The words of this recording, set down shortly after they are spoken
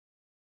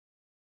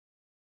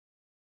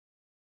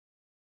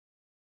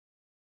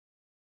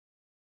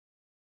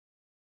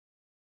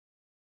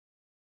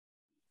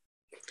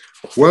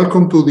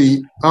Welcome to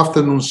the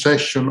afternoon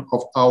session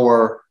of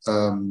our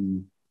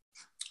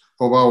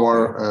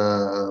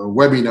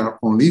webinar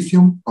on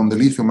lithium, on the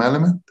lithium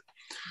element.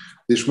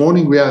 This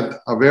morning we had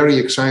a very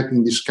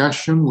exciting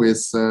discussion with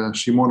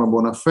Simona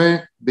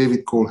Bonafè,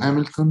 David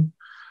Cole-Hamilton,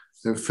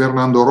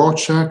 Fernando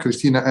Rocha,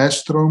 Cristina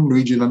Estrom,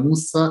 Luigi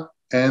Lanuzza,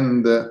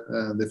 and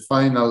the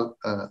final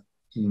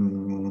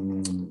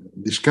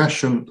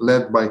discussion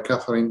led by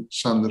Catherine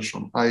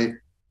Sanderson. I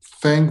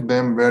thank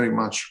them very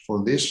much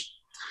for this.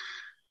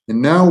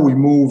 And now we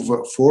move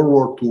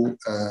forward to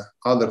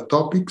other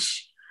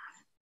topics,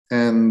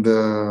 and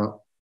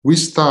we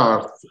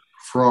start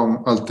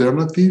from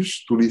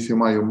alternatives to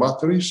lithium-ion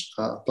batteries,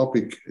 a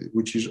topic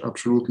which is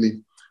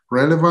absolutely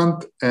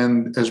relevant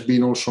and has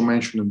been also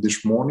mentioned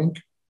this morning.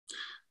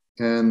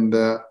 And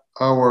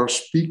our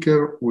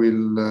speaker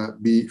will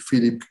be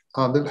Philipp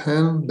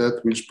Adelhelm,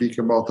 that will speak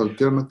about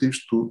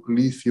alternatives to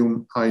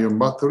lithium-ion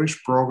batteries,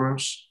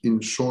 progress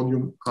in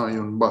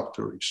sodium-ion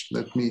batteries.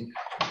 Let me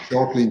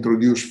shortly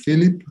introduce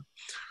Philipp,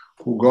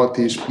 who got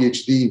his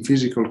PhD in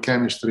physical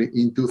chemistry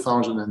in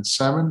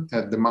 2007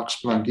 at the Max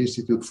Planck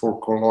Institute for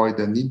Colloid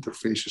and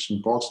Interfaces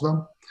in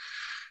Potsdam,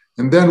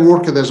 and then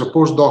worked as a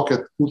postdoc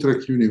at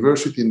Utrecht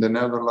University in the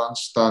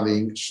Netherlands,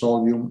 studying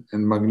sodium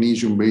and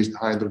magnesium-based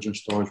hydrogen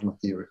storage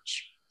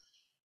materials.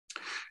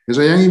 As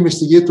a young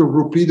investigator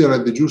group leader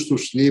at the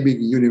Justus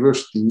Liebig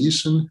University in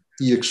Gießen,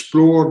 he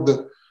explored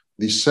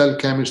the cell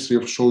chemistry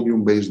of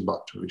sodium-based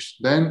batteries.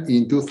 Then,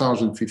 in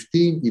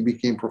 2015, he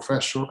became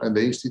professor at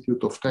the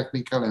Institute of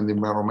Technical and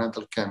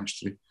Environmental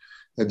Chemistry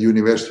at the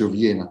University of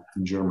Vienna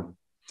in Germany.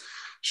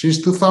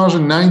 Since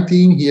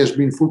 2019, he has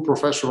been full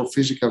professor of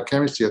physical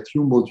chemistry at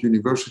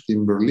Humboldt-University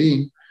in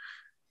Berlin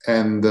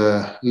and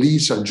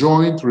leads a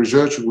joint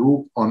research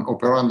group on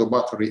operando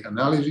battery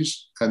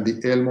analysis at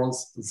the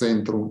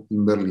Helmholtz-Zentrum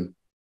in Berlin.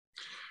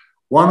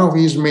 One of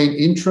his main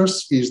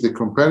interests is the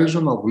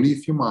comparison of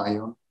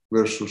lithium-ion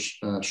versus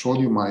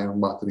sodium-ion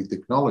battery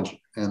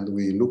technology, and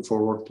we look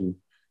forward to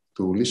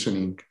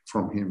listening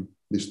from him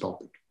this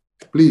topic.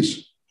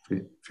 Please,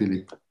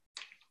 Philipp.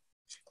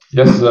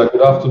 Yes,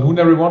 good afternoon,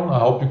 everyone. I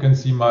hope you can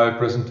see my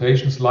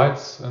presentation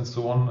slides and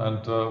so on.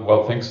 And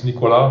well, thanks,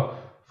 Nicola,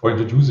 for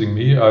introducing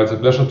me. It's a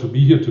pleasure to be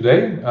here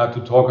today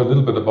to talk a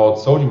little bit about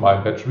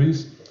sodium-ion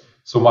batteries.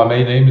 So my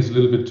main aim is a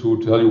little bit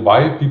to tell you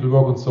why people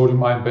work on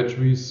sodium-ion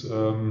batteries.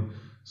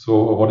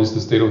 So what is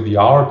the state of the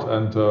art,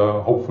 and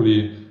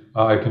hopefully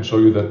I can show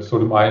you that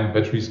sodium-ion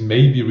batteries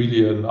may be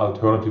really an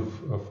alternative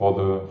for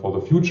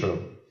the future.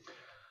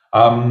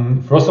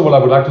 First of all, I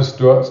would like to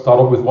start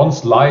off with one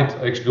slide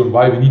actually on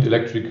why we need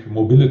electric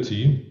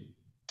mobility.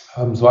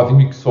 So I think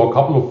we saw a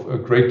couple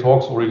of great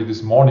talks already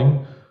this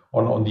morning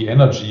on the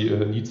energy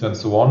needs and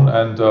so on.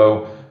 And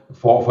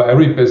for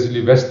every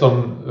basically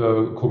Western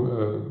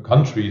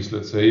countries,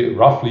 let's say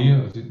roughly,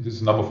 this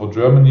is a number for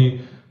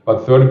Germany,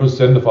 but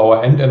 30% of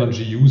our end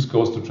energy use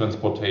goes to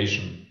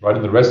transportation, right?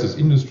 And the rest is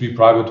industry,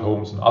 private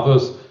homes and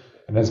others.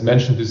 And as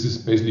mentioned, this is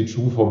basically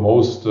true for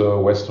most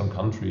Western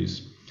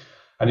countries.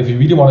 And if you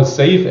really want to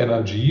save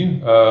energy,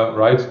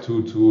 right,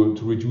 to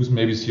reduce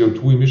maybe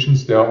CO2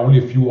 emissions, there are only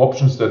a few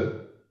options that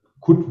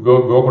could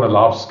work on a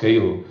large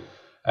scale.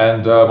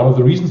 And one of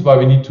the reasons why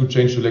we need to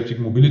change to electric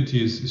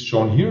mobility is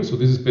shown here. So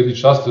this is basically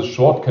just a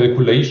short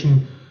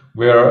calculation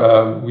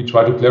where we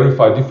try to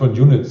clarify different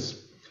units.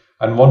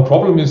 And one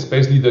problem is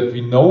basically that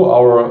we know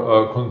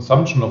our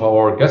consumption of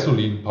our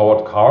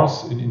gasoline-powered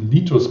cars in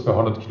liters per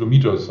 100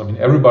 kilometers. I mean,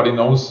 everybody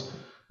knows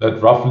that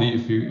roughly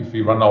if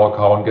we run our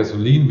car on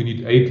gasoline, we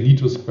need 8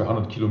 liters per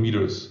 100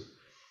 kilometers.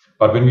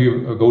 But when we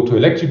go to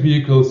electric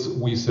vehicles,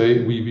 we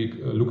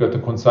look at the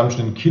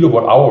consumption in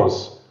kilowatt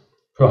hours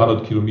per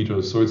 100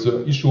 kilometers. So it's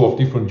an issue of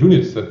different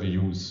units that we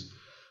use.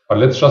 But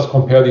let's just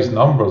compare these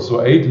numbers.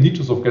 So 8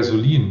 liters of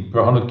gasoline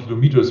per 100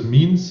 kilometers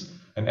means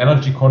an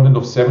energy content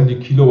of 70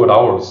 kilowatt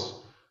hours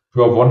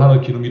per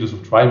 100 kilometers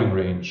of driving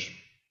range.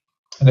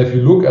 And if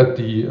you look at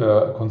the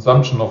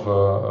consumption of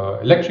an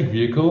electric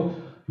vehicle,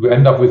 you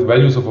end up with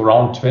values of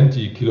around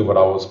 20 kilowatt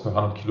hours per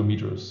 100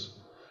 kilometers.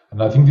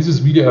 And I think this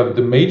is really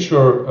the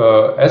major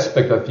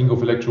aspect, I think, of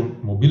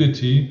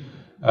electromobility,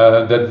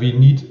 that we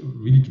need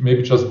really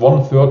maybe just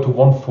 1/3 to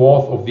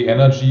 1/4 of the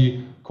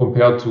energy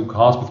compared to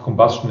cars with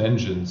combustion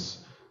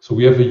engines. So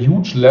we have a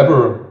huge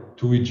lever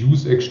to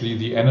reduce actually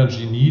the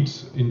energy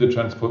needs in the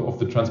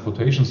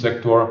transportation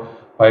sector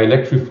by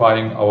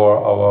electrifying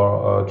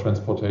our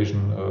transportation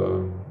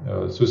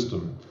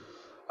system.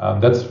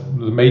 That's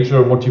the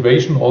major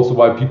motivation also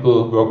why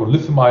people work on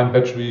lithium-ion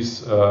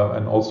batteries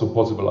and also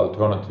possible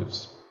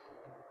alternatives.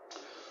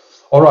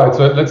 All right,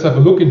 so let's have a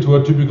look into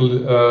a typical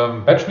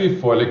battery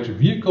for electric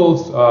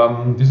vehicles.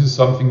 This is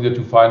something that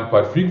you find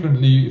quite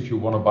frequently. If you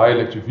want to buy an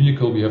electric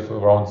vehicle, we have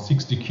around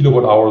 60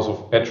 kilowatt hours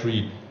of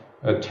battery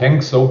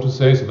tank, so to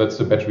say. So that's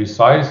the battery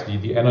size,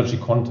 the energy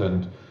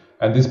content.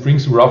 And this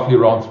brings you roughly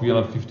around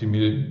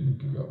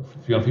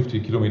 350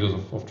 kilometers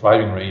of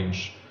driving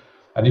range.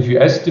 And if you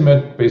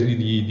estimate basically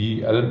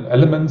the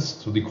elements,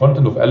 so the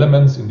content of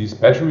elements in these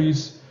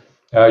batteries,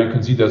 You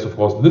can see there's of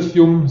course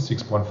lithium,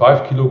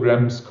 6.5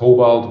 kilograms,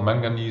 cobalt,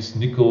 manganese,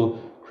 nickel,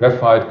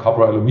 graphite,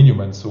 copper, aluminium,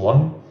 and so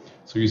on.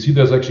 So you see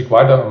there's actually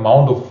quite an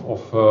amount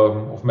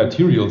of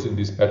materials in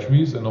these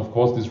batteries, and of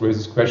course this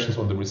raises questions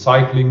on the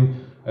recycling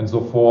and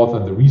so forth,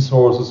 and the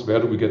resources,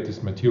 where do we get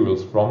these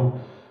materials from?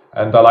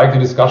 And I like the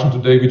discussion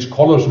today, which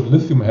color should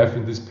lithium have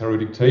in this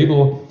periodic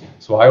table?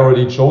 So I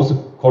already chose a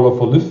color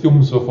for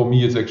lithium, so for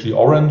me it's actually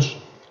orange,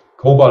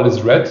 cobalt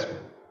is red,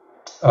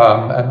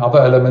 and other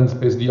elements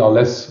basically are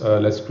less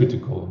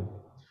critical.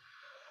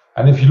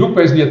 And if you look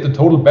basically at the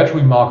total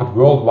battery market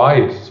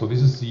worldwide, so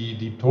this is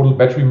the total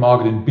battery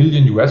market in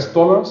billion US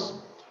dollars,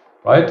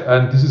 right?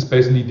 And this is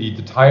basically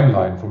the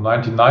timeline from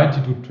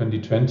 1990 to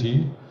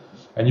 2020.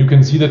 And you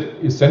can see that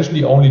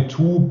essentially only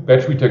two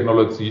battery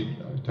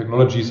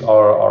technologies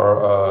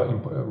are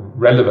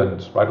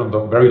relevant, right, on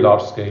the very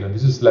large scale. And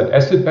this is lead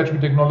acid battery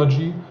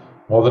technology,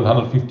 more than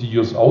 150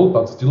 years old,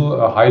 but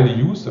still highly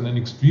used and an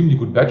extremely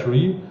good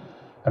battery.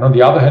 And on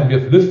the other hand, we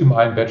have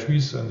lithium-ion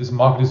batteries, and this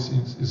market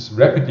is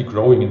rapidly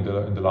growing in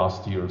the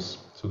last years.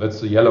 So that's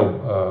the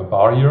yellow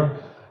bar here.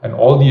 And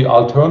all the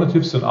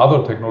alternatives and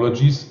other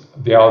technologies,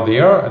 they are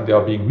there and they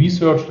are being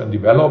researched and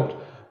developed,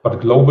 but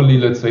globally,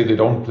 let's say, they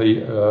don't play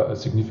a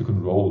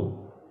significant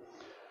role.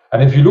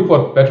 And if you look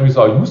what batteries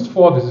are used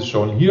for, this is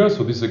shown here.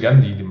 So this is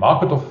again the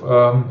market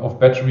of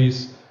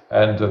batteries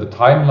and the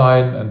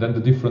timeline, and then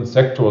the different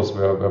sectors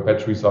where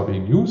batteries are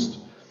being used.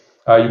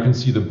 You can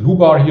see the blue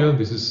bar here.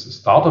 This is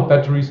starter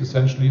batteries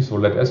essentially, so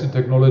lead acid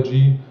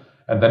technology.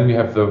 And then we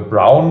have the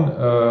brown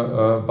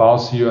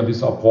bars here, and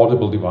these are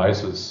portable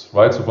devices,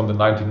 right? So from the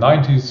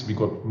 1990s, we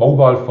got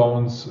mobile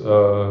phones,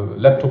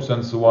 laptops,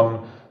 and so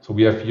on. So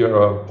we have here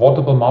a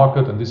portable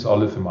market, and these are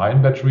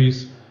lithium-ion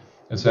batteries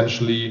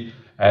essentially.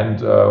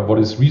 And what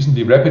is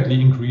recently rapidly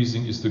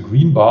increasing is the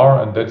green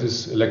bar, and that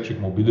is electric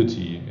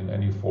mobility in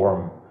any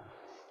form.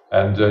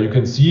 And you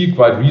can see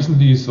quite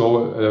recently,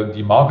 so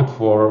the market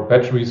for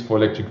batteries for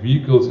electric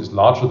vehicles is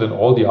larger than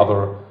all the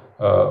other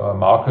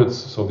markets.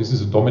 So this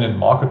is a dominant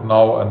market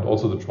now and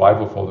also the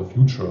driver for the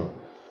future.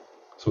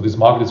 So this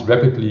market is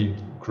rapidly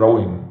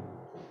growing.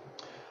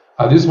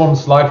 This is one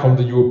slide from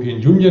the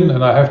European Union,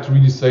 and I have to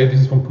really say this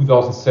is from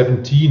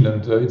 2017,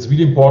 and it's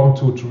really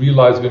important to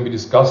realize when we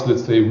discuss,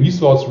 let's say,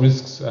 resource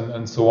risks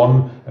and so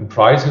on, and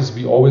prices,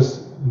 we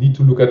always need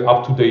to look at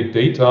up-to-date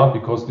data,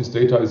 because this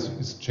data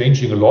is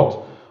changing a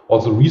lot.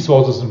 Also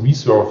resources and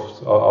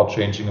reserves are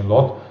changing a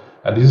lot.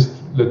 And this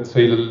is, let's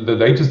say, the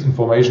latest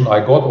information I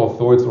got,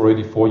 although it's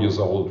already 4 years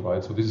old,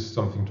 right? So this is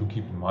something to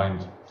keep in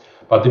mind.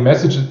 But the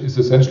message is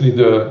essentially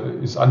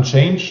is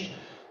unchanged.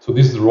 So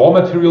this is raw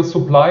material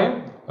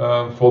supply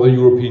for the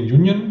European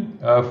Union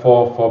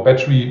for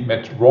battery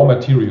raw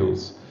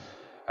materials.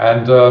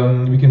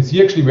 And we can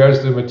see actually where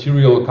is the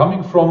material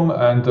coming from.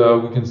 And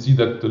we can see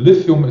that the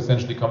lithium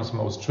essentially comes from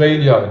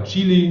Australia and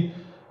Chile.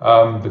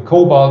 The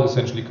cobalt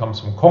essentially comes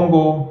from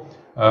Congo.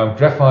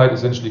 Graphite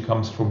essentially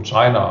comes from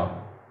China.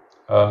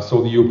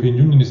 So the European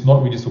Union is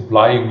not really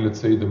supplying, let's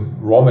say, the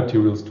raw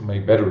materials to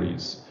make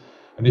batteries.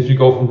 And if you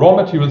go from raw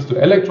materials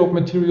to electrode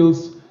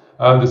materials,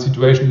 the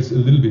situation is a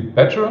little bit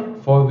better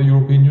for the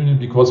European Union,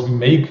 because we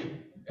make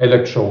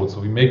electrodes, so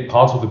we make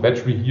parts of the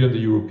battery here in the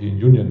European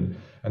Union.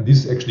 And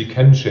this actually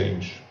can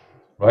change,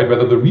 right?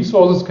 Whether the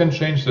resources can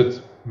change,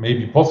 that may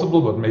be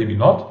possible, but maybe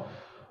not.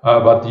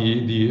 But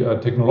the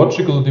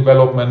technological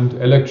development,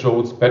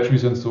 electrodes,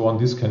 batteries, and so on,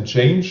 this can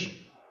change.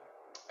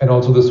 And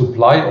also the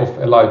supply of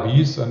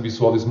LIBs, and we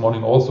saw this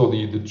morning also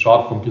the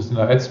chart from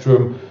Christina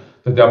Edström,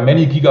 that there are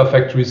many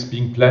gigafactories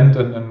being planned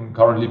and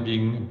currently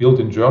being built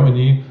in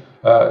Germany,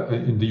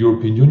 in the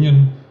European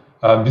Union.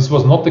 This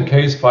was not the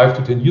case 5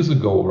 to 10 years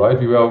ago, right?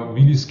 We were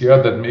really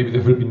scared that maybe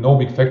there will be no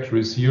big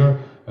factories here.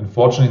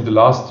 Unfortunately, in the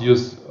last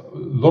years, a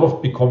lot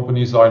of big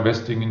companies are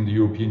investing in the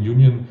European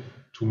Union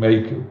to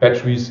make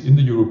batteries in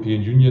the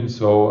European Union.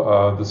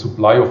 So the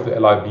supply of the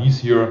LIBs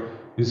here,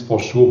 this for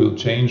sure will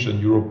change, and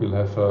Europe will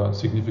have a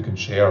significant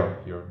share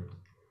here.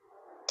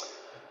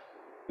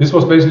 This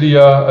was basically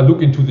a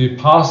look into the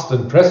past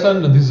and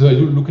present, and this is a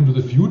look into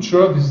the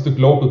future. This is the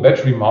global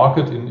battery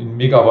market in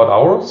megawatt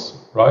hours,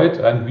 right?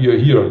 And we are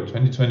here,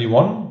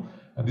 2021,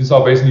 and these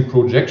are basically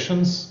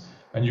projections.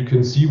 And you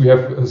can see we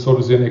have, so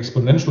to say, an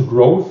exponential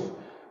growth.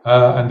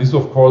 And this,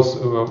 of course,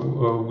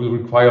 will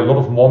require a lot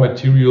of more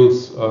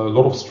materials, a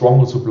lot of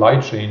stronger supply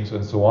chains,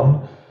 and so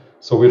on.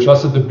 So we're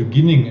just at the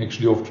beginning,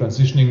 actually, of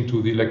transitioning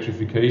to the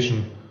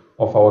electrification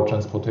of our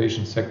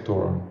transportation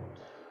sector.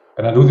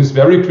 And I do this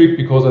very quick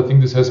because I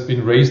think this has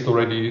been raised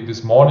already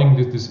this morning,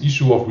 this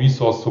issue of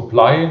resource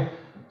supply.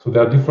 So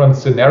there are different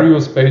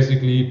scenarios,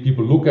 basically,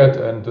 people look at,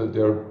 and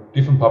there are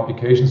different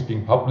publications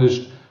being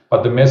published.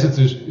 But the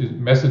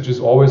message is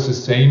always the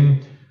same.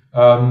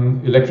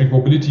 Electric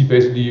mobility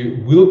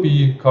basically will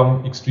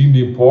become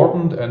extremely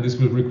important, and this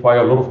will require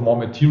a lot of more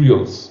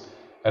materials.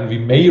 And we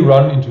may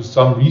run into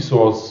some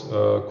resource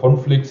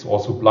conflicts or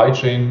supply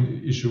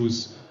chain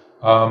issues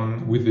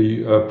with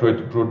the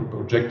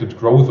projected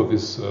growth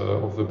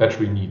of the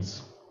battery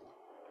needs.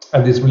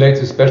 And this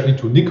relates especially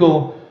to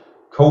nickel,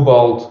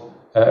 cobalt,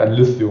 and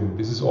lithium.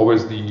 This is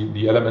always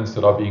the elements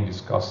that are being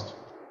discussed.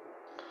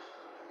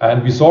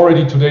 And we saw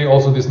already today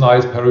also this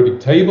nice periodic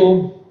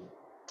table.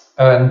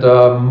 And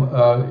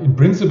in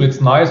principle,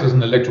 it's nice as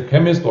an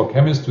electrochemist or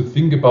chemist to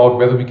think about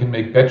whether we can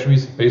make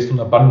batteries based on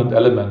abundant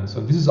elements.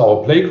 And this is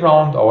our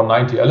playground, our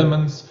 90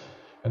 elements.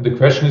 And the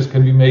question is,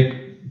 can we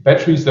make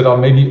batteries that are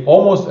maybe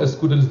almost as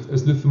good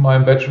as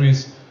lithium-ion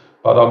batteries,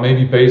 but are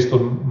maybe based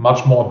on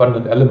much more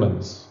abundant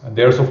elements? And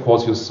there's, of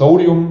course, your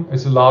sodium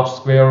as a large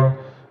square,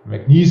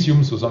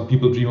 magnesium. So some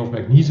people dream of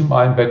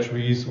magnesium-ion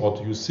batteries, or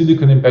to use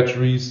silicon in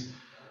batteries,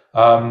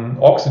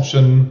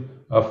 oxygen,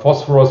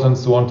 phosphorus and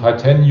so on,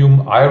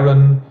 titanium,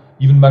 iron,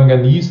 even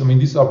manganese. I mean,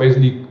 these are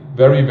basically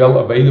very well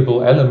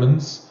available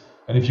elements.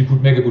 And if you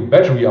could make a good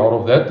battery out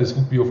of that, this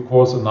would be, of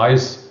course, a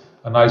nice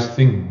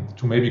thing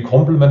to maybe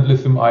complement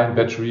lithium-ion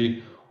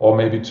battery, or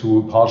maybe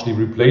to partially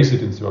replace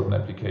it in certain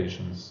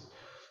applications.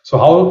 So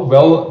how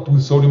well do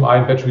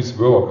sodium-ion batteries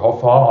work? How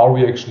far are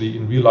we actually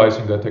in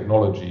realizing that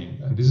technology?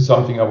 And this is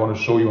something I want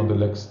to show you on the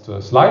next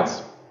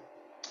slides.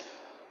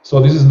 So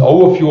this is an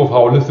overview of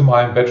how a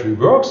lithium-ion battery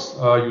works.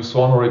 You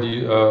saw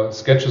already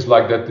sketches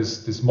like that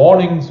this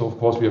morning. So of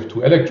course we have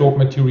two electrode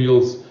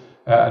materials,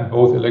 and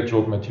both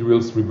electrode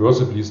materials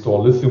reversibly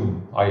store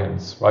lithium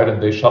ions, right?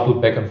 And they shuttle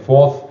back and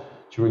forth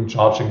during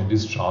charging and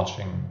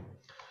discharging.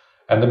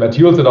 And the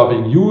materials that are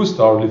being used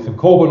are lithium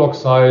cobalt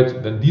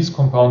oxide. Then these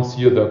compounds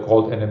here, they're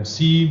called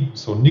NMC,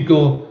 so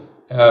nickel,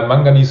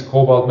 manganese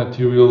cobalt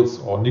materials,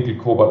 or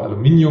nickel cobalt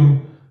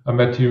aluminium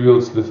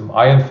materials, lithium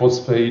iron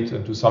phosphate,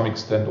 and to some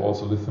extent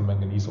also lithium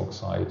manganese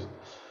oxide.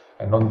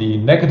 And on the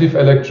negative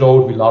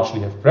electrode, we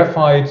largely have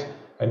graphite,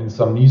 and in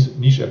some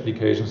niche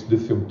applications,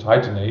 lithium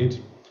titanate.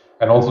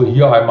 And also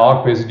here I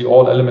mark basically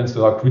all elements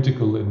that are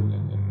critical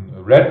in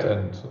red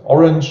and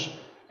orange,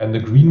 and the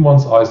green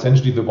ones are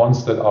essentially the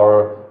ones that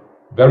are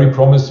very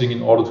promising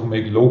in order to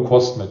make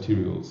low-cost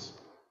materials,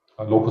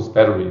 low-cost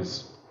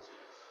batteries.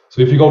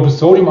 So if you go to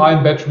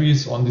sodium-ion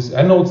batteries on this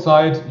anode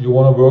side, you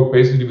want to work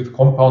basically with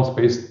compounds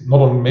based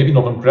maybe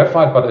not on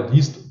graphite, but at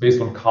least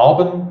based on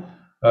carbon,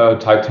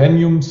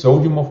 titanium,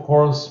 sodium, of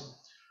course.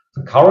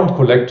 The current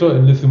collector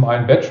in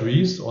lithium-ion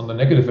batteries on the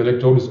negative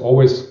electrode is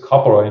always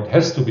copper, and it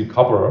has to be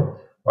copper,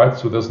 right?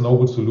 So there's no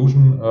good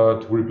solution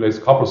to replace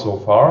copper so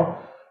far.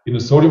 In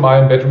the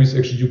sodium-ion batteries,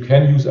 actually, you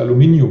can use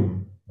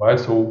aluminium, right?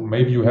 So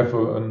maybe you have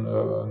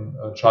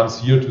a chance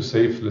here to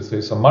save, let's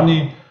say, some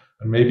money,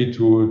 and maybe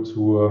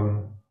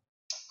to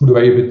put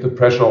away a bit the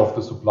pressure of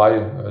the supply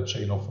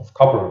chain of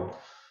copper.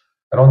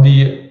 And on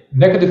the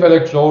negative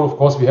electrode, of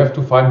course, we have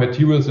to find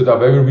materials that are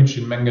very rich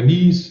in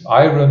manganese,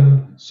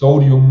 iron,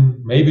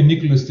 sodium. Maybe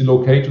nickel is still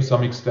okay to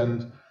some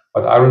extent,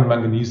 but iron,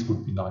 manganese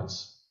would be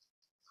nice.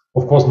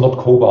 Of course, not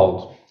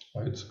cobalt,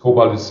 right?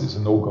 Cobalt is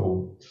a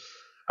no-go.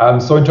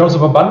 So in terms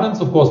of abundance,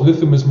 of course,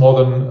 lithium is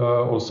more than,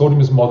 or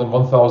sodium is more than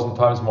 1,000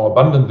 times more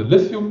abundant than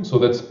lithium. So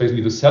that's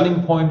basically the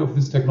selling point of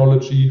this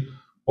technology.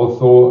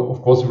 Although,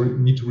 of course, we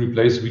need to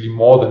replace really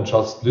more than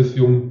just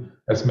lithium.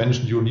 As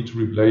mentioned, you need to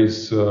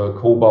replace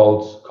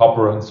cobalt,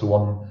 copper, and so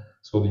on.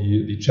 So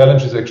the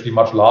challenge is actually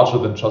much larger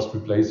than just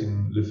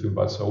replacing lithium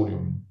by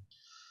sodium.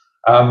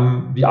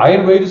 The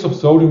ion radius of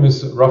sodium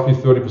is roughly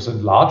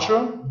 30%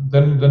 larger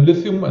than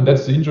lithium, and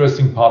that's the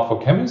interesting part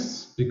for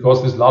chemists,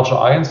 because this larger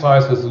ion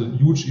size has a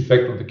huge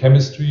effect on the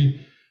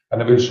chemistry.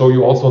 And I will show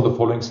you also on the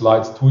following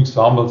slides two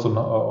examples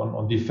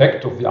on the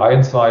effect of the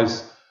ion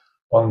size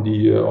on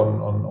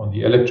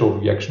the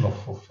electrode reaction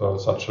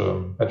of such a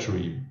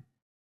battery.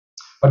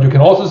 But you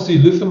can also see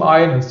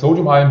lithium-ion and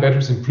sodium-ion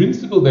batteries. In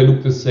principle, they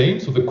look the same,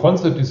 so the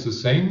concept is the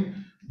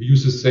same. We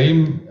use the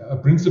same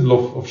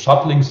principle of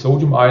shuttling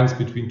sodium ions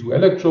between two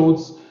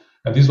electrodes,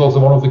 and this is also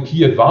one of the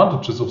key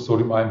advantages of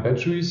sodium-ion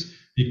batteries.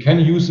 We can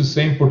use the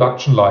same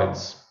production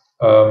lines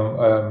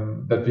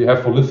that we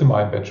have for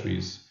lithium-ion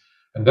batteries,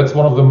 and that's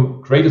one of the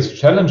greatest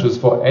challenges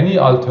for any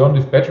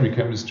alternative battery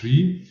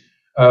chemistry.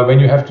 When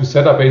you have to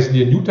set up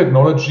basically a new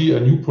technology, a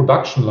new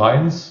production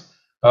lines,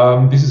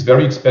 this is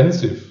very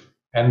expensive.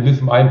 And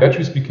lithium-ion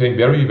batteries became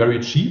very, very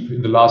cheap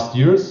in the last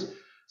years.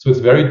 So it's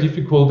very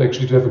difficult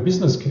actually to have a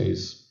business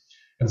case.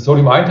 And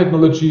sodium-ion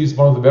technology is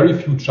one of the very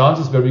few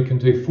chances where we can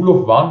take full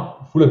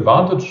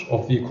advantage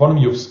of the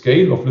economy of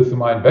scale of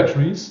lithium-ion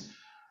batteries,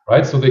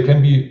 right? So they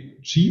can be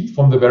cheap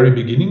from the very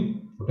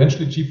beginning,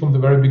 potentially cheap from the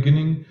very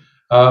beginning.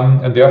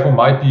 And therefore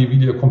might be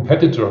really a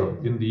competitor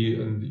in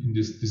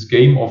this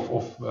game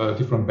of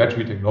different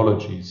battery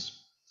technologies.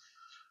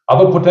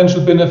 Other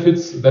potential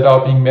benefits that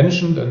are being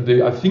mentioned,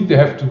 and I think they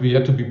have to be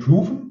yet to be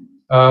proven.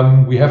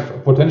 We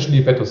have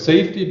potentially better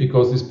safety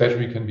because this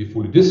battery can be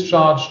fully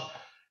discharged,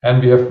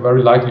 and we have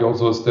very likely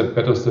also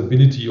better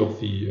stability of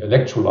the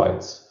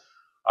electrolytes.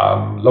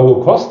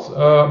 Lower cost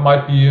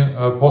might be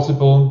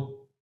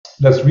possible,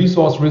 less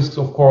resource risks,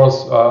 of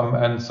course,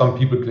 and some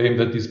people claim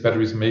that these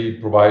batteries may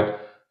provide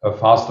a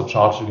faster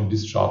charging and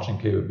discharging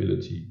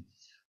capability.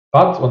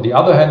 But on the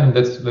other hand, and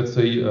that's, let's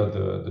say,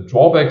 the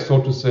drawback, so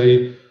to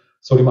say,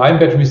 sodium-ion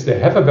batteries, they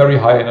have a very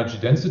high energy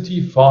density,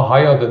 far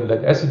higher than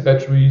lead-acid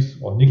batteries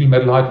or nickel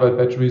metal hydride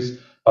batteries,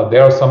 but they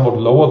are somewhat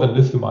lower than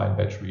lithium-ion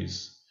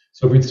batteries.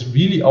 So if it's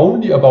really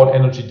only about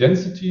energy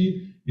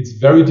density, it's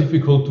very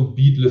difficult to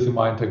beat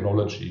lithium-ion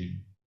technology.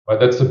 Right?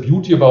 That's the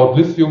beauty about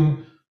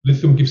lithium.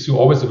 Lithium gives you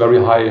always a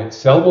very high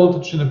cell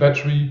voltage in a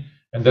battery,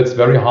 and that's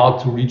very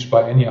hard to reach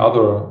by any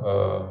other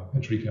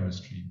battery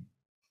chemistry.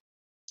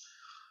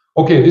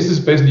 Okay, this is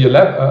basically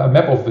a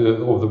map of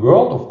the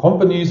world, of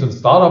companies and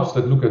startups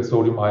that look at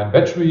sodium-ion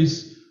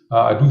batteries.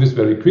 I do this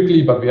very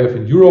quickly, but we have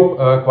in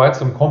Europe quite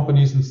some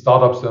companies and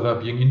startups that are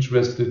being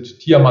interested.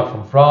 Tiamat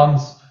from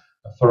France,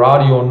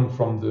 Faradion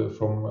from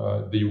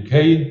the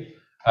UK,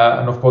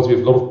 and of course we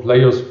have a lot of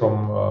players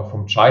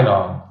from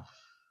China.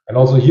 And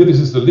also here, this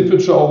is the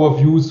literature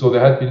overview. So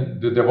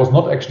there was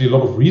not actually a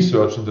lot of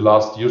research in the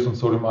last years on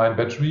sodium-ion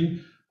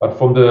battery, but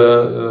from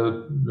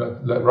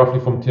roughly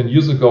from 10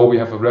 years ago, we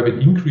have a rapid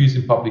increase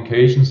in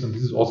publications, and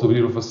this is also a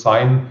bit of a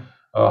sign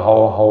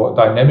how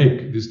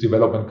dynamic this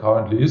development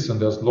currently is, and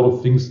there's a lot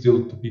of things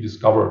still to be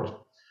discovered.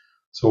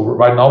 So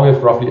right now we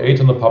have roughly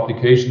 800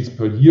 publications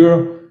per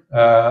year,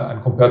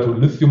 and compared to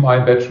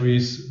lithium-ion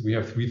batteries, we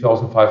have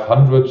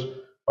 3,500,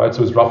 right?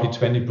 So it's roughly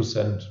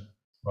 20%,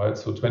 right?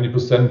 So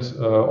 20%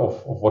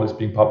 of what is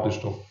being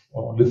published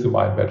on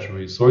lithium-ion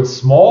batteries. So it's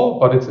small,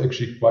 but it's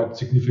actually quite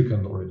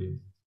significant already.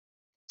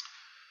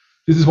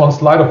 This is one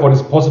slide of what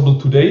is possible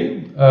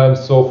today.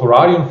 So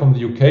Faradion from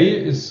the UK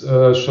is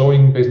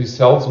showing basically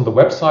cells on the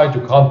website.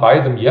 You can't buy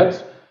them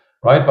yet,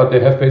 right? But they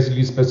have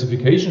basically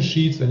specification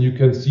sheets, and you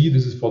can see,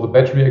 this is for the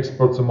battery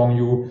experts among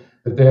you,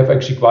 that they have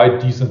actually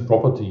quite decent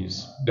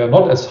properties. They're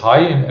not as high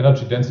in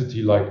energy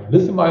density like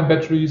lithium-ion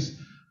batteries,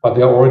 but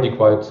they're already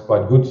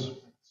quite good.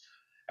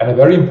 And a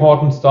very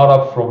important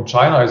startup from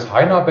China is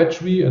Haina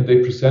Battery, and they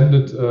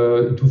presented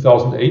in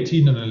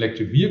 2018 an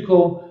electric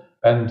vehicle.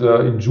 And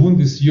in June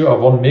this year, a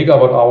 1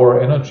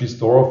 megawatt-hour energy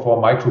store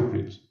for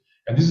microgrid.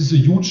 And this is a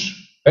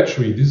huge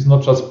battery. This is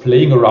not just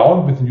playing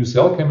around with new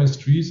cell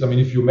chemistries. I mean,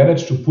 if you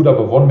manage to put up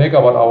a 1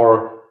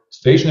 megawatt-hour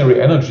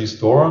stationary energy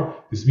store,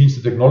 this means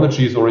the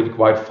technology is already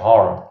quite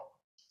far.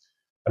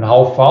 And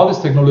how far this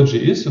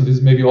technology is, and this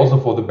is maybe also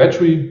for the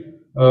battery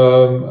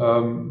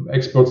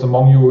experts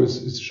among you,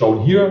 is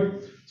shown here.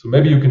 So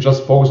maybe you can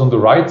just focus on the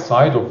right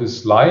side of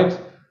this slide.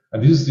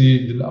 And this is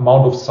the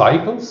amount of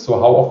cycles. So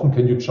how often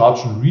can you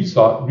charge and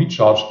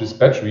recharge this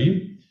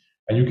battery?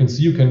 And you can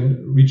see you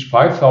can reach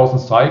 5,000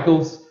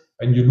 cycles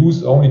and you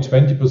lose only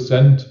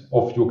 20%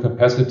 of your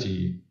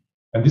capacity.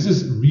 And this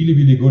is really,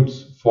 really good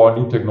for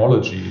new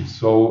technology.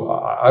 So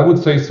I would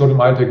say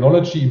sodium-ion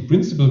technology in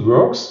principle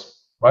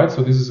works, right?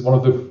 So this is one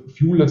of the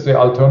few, let's say,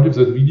 alternatives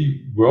that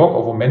really work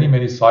over many,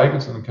 many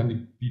cycles and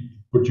can be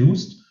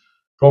produced,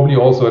 probably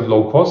also at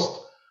low cost.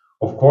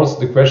 Of course,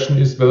 the question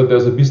is whether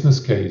there's a business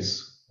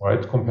case,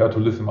 right, compared to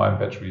lithium-ion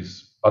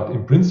batteries. But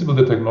in principle,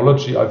 the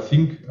technology, I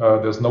think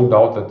there's no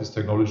doubt that this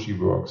technology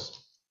works.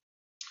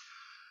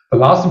 The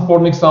last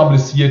important example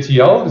is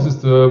CATL. This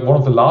is one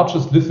of the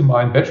largest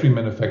lithium-ion battery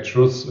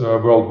manufacturers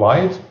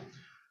worldwide.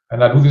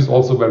 And I do this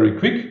also very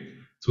quick.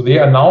 So they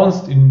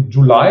announced in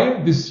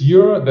July this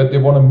year that they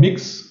want to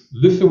mix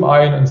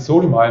lithium-ion and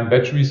sodium-ion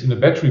batteries in a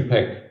battery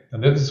pack.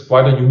 And that is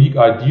quite a unique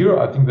idea.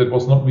 I think that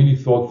was not really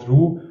thought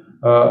through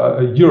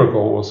a year ago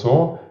or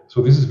so.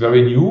 So this is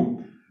very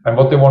new. And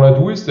what they want to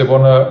do is they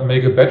want to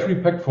make a battery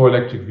pack for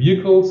electric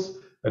vehicles.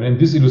 And in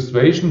this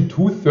illustration,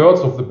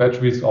 2/3 of the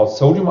batteries are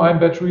sodium-ion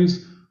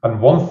batteries and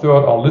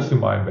 1/3 are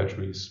lithium-ion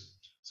batteries.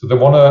 So they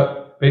want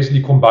to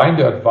basically combine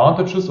the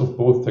advantages of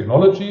both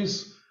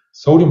technologies.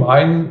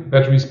 Sodium-ion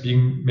batteries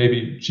being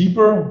maybe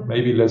cheaper,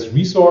 maybe less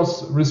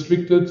resource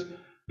restricted.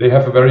 They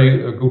have a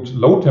very good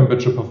low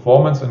temperature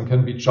performance and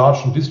can be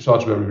charged and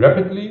discharged very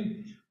rapidly,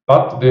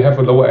 but they have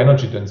a lower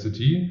energy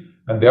density.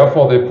 And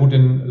therefore they put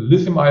in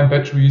lithium-ion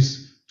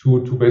batteries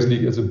to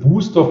basically as a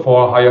booster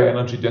for higher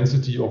energy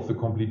density of the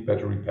complete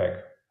battery pack.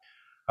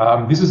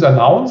 This is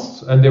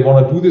announced, and they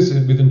want to do this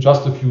within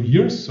just a few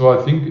years. So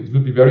I think it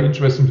will be very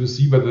interesting to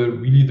see whether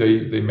really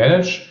they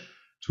manage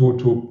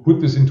to put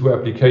this into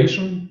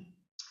application.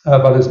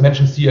 But as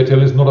mentioned,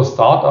 CATL is not a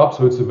startup,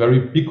 so it's a very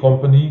big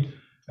company.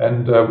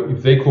 And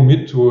if they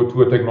commit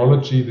to a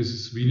technology, this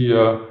is really,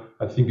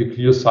 I think, a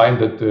clear sign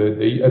that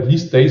at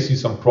least they see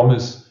some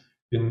promise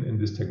in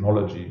this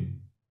technology.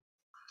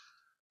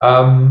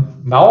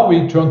 Now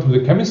we turn to the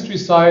chemistry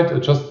side. I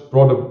just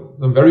brought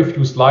a very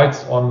few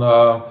slides on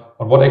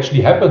what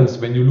actually happens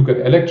when you look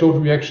at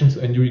electrode reactions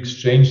and you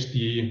exchange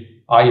the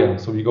ion.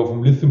 So we go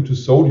from lithium to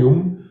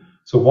sodium.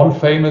 So one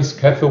famous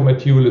cathode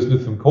material is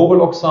lithium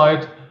cobalt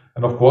oxide.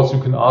 And of course, you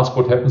can ask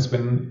what happens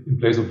when in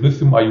place of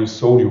lithium I use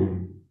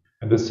sodium.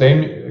 And the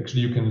same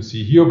actually you can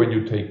see here when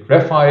you take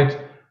graphite.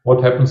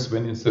 What happens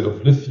when instead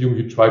of lithium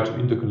you try to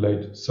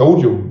intercalate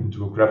sodium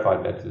into a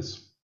graphite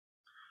lattice.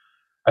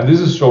 And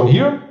this is shown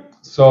here.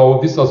 So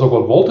these are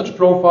so-called voltage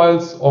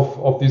profiles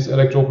of these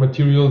electrode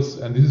materials.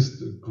 And this is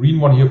the green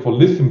one here for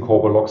lithium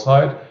cobalt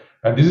oxide.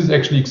 And this is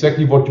actually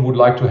exactly what you would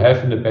like to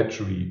have in a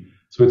battery.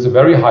 So it's a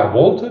very high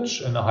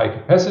voltage and a high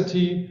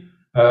capacity,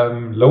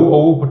 low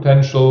over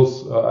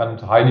potentials, and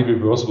highly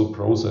reversible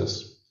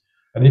process.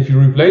 And if you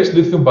replace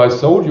lithium by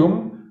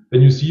sodium,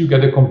 then you see you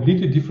get a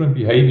completely different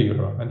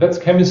behavior. And that's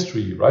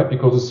chemistry, right?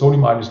 Because the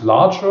sodium ion is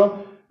larger.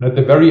 And at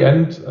the very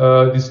end,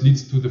 this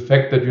leads to the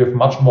fact that you have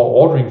much more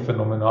ordering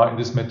phenomena in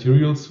these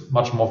materials,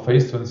 much more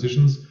phase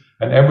transitions,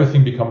 and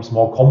everything becomes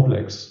more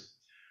complex.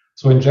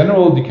 So in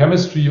general, the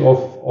chemistry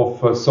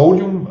of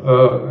sodium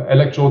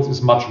electrodes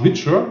is much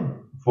richer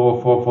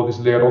for this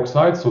layered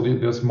oxide. So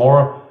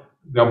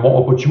there are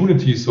more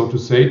opportunities, so to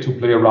say, to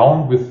play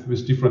around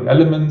with different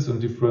elements and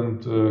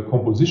different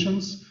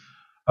compositions.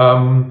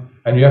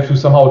 And you have to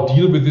somehow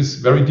deal with this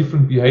very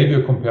different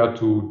behavior compared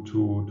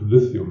to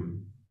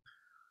lithium.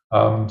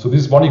 So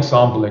this is one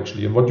example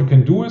actually. And what you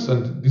can do is,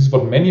 and this is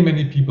what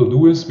many people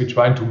do, is we're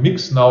trying to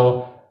mix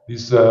now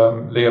these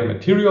layered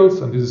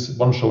materials, and this is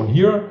one shown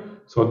here.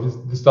 So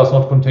this does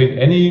not contain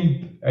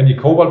any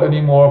cobalt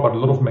anymore, but a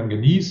lot of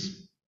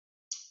manganese.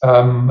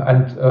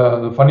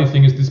 The funny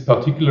thing is this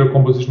particular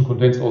composition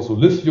contains also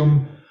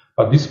lithium,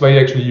 but this way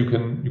actually you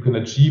can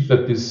achieve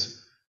that this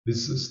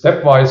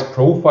stepwise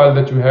profile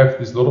that you have,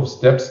 this lot of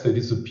steps, they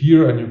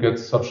disappear, and you get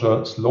such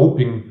a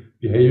sloping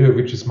behavior,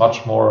 which is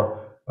much more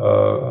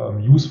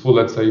useful,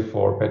 let's say,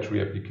 for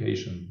battery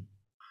application.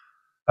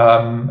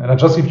 And I'll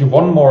just give you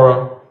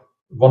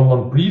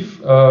one brief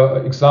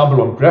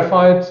example on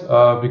graphite,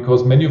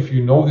 because many of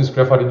you know these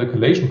graphite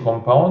intercalation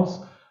compounds.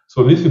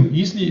 So lithium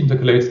easily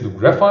intercalates into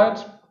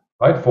graphite,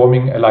 right,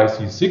 forming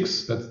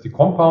LiC6, that's the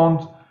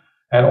compound.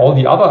 And all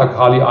the other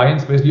alkali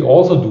ions basically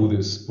also do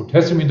this.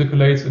 Potassium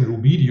intercalates in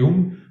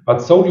rubidium,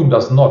 but sodium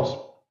does not.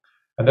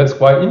 And that's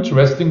quite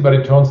interesting, but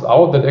it turns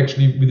out that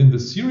actually within the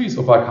series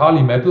of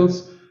alkali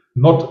metals,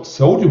 not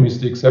sodium is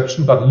the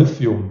exception, but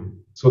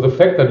lithium. So the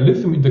fact that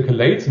lithium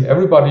intercalates, and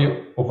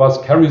everybody of us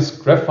carries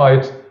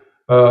graphite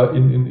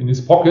in his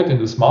pocket, in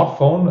the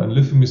smartphone, and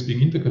lithium is being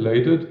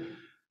intercalated,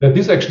 that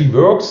this actually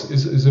works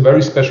is a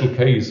very special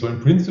case. So in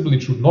principle,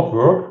 it should not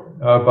work,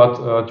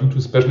 but due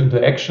to special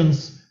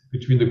interactions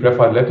between the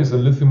graphite lattice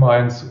and lithium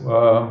ions,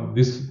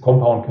 this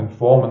compound can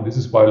form, and this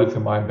is why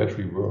lithium-ion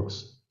battery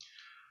works.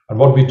 And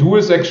what we do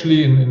is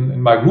actually, in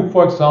my group,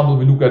 for example,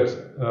 we look at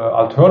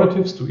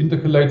alternatives to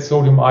intercalate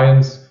sodium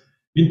ions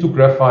into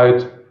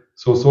graphite.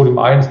 So sodium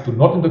ions do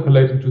not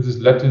intercalate into this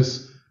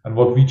lattice, and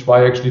what we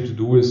try actually to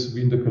do is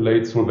we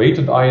intercalate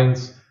solvated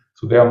ions.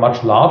 So they are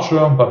much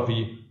larger, but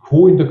we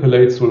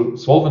co-intercalate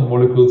solvent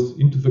molecules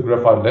into the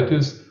graphite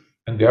lattice,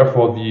 and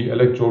therefore the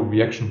electrode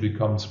reaction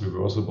becomes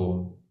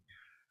reversible.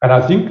 And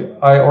I think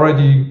I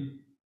already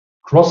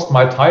crossed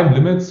my time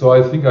limit, so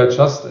I think I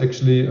just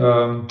actually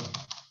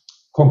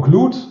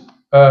conclude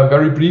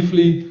very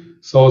briefly.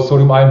 So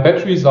sodium-ion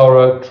batteries are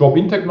a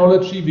drop-in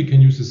technology. We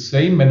can use the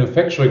same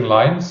manufacturing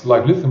lines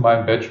like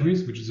lithium-ion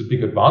batteries, which is a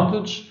big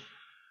advantage.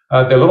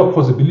 There are a lot of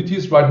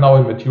possibilities right now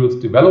in materials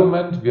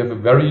development. We have a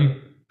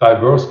very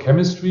diverse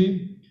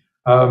chemistry.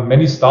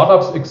 Many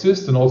startups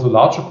exist, and also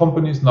larger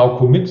companies now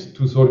commit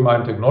to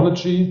sodium-ion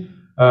technology.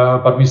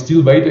 But we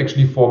still wait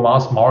actually for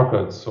mass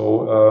markets.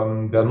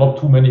 So there are not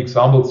too many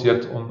examples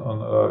yet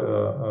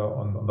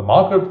on the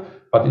market.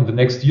 But in the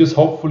next years,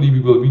 hopefully,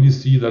 we will really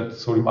see that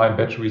sodium-ion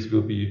batteries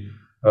will be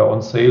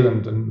on sale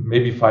and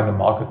maybe find a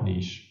market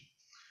niche.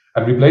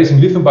 And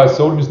replacing lithium by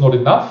sodium is not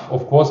enough.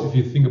 Of course, if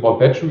you think about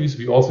batteries,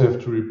 we also have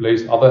to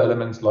replace other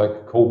elements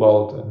like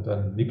cobalt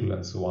and nickel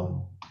and so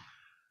on.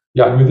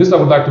 Yeah, and with this, I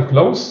would like to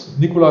close.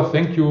 Nicola,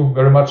 thank you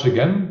very much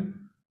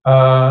again.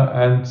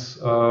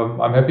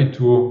 I'm happy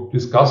to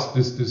discuss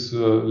this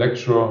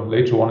lecture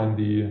later on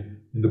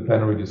in the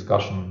plenary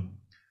discussion.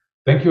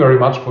 Thank you very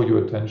much for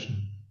your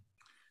attention.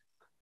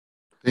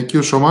 Thank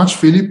you so much,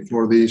 Philipp,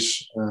 for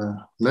this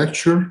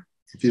lecture.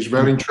 It is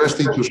very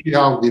interesting to see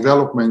how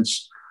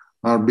developments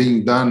are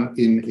being done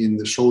in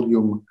the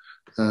sodium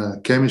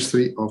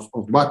chemistry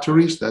of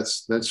batteries.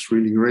 That's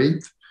really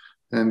great.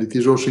 And it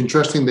is also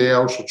interesting, they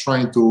are also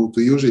trying to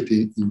use it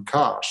in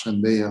cars,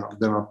 and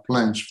there are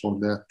plans for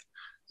that,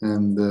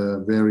 and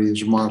a very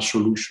smart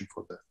solution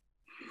for that.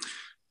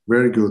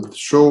 Very good.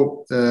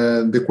 So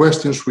the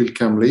questions will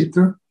come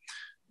later.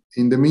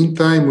 In the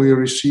meantime, we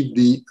received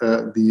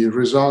the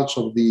results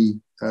of the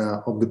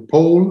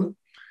poll,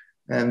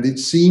 and it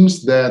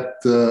seems that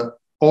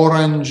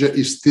orange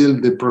is still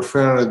the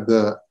preferred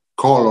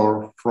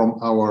color from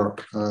our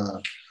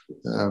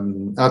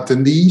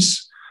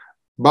attendees.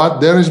 But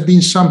there has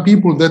been some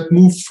people that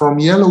moved from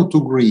yellow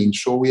to green.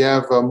 So we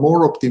have a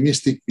more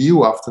optimistic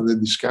view after the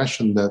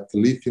discussion that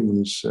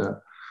lithium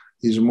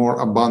is more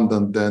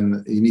abundant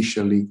than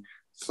initially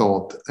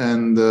thought.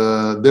 And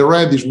the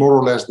red is more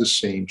or less the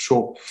same.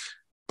 So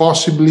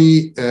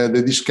possibly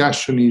the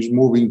discussion is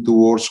moving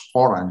towards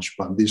orange,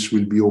 but this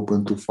will be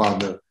open to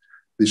further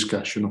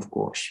discussion, of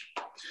course.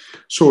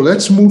 So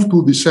let's move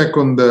to the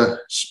second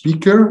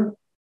speaker.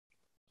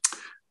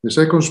 The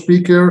second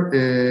speaker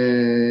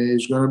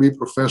is going to be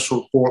Professor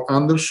Paul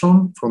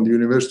Anderson from the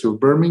University of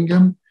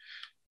Birmingham.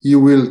 He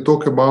will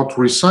talk about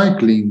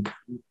recycling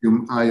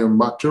lithium-ion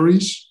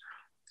batteries.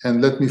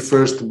 And let me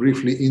first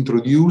briefly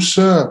introduce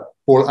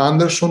Paul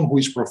Anderson, who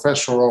is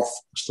Professor of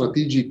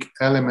Strategic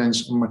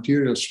Elements and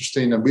Material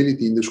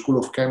Sustainability in the School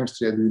of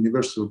Chemistry at the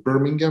University of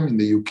Birmingham in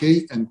the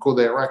UK, and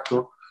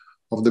co-director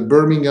of the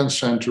Birmingham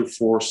Center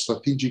for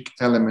Strategic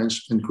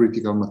Elements and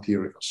Critical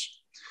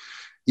Materials.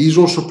 He is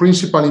also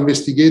principal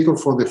investigator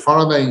for the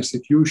Faraday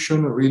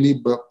Institution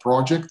ReLib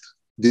project,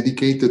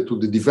 dedicated to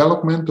the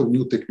development of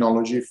new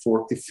technology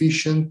for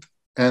efficient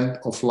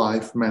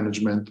end-of-life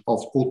management of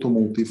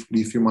automotive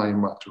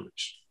lithium-ion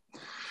batteries.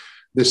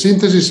 The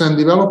synthesis and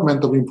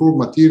development of improved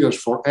materials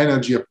for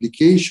energy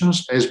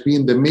applications has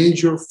been the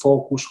major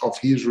focus of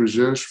his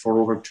research for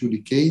over 2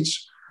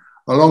 decades,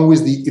 along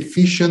with the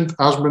efficient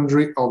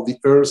husbandry of the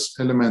Earth's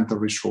elemental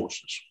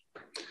resources.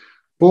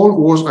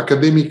 Paul was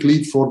academic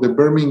lead for the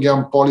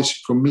Birmingham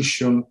Policy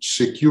Commission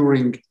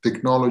Securing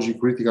Technology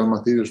Critical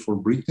Materials for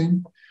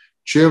Britain,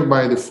 chaired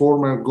by the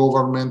former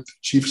government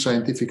chief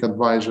scientific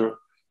advisor,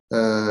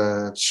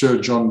 Sir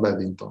John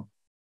Beddington.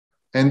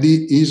 And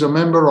he is a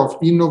member of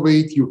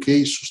Innovate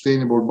UK's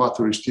Sustainable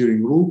Battery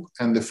Steering Group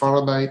and the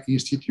Faraday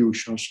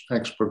Institution's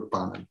expert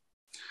panel.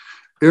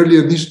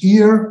 Earlier this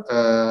year,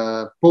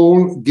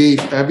 Paul gave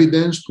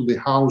evidence to the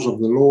House of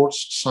the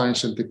Lords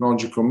Science and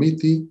Technology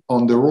Committee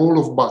on the role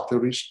of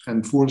batteries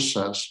and fuel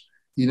cells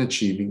in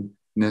achieving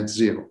net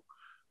zero.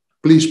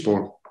 Please,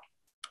 Paul.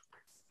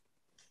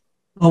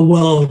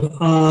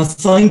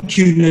 Thank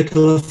you,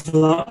 Nicola, for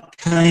that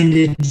kind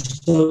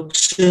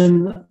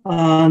introduction.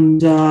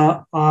 And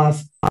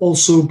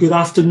also, good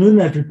afternoon,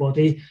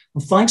 everybody.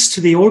 And thanks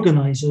to the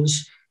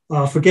organisers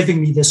for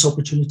giving me this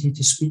opportunity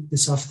to speak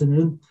this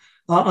afternoon.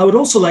 I would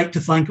also like to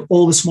thank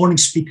all this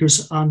morning's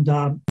speakers and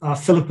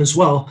Philipp as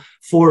well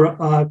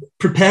for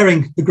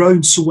preparing the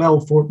ground so well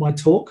for my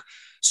talk.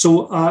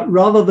 So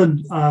rather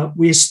than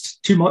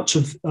waste too much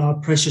of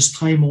precious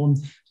time on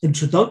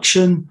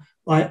introduction,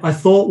 I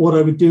thought what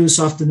I would do this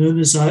afternoon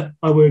is I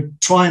would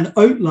try and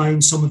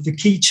outline some of the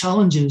key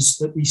challenges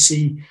that we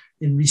see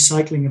in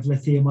recycling of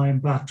lithium-ion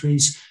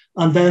batteries,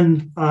 and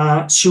then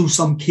show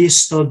some case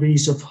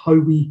studies of how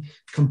we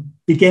can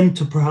begin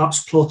to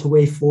perhaps plot a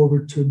way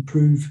forward to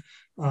improve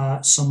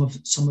some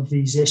of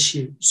these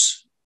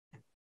issues.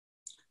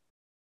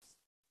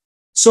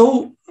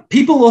 So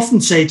people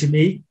often say to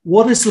me,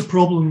 what is the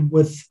problem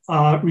with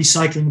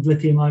recycling of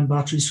lithium-ion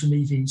batteries from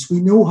EVs?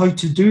 We know how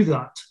to do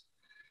that.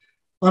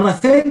 And I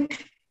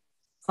think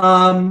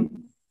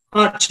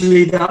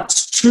actually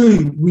that's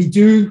true. We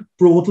do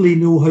broadly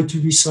know how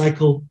to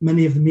recycle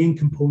many of the main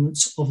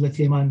components of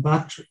lithium-ion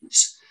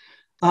batteries.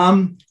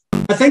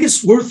 I think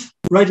it's worth,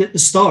 right at the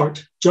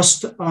start,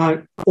 just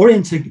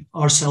orienting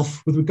ourselves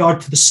with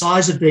regard to the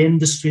size of the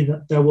industry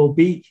that there will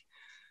be.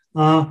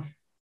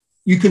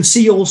 You can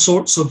see all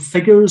sorts of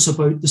figures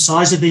about the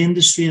size of the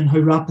industry and how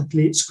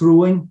rapidly it's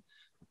growing.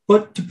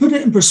 But to put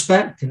it in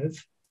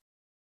perspective,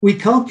 we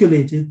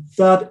calculated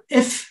that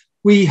if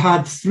we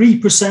had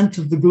 3%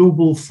 of the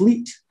global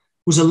fleet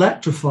was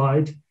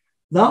electrified,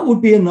 that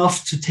would be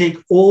enough to take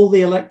all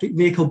the electric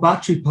vehicle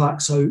battery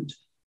packs out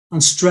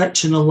and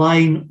stretch in a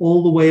line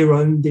all the way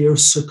around their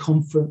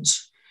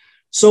circumference.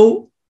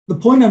 So the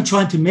point I'm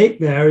trying to make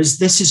there is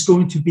this is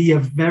going to be a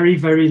very,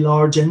 very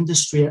large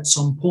industry at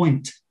some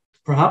point,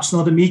 perhaps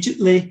not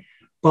immediately,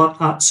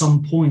 but at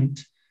some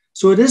point.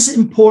 So it is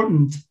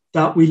important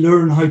that we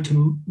learn how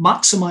to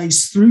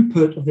maximize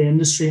throughput of the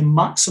industry and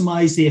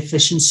maximize the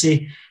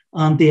efficiency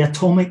and the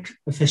atomic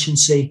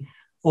efficiency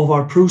of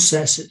our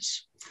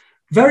processes.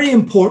 Very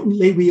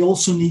importantly, we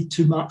also need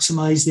to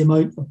maximize the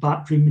amount of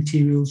battery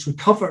materials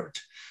recovered.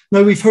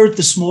 Now, we've heard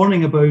this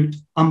morning about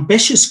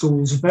ambitious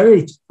goals,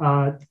 very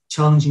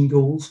challenging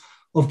goals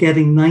of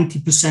getting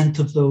 90%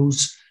 of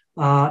those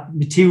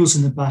materials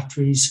in the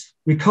batteries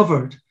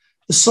recovered.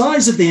 The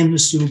size of the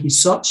industry will be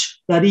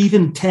such that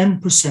even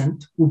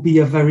 10% will be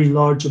a very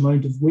large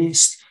amount of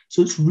waste.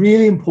 So it's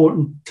really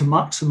important to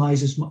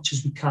maximize as much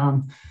as we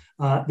can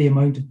the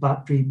amount of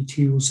battery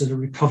materials that are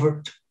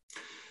recovered.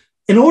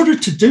 In order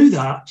to do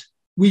that,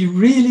 we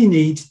really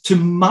need to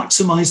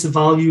maximize the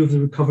value of the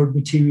recovered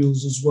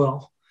materials as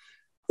well.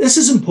 This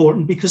is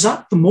important because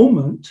at the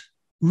moment,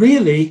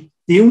 really,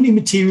 the only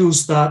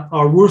materials that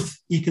are worth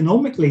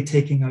economically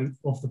taking out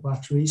of the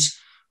batteries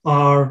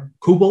are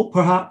cobalt,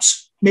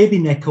 perhaps, maybe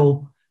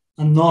nickel,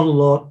 and not a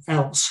lot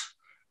else.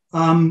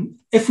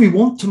 If we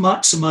want to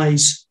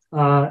maximize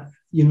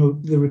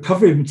the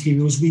recovery of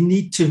materials, we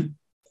need to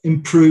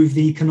improve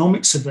the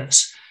economics of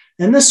this.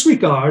 In this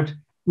regard,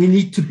 we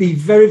need to be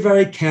very,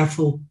 very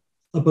careful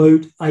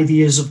about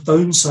ideas of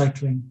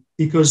downcycling,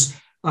 because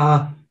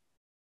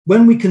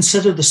when we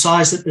consider the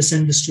size that this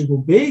industry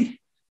will be,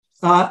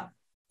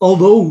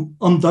 although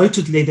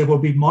undoubtedly there will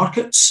be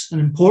markets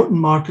and important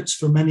markets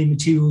for many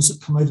materials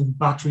that come out of the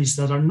batteries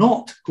that are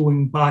not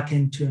going back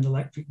into an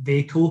electric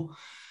vehicle,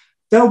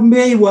 there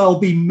may well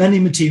be many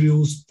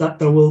materials that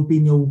there will be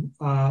no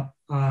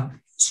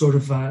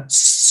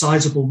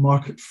sizable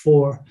market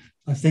for.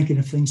 I'm thinking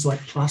of things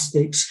like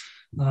plastics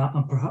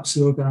and perhaps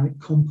the organic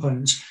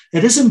compounds.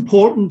 It is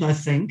important, I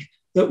think,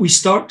 that we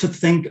start to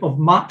think of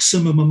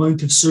maximum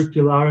amount of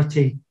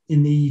circularity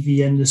in the EV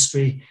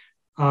industry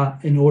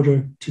in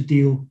order to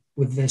deal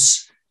with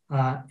this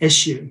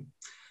issue.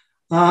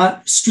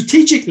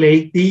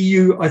 Strategically, the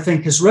EU, I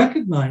think, has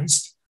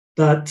recognized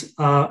that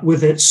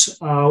with its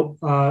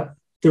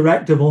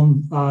directive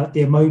on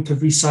the amount of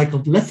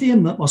recycled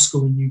lithium that must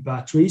go in new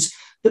batteries,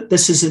 that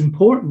this is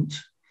important.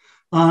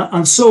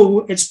 And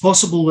so it's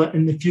possible that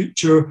in the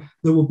future,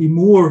 there will be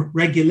more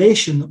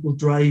regulation that will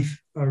drive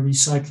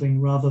recycling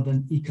rather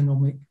than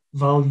economic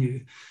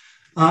value.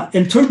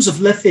 In terms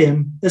of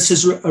lithium, this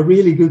is a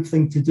really good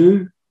thing to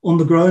do on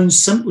the grounds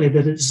simply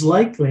that it's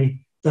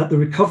likely that the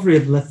recovery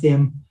of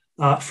lithium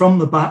from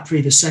the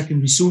battery, the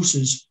secondary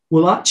sources,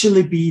 will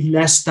actually be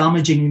less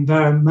damaging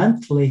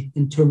environmentally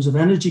in terms of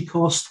energy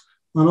cost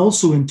and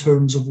also in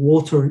terms of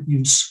water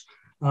use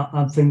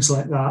and things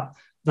like that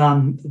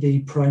than the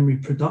primary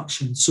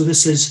production. So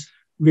this is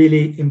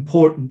really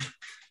important.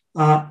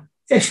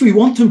 If we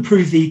want to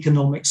improve the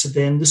economics of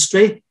the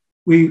industry,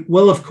 we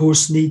will, of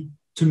course, need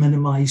to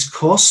minimize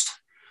cost.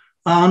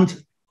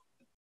 And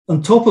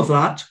on top of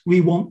that,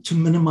 we want to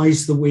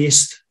minimize the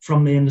waste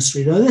from the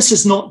industry. Now, this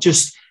is not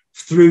just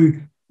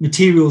through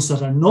materials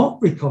that are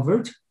not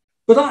recovered,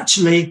 but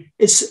actually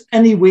it's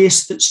any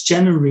waste that's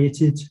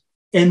generated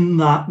in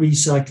that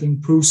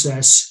recycling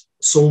process,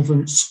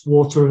 solvents,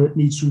 water that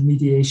needs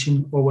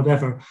remediation or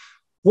whatever.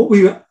 What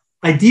we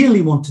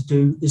ideally want to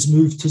do is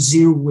move to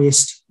zero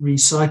waste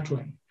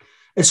recycling.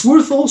 It's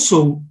worth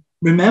also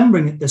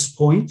remembering at this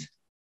point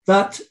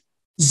that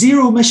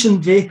zero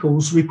emission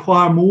vehicles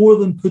require more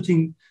than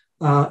putting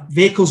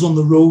vehicles on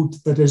the road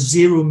that are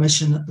zero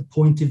emission at the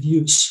point of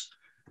use.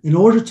 In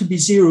order to be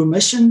zero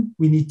emission,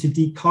 we need to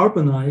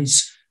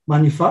decarbonize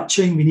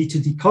manufacturing, we need to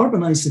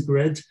decarbonize the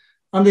grid,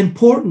 and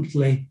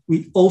importantly,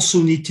 we also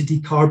need to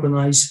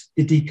decarbonize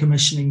the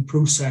decommissioning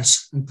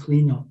process and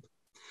cleanup.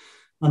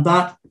 And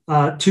that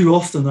too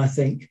often, I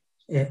think,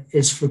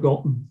 is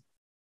forgotten.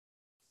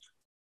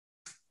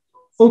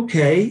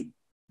 Okay.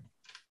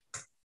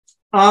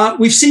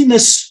 We've seen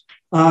this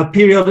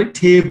periodic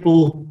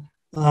table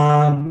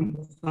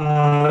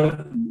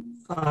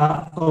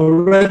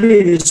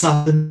already this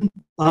afternoon.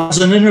 As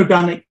an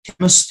inorganic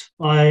chemist,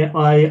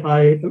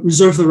 I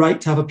reserve the right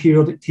to have a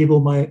periodic table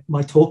in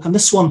my talk. And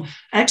this one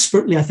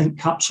expertly, I think,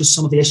 captures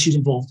some of the issues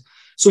involved.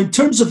 So in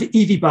terms of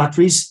EV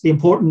batteries, the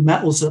important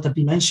metals that have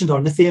been mentioned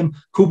are lithium,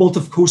 cobalt,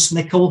 of course,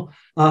 nickel.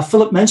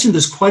 Philipp mentioned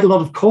there's quite a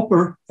lot of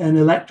copper in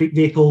electric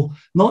vehicle,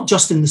 not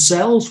just in the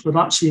cells, but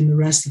actually in the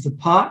rest of the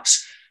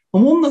packs.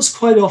 And one that's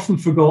quite often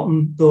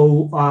forgotten,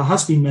 though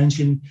has been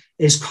mentioned,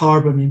 is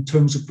carbon in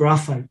terms of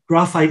graphite.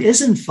 Graphite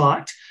is, in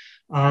fact,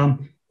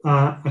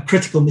 a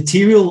critical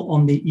material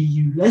on the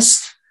EU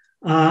list,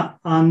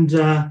 and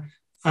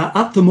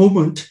at the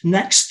moment,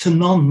 next to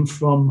none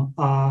from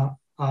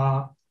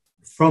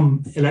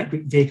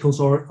electric vehicles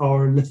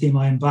or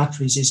lithium-ion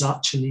batteries is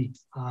actually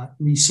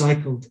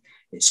recycled.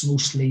 It's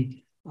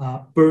mostly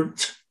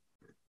burnt.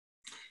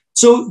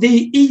 So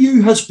the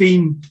EU has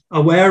been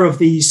aware of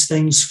these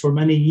things for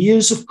many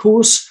years, of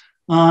course,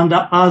 and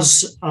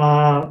as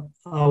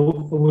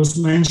was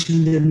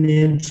mentioned in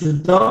the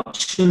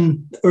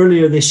introduction,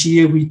 earlier this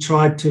year we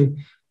tried to,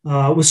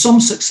 with some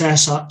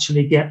success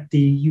actually, get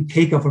the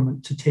UK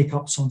government to take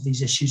up some of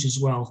these issues as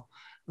well,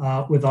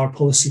 with our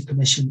policy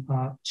commission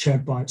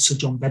chaired by Sir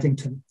John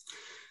Beddington.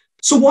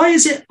 So why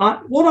is it,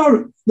 what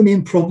are the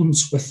main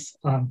problems with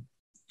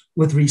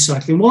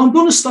recycling? Well, I'm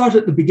going to start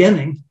at the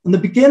beginning, and the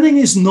beginning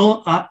is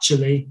not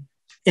actually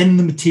in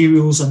the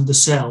materials and the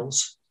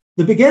cells.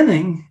 The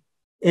beginning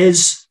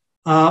is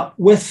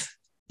with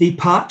the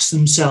packs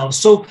themselves.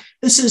 So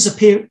this is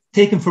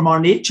taken from our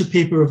Nature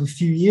paper of a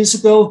few years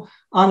ago,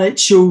 and it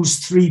shows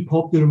three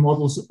popular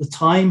models at the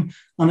time,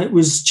 and it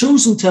was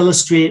chosen to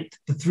illustrate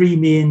the three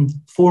main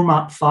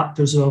format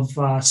factors of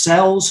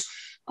cells.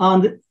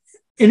 And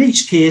in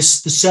each case,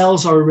 the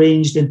cells are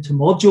arranged into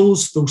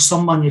modules, though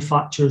some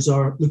manufacturers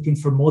are looking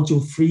for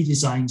module-free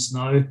designs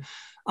now.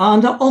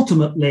 And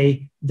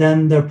ultimately,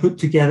 then they're put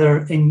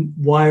together and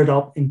wired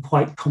up in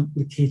quite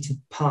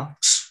complicated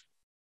packs.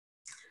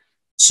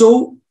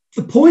 So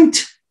the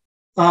point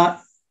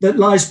that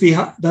lies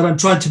behind, that I'm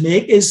trying to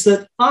make, is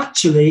that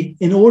actually,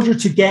 in order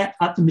to get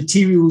at the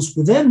materials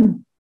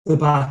within the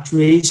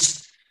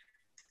batteries,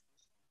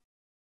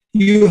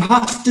 you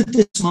have to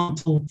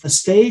dismantle a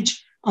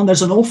stage, and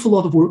there's an awful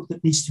lot of work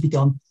that needs to be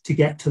done to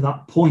get to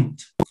that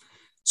point.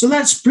 So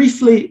let's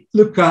briefly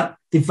look at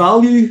the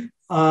value.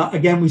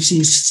 Again, we've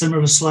seen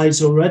similar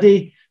slides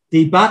already.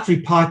 The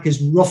battery pack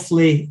is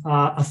roughly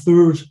a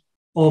third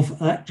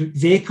of electric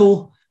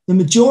vehicle. The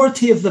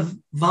majority of the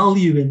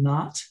value in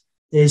that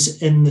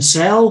is in the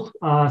cell,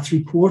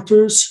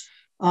 3/4.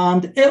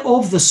 And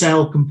of the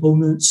cell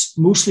components,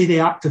 mostly the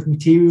active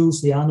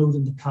materials, the anode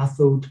and the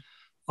cathode,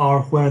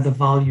 are where the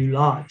value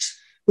lies.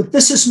 But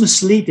this is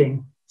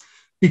misleading,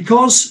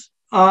 because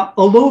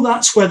although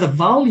that's where the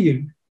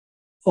value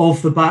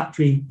of the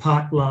battery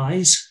pack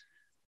lies,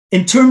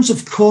 in terms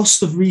of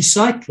cost of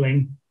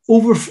recycling,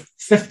 over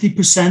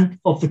 50%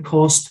 of the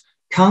cost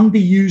can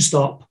be used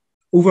up,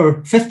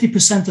 over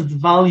 50% of the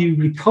value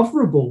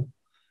recoverable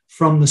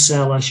from the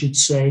cell, I should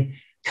say,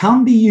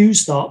 can be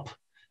used up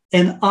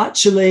in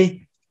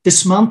actually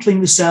dismantling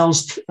the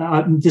cells,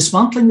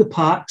 dismantling the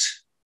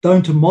packs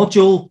down to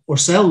module or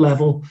cell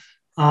level,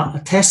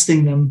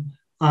 testing them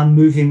and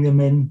moving them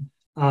in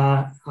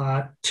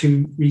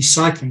to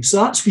recycling. So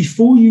that's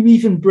before you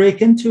even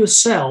break into a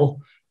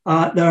cell.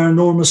 There are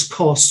enormous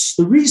costs.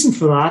 The reason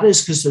for that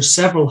is because there's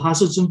several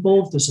hazards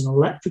involved. There's an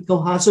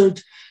electrical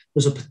hazard,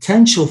 there's a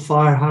potential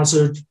fire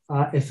hazard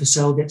if a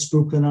cell gets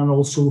broken, and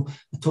also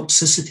a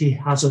toxicity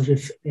hazard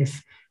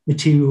if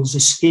materials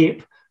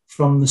escape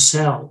from the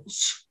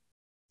cells.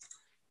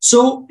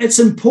 So it's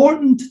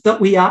important that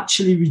we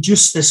actually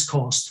reduce this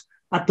cost.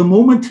 At the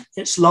moment,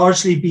 it's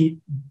largely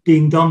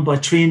being done by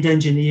trained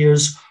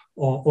engineers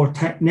or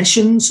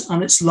technicians,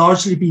 and it's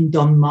largely being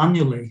done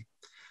manually.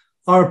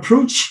 Our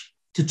approach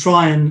to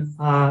try and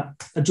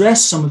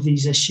address some of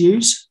these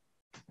issues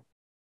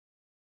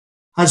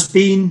has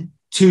been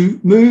to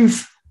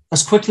move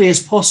as quickly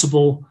as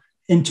possible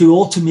into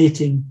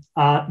automating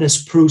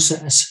this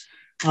process.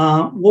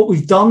 What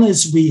we've done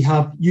is we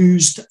have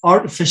used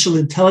artificial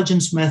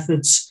intelligence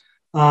methods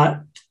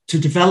to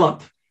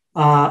develop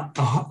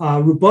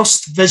a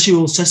robust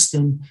visual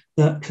system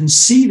that can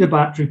see the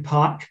battery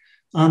pack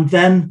and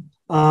then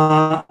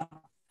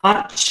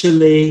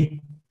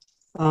actually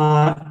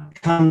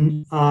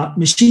can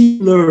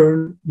machine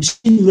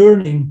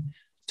learning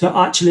to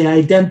actually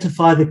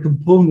identify the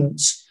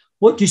components.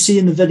 What you see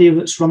in the video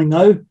that's running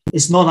now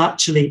is not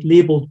actually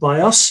labeled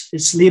by us.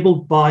 It's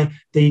labeled by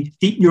the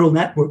deep neural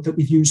network that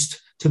we've used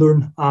to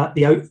learn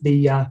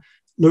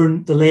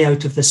learn the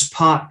layout of this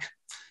pack.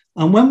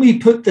 And when we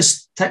put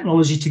this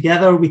technology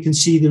together, we can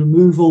see the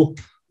removal,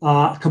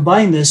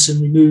 combine this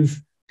and remove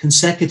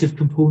consecutive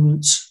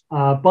components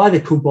by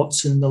the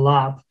cobots in the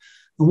lab.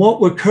 And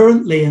what we're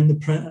currently in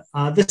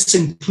this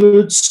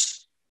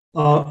includes,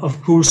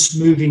 of course,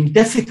 moving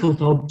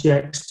difficult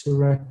objects to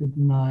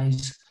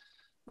recognize,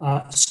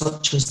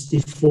 such as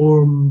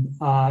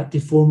deformable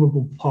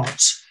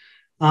parts.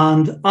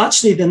 And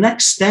actually, the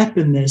next step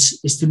in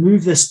this is to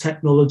move this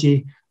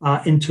technology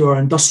into our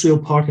industrial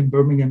park in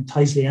Birmingham,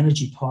 Tyseley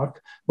Energy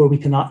Park, where we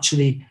can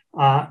actually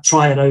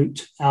try it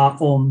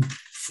out on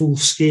full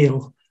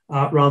scale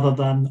rather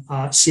than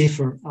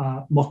safer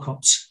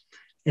mock-ups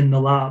in the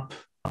lab.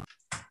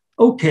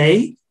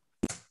 Okay,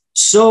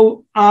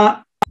 so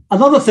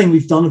another thing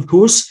we've done, of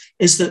course,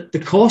 is that the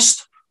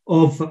cost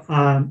of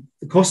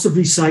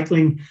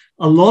recycling,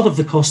 a lot of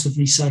the cost of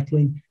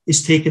recycling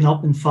is taken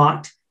up, in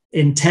fact,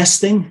 in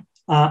testing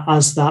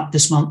as that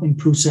dismantling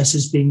process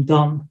is being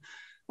done.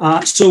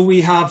 So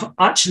we have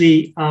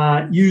actually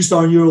used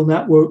our neural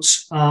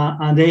networks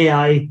and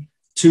AI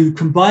to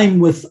combine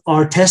with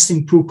our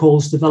testing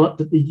protocols developed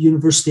at the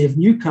University of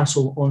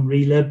Newcastle on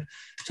Relib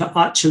to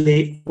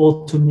actually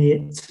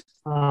automate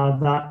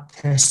that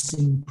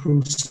testing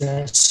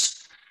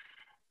process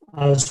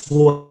as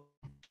well.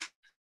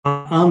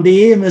 And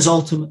the aim is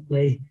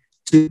ultimately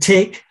to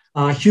take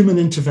human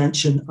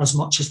intervention as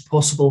much as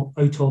possible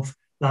out of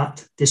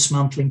that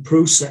dismantling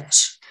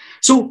process.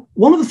 So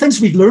one of the things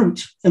we've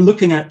learned in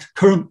looking at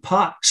current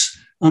packs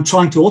and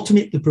trying to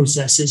automate the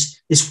processes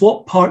is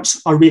what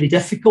parts are really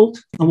difficult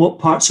and what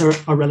parts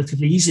are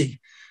relatively easy.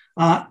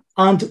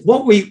 And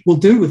what we will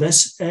do with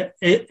this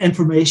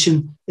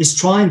information is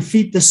try and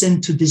feed this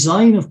into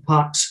design of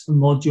packs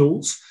and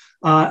modules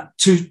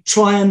to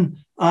try and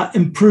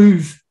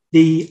improve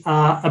the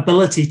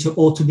ability to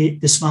automate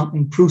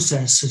dismantling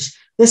processes.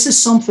 This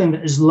is something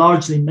that is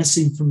largely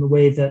missing from the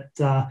way that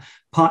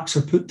packs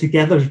are put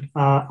together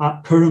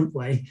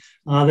currently.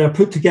 They're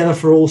put together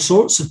for all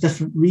sorts of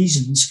different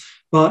reasons,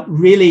 but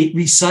really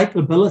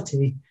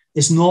recyclability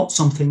is not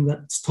something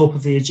that's top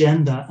of the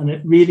agenda, and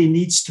it really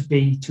needs to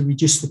be to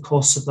reduce the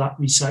costs of that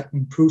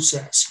recycling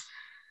process.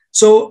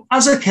 So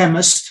as a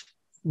chemist,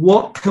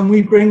 what can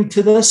we bring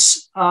to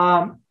this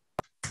the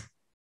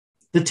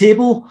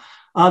table?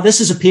 This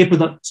is a paper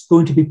that's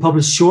going to be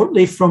published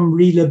shortly from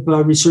Relib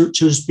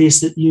researchers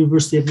based at the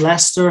University of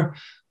Leicester.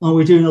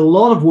 We're doing a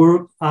lot of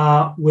work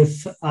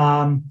with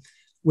our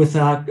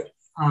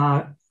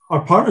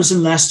partners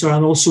in Leicester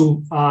and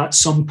also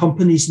some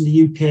companies in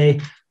the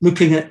UK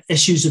looking at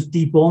issues of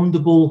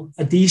debondable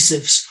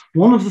adhesives.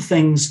 One of the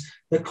things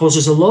that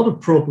causes a lot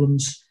of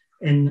problems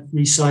in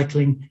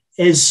recycling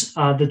is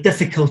the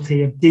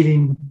difficulty of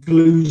dealing with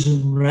glues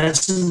and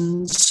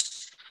resins.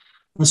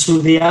 And so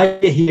the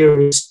idea here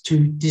is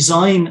to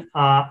design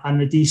an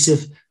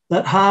adhesive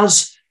that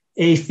has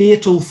a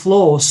fatal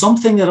flaw,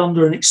 something that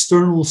under an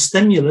external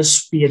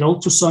stimulus, be it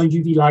ultrasound,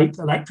 UV light,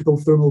 electrical,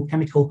 thermal,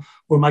 chemical,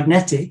 or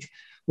magnetic,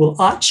 will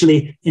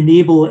actually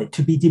enable it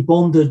to be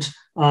debonded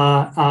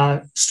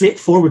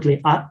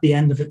straightforwardly at the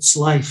end of its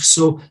life.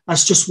 So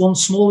that's just one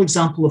small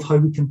example of how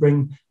we can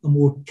bring a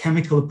more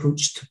chemical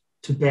approach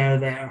to bear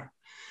there.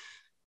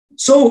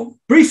 So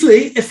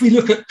briefly, if we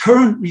look at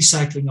current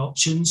recycling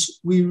options,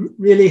 we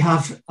really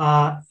have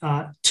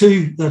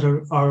two that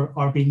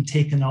are being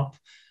taken up.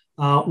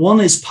 One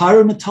is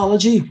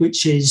pyrometallurgy,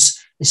 which is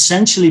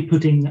essentially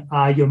putting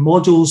your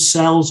modules,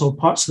 cells, or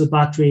parts of the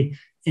battery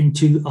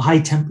into a high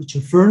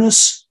temperature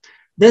furnace.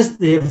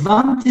 The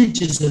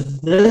advantages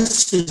of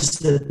this is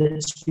that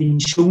it's been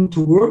shown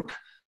to work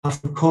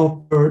for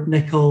copper,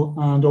 nickel,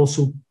 and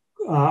also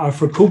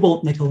for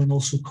cobalt, nickel, and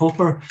also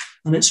copper,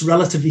 and it's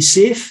relatively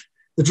safe.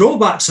 The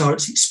drawbacks are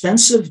it's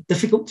expensive,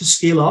 difficult to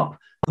scale up.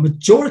 A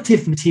majority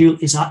of the material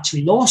is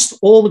actually lost.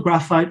 All the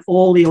graphite,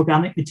 all the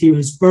organic material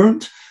is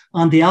burnt,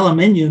 and the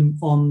aluminium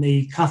on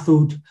the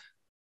cathode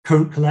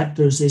current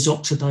collectors is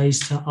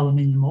oxidized to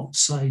aluminium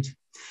oxide.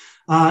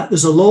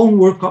 There's a long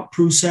workup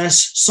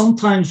process,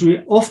 sometimes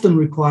often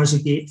requires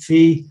a gate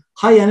fee,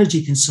 high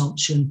energy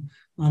consumption,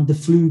 and the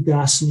flue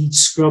gas needs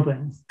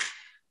scrubbing.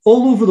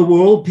 All over the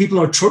world, people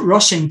are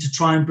rushing to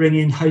try and bring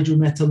in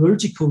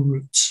hydrometallurgical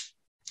routes.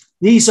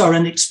 These are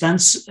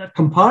inexpensive,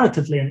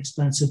 comparatively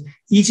inexpensive,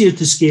 easier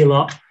to scale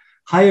up,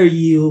 higher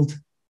yield,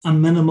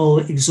 and minimal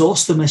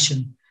exhaust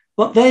emission.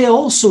 But they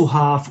also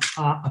have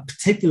a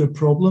particular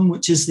problem,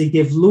 which is they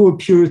give lower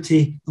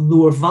purity and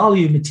lower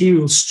value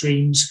material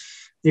streams.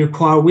 They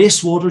require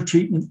wastewater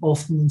treatment,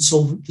 often in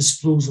solvent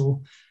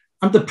disposal.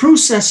 And the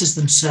processes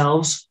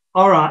themselves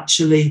are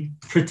actually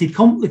pretty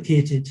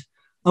complicated.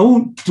 I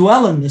won't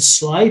dwell on this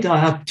slide. I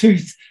have two.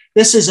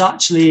 This is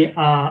actually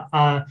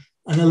an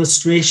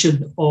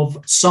illustration of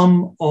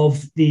some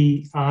of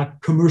the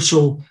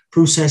commercial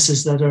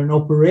processes that are in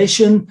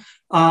operation.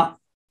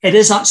 It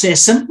is actually a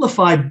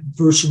simplified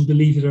version,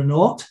 believe it or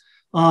not.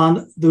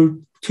 And the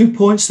 2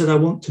 points that I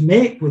want to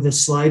make with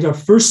this slide are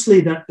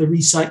firstly, that the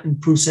recycling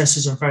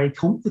processes are very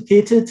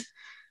complicated.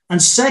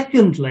 And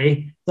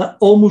secondly, that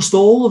almost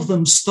all of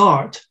them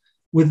start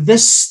with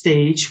this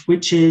stage,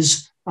 which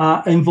is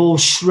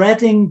involves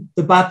shredding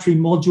the battery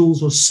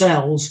modules or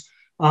cells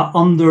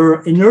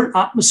under inert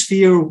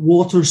atmosphere,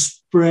 water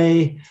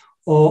spray,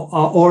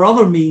 or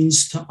other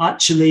means to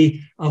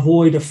actually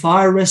avoid a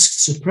fire risk,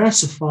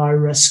 suppress a fire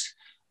risk,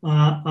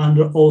 and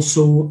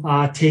also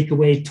take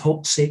away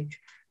toxic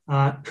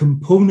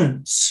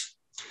components.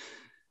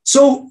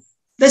 So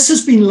this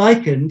has been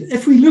likened.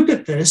 If we look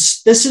at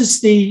this, this is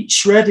the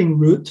shredding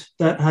route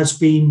that has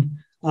been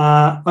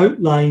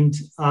outlined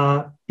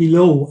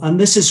below, and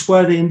this is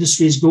where the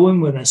industry is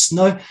going with this.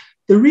 Now,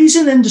 the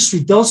reason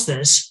industry does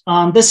this,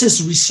 and this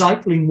is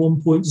recycling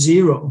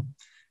 1.0,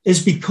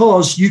 is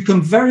because you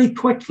can very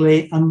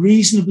quickly and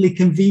reasonably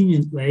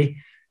conveniently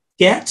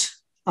get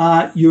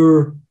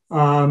your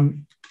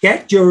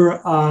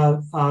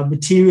material,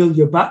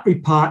 your battery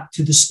pack,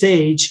 to the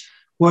stage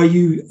where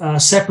you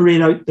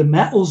separate out the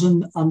metals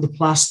and the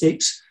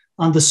plastics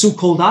and the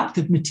so-called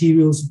active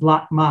materials,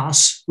 black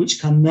mass,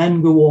 which can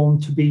then go on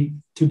to be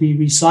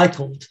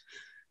recycled.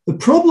 The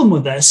problem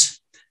with this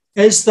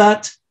is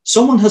that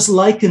someone has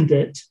likened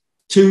it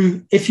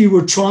to if you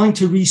were trying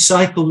to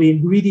recycle the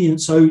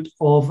ingredients out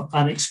of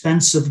an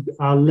expensive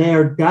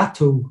layered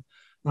gâteau,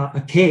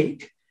 a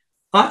cake.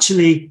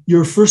 Actually,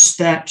 your first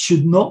step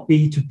should not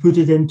be to put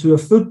it into a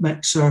food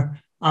mixer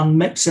and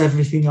mix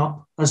everything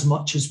up as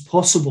much as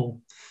possible.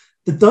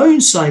 The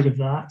downside of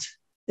that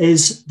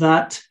is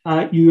that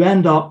you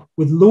end up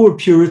with lower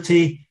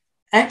purity,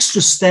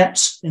 extra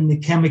steps in the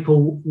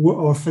chemical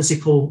or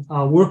physical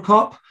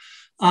workup,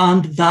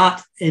 and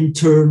that in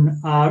turn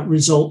can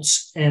result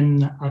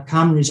in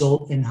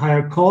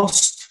higher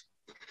cost.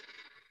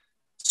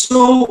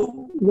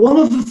 So one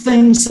of the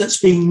things that's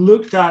being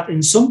looked at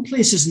in some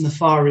places in the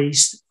Far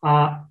East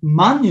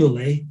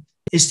manually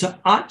is to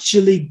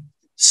actually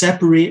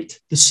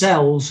separate the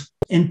cells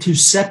into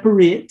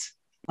separate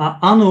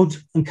anode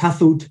and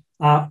cathode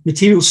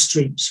material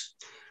streams.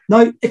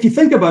 Now, if you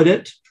think about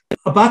it,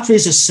 a battery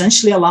is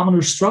essentially a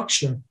laminar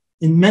structure.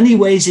 In many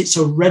ways, it's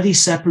already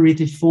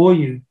separated for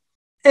you.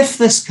 If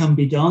this can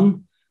be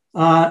done,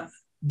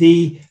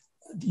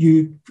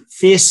 you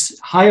face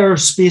higher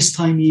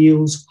space-time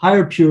yields,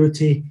 higher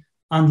purity,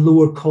 and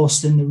lower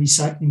cost in the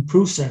recycling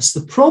process.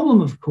 The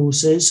problem, of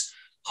course, is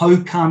how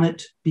can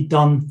it be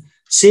done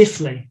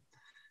safely?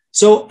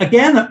 So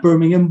again, at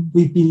Birmingham,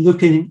 we've been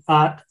looking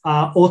at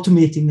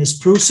automating this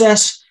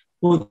process.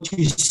 What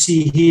you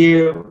see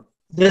here,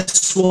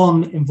 this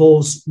one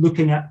involves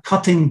looking at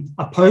cutting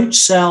a pouch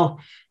cell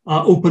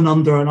open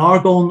under an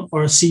argon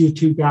or a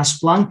CO2 gas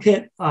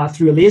blanket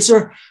through a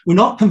laser. We're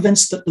not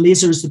convinced that the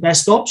laser is the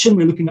best option.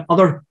 We're looking at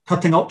other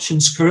cutting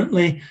options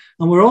currently,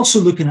 and we're also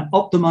looking at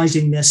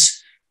optimizing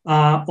this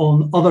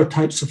on other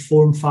types of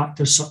form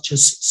factors such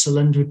as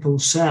cylindrical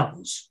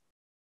cells.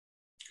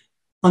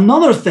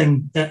 Another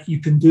thing that you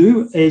can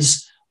do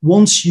is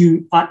once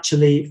you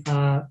actually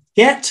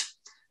get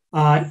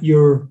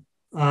your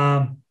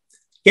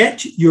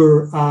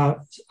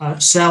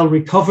cell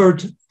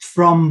recovered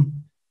from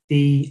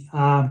the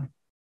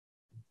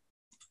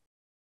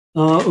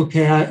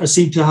okay, I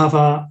seem to have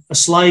a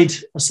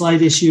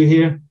slide issue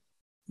here.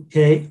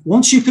 Okay,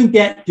 once you can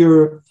get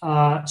your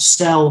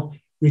cell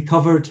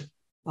recovered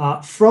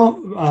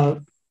from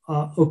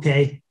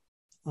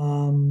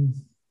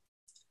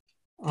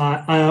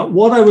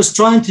what I was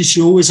trying to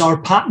show is our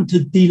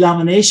patented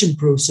delamination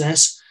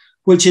process,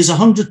 which is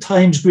 100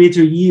 times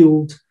greater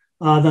yield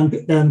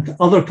than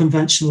other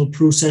conventional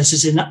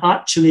processes in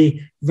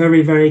actually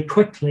very, very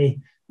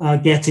quickly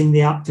getting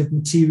the active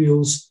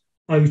materials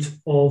out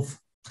of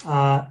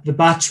the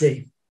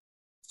battery.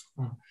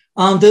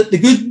 And the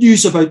good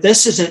news about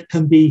this is it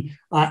can be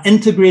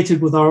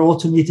integrated with our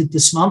automated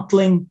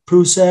dismantling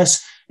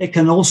process. It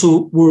can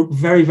also work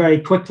very, very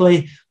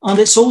quickly. And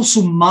it's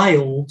also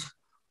mild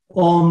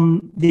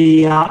on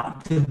the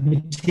active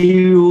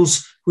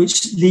materials,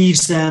 which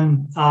leaves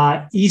them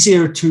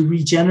easier to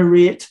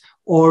regenerate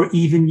or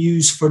even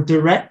use for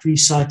direct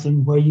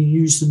recycling, where you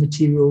use the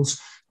materials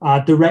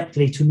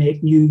directly to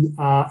make new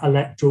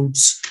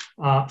electrodes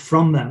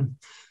from them.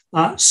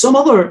 Some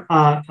other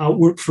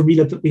work from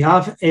ELIB that we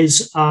have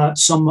is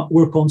some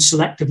work on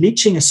selective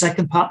leaching, a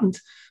second patent.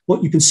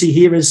 What you can see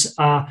here is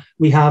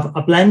we have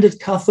a blended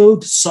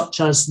cathode, such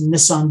as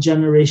Nissan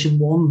Generation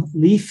 1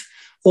 Leaf,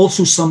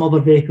 also some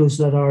other vehicles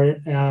that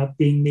are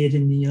being made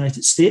in the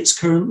United States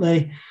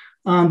currently.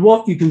 And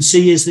what you can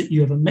see is that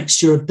you have a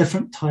mixture of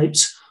different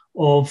types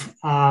of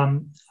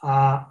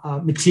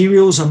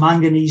materials, a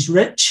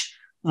manganese-rich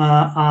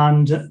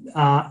and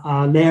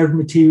a layered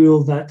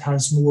material that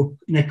has more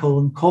nickel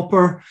and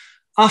copper.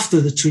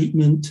 After the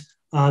treatment,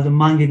 the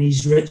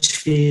manganese-rich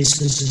phase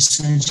has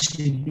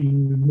essentially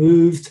been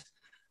removed,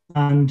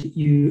 and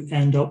you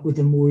end up with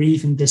a more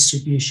even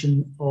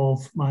distribution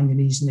of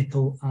manganese,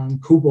 nickel,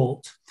 and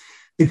cobalt.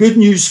 The good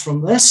news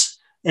from this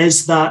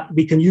is that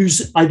we can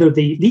use either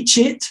the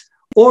leachate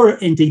or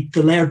indeed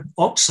the layered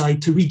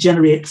oxide to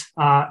regenerate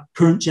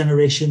current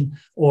generation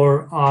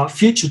or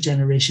future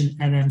generation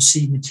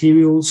NMC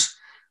materials.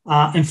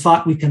 In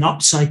fact, we can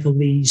upcycle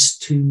these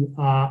to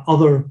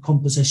other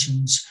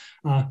compositions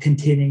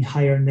containing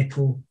higher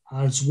nickel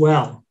as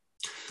well.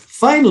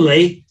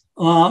 Finally,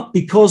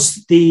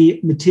 because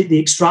the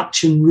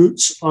extraction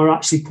routes are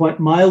actually quite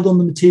mild on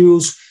the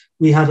materials,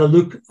 we had a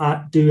look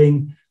at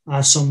doing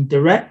some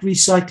direct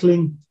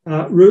recycling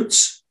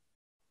routes.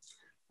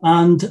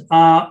 And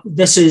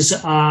this is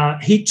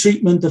heat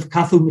treatment of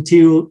cathode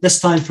material, this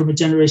time from a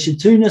Generation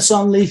 2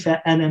 Nissan Leaf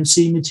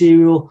NMC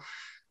material.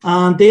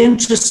 And the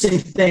interesting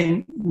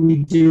thing,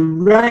 we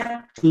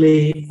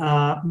directly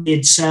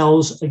made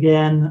cells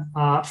again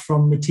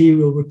from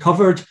material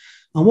recovered.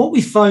 And what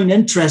we found,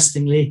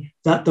 interestingly,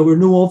 that there were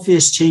no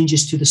obvious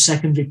changes to the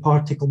secondary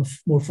particle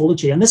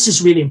morphology. And this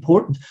is really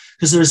important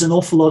because there's an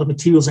awful lot of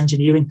materials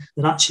engineering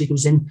that actually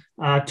goes in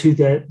to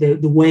the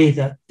way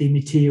that the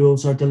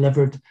materials are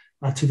delivered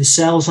to the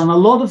cells. And a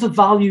lot of the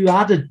value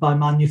added by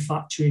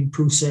manufacturing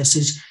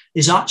processes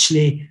is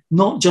actually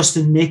not just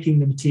in making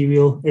the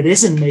material, it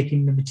is in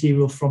making the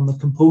material from the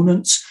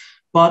components,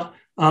 but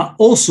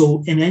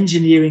also in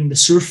engineering the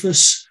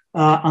surface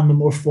and the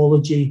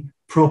morphology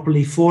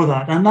properly for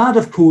that. And that,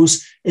 of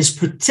course, is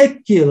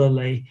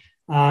particularly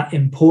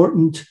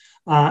important,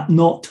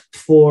 not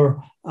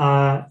for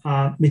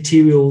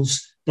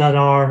materials that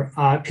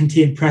are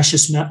contain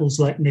precious metals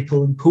like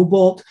nickel and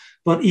cobalt,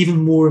 but even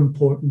more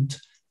important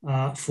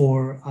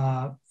for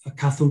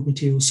cathode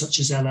materials such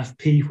as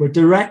LFP, where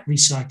direct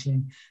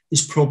recycling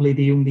is probably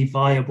the only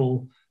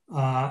viable,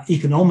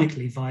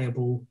 economically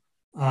viable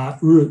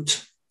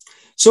route.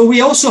 So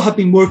we also have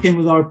been working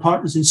with our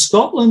partners in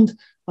Scotland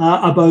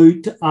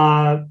about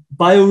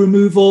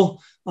bioremoval.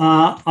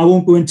 I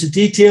won't go into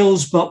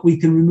details, but we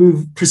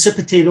can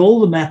precipitate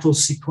all the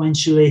metals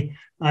sequentially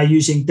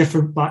using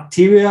different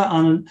bacteria.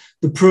 And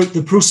the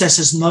process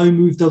has now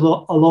moved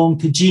along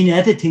to gene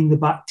editing the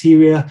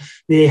bacteria.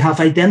 They have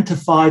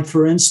identified,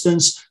 for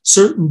instance,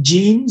 certain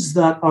genes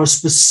that are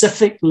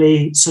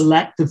specifically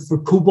selective for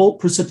cobalt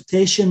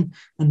precipitation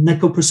and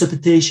nickel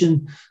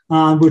precipitation.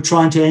 And we're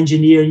trying to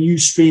engineer new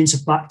strains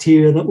of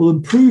bacteria that will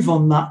improve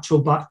on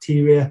natural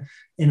bacteria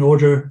in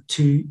order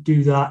to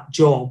do that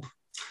job.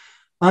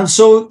 And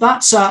so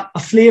that's a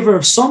flavor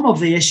of some of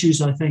the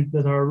issues, I think,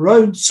 that are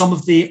around, some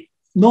of the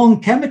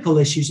non-chemical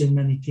issues in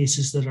many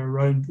cases that are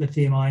around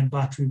lithium-ion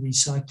battery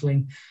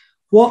recycling,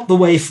 what the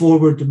way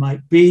forward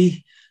might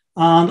be.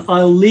 And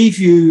I'll leave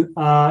you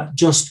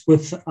just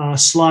with a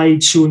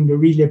slide showing the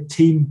ReLib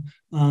team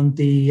and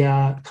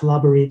the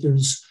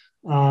collaborators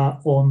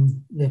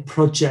on the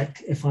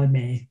project, if I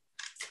may.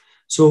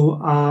 So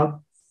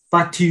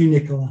back to you,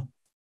 Nicola.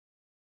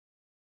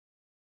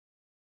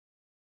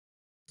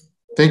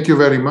 Thank you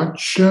very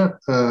much,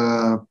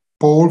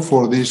 Paul,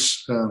 for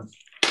this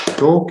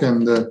talk.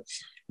 And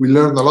we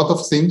learned a lot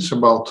of things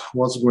about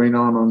what's going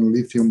on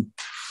lithium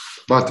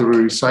battery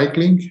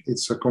recycling.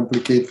 It's a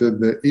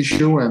complicated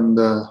issue, and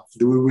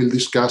we will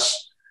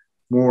discuss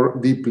more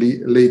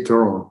deeply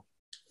later on.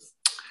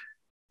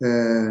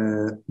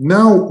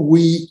 Now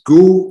we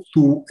go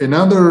to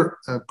another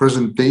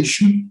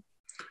presentation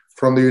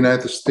from the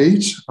United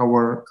States.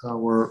 Our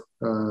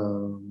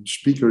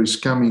speaker is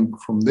coming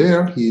from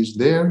there. He is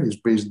there, he's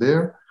based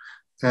there.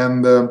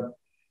 And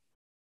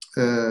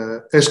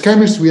as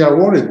chemists, we are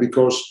worried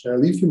because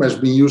lithium has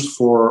been used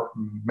for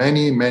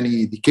many,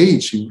 many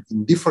decades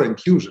in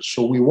different uses.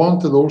 So we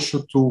wanted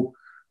also to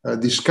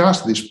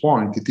discuss this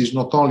point. It is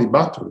not only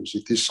batteries,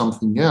 it is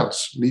something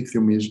else.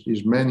 Lithium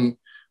is many,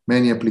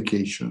 many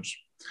applications.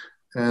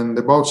 And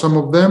about some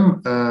of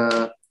them,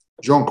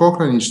 John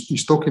Cochran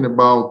is talking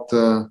about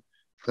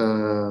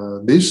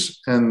this,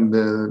 and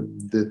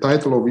the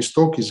title of his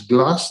talk is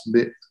Glass,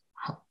 the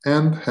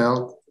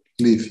Handheld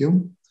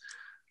Lithium.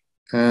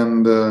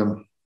 And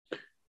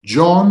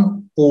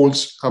John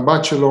holds a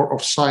Bachelor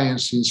of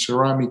Science in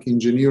Ceramic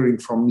Engineering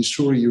from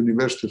Missouri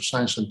University of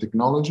Science and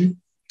Technology.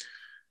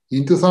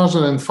 In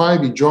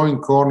 2005, he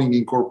joined Corning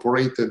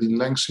Incorporated in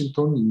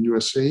Lexington, in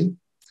USA,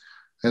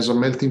 as a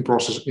melting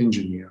process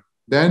engineer.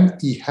 Then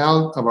he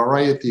held a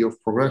variety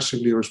of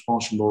progressively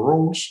responsible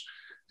roles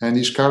and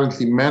is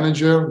currently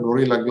manager,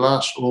 Gorilla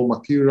Glass Raw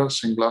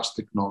Materials and Glass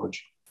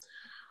Technology.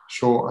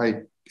 So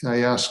I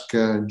ask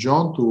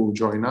John to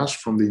join us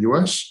from the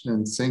US,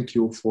 and thank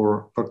you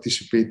for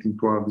participating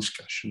to our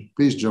discussion.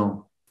 Please,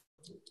 John.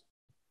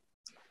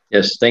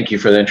 Yes, thank you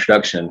for the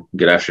introduction.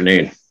 Good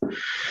afternoon.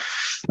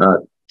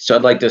 So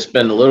I'd like to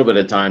spend a little bit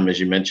of time, as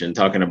you mentioned,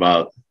 talking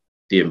about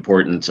the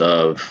importance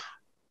of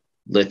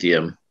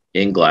lithium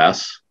in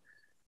glass.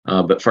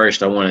 But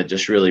first, I want to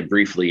just really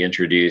briefly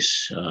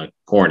introduce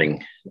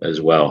Corning as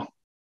well.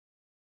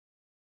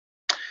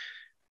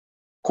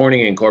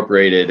 Corning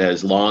Incorporated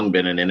has long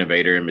been an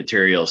innovator in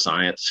material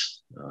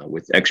science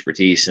with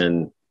expertise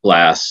in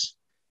glass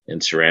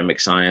and ceramic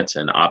science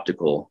and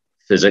optical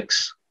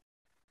physics.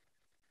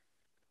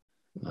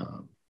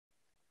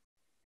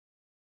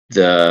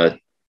 The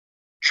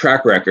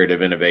track record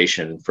of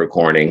innovation for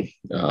Corning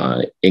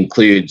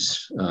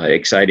includes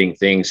exciting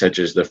things such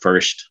as the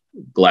first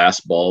glass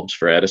bulbs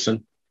for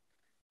Edison,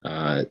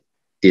 the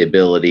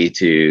ability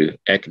to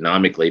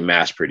economically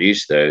mass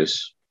produce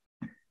those,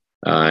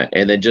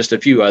 and then just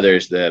a few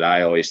others that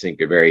I always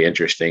think are very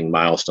interesting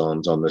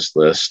milestones on this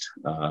list.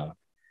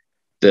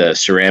 The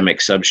ceramic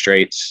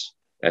substrates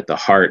at the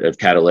heart of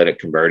catalytic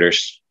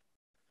converters,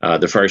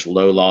 the first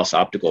low loss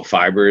optical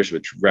fibers,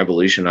 which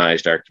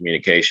revolutionized our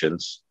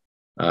communications,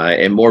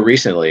 and more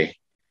recently,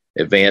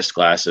 advanced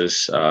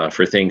glasses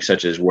for things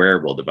such as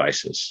wearable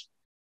devices.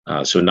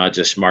 So not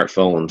just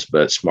smartphones,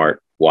 but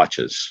smart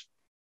watches.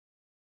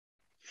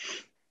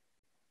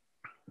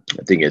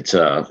 I think it's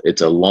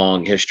a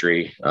long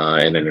history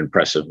and an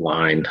impressive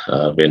line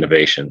of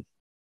innovation.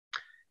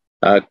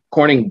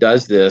 Corning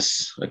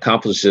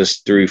accomplishes this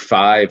through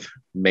 5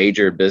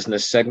 major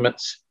business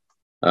segments.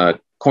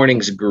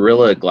 Corning's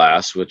Gorilla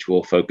Glass, which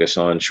we'll focus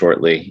on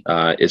shortly,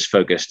 is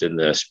focused in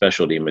the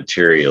specialty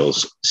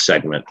materials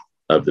segment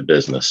of the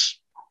business.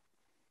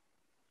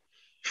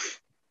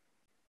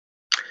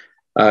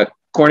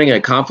 Corning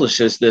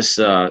accomplishes this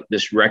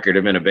record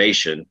of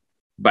innovation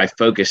by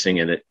focusing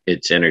in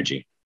its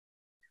energy.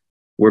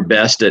 We're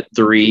best at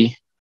 3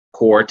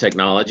 core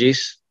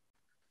technologies: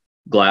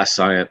 glass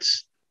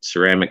science,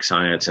 ceramic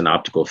science, and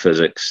optical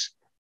physics,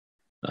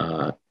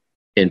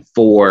 in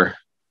 4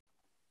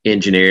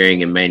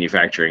 engineering and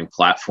manufacturing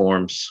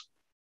platforms,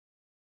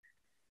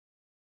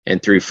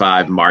 and through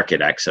 5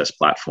 market access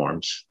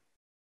platforms.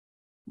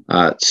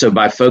 So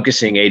by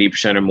focusing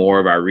 80% or more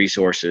of our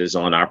resources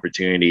on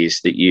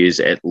opportunities that use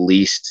at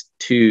least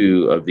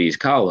 2 of these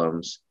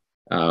columns,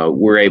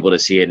 we're able to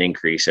see an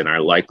increase in our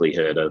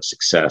likelihood of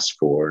success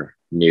for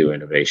new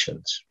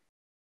innovations.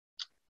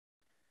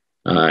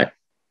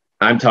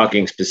 I'm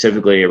talking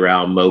specifically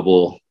around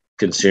mobile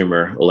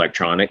consumer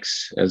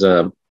electronics as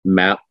a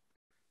MAP,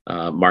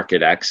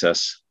 market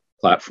access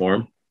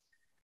platform.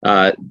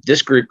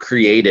 This group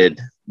created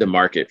the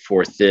market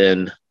for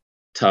thin,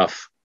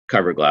 tough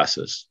cover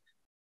glasses.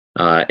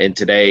 And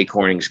today,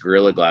 Corning's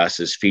Gorilla Glass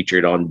is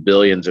featured on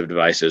billions of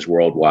devices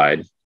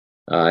worldwide,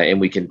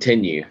 and we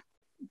continue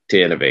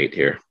to innovate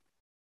here.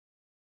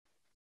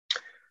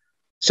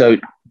 So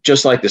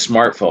just like the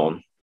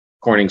smartphone,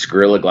 Corning's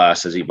Gorilla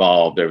Glass has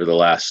evolved over the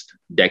last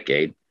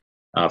decade,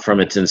 from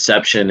its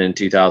inception in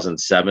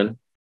 2007,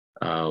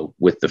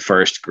 with the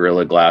first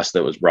Gorilla Glass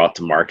that was brought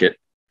to market,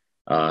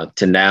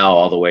 to now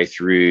all the way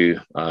through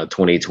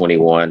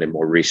 2021 and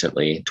more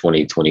recently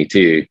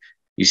 2022.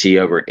 You see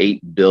over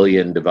 8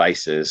 billion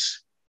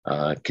devices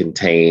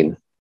contain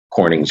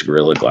Corning's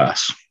Gorilla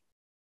Glass.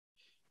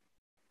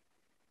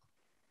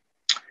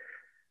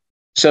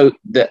 So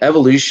the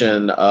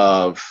evolution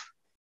of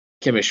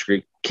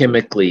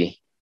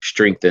chemically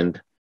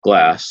strengthened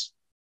glass,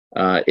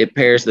 it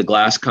pairs the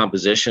glass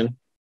composition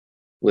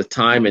with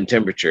time and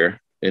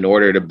temperature in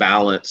order to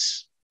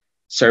balance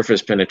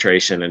surface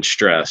penetration and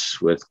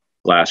stress with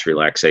glass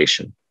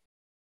relaxation.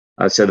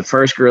 So the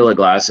first Gorilla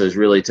Glasses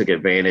really took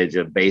advantage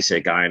of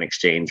basic ion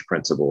exchange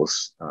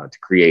principles to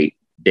create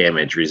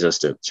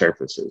damage-resistant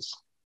surfaces,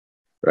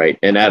 right?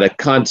 And at a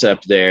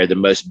concept there, the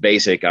most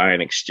basic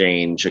ion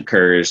exchange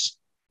occurs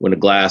when a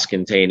glass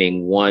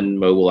containing one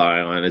mobile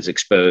ion is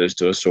exposed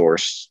to a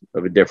source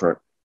of a different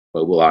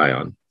mobile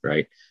ion,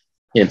 right?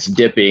 Hence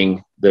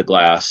dipping the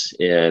glass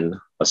in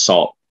a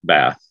salt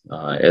bath,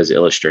 as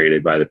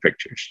illustrated by the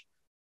pictures.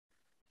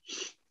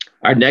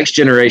 Our next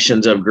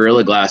generations of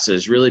Gorilla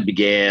Glasses really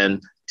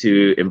began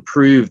to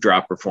improve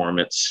drop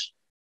performance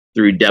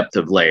through depth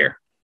of layer,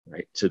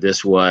 right? So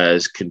this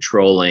was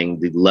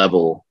controlling the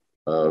level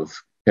of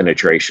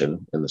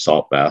penetration in the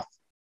salt bath.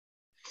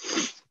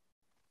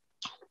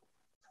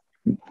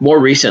 More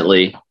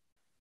recently,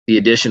 the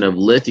addition of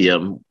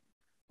lithium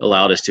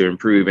allowed us to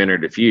improve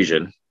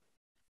interdiffusion,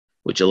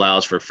 which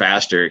allows for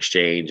faster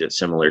exchange at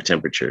similar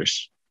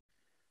temperatures.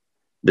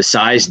 The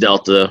size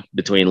delta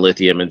between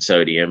lithium and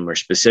sodium, or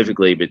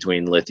specifically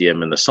between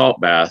lithium and the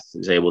salt bath,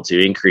 is able to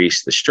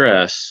increase the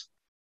stress,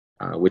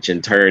 which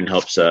in turn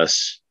helps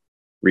us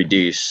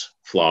reduce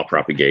flaw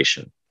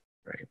propagation,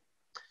 right?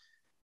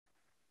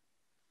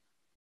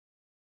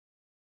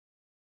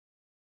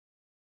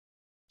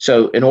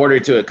 So in order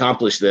to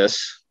accomplish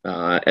this,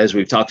 as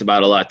we've talked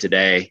about a lot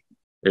today,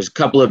 there's a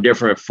couple of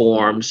different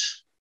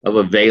forms of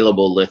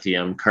available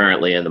lithium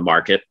currently in the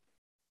market.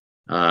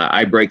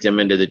 I break them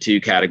into the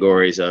two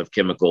categories of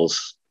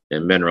chemicals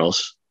and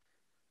minerals.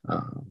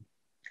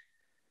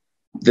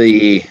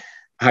 The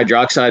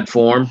hydroxide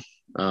form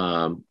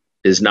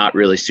is not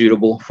really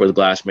suitable for the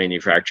glass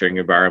manufacturing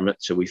environment,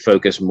 so we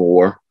focus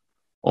more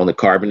on the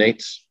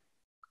carbonates.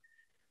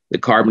 The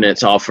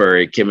carbonates offer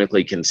a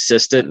chemically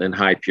consistent and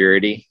high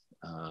purity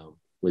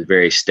with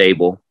very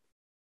stable.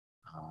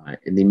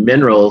 And the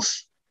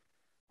minerals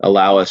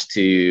allow us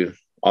to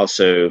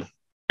also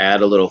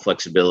add a little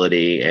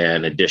flexibility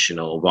and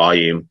additional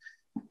volume.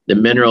 The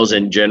minerals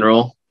in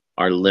general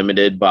are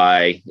limited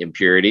by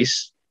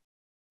impurities.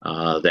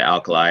 The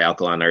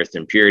alkaline earth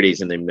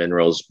impurities in the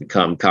minerals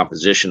become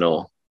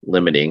compositional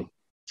limiting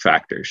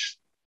factors.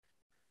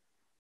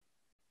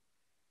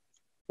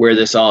 Where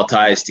this all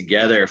ties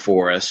together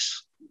for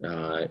us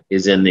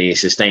is in the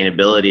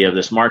sustainability of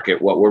this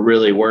market. What we're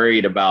really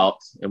worried about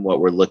and what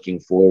we're looking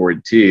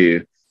forward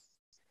to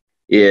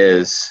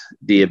is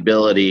the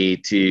ability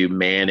to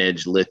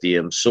manage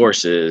lithium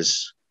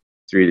sources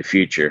through the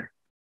future.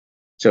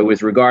 So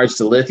with regards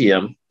to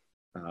lithium,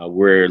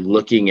 we're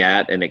looking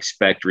at and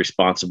expect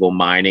responsible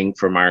mining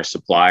from our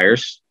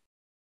suppliers.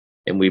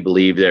 And we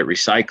believe that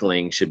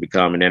recycling should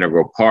become an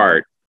integral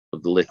part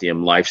of the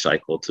lithium life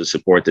cycle to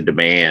support the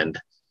demand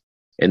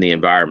in the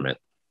environment.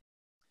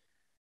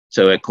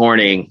 So at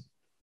Corning,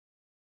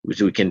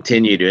 as we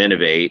continue to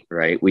innovate,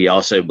 right, we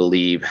also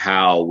believe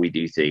how we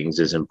do things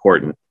is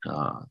important.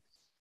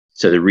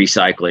 So the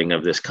recycling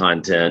of this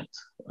content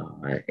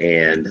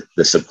and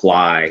the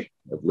supply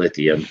of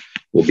lithium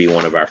will be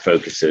one of our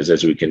focuses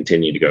as we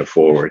continue to go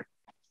forward.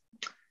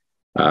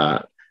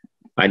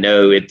 I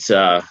know it's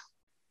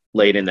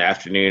late in the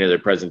afternoon of the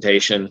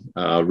presentation,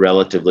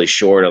 relatively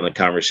short on the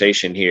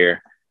conversation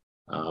here,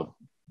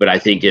 but I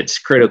think it's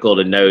critical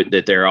to note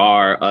that there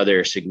are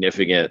other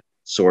significant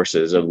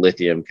sources of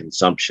lithium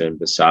consumption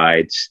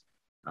besides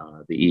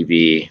the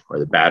EV or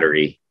the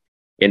battery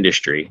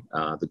industry.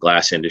 The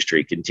glass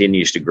industry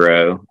continues to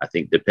grow. I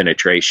think the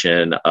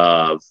penetration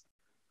of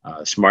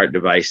smart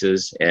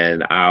devices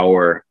and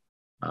our,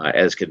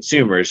 as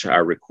consumers,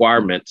 our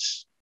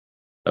requirements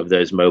of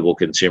those mobile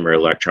consumer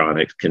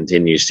electronics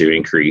continues to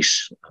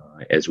increase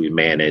as we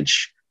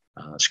manage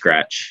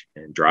scratch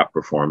and drop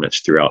performance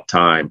throughout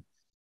time.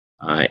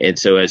 And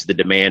so as the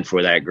demand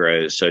for that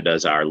grows, so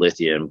does our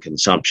lithium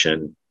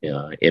consumption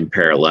in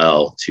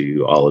parallel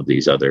to all of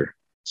these other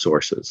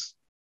sources.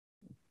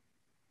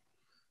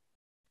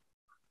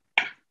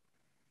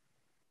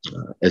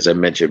 As I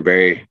mentioned,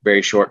 very,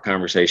 very short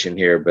conversation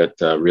here, but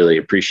really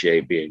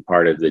appreciate being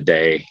part of the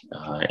day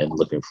and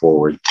looking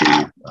forward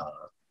to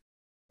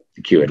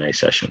the Q&A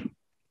session.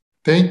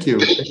 Thank you.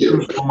 Thank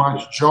you so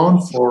much,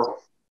 John, for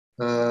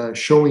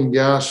showing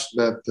us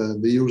that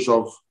the use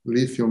of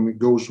lithium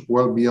goes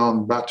well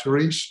beyond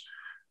batteries.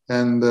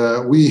 And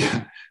we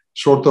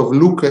sort of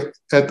look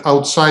at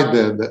outside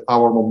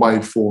our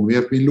mobile phone. We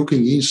have been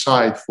looking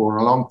inside for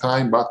a long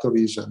time,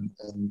 batteries and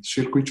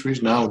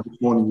circuitries. Now, this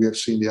morning, we have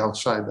seen the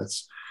outside.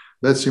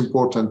 That's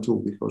important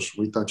too, because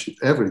we touch it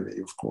every day,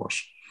 of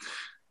course.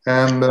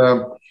 And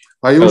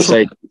I also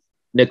say,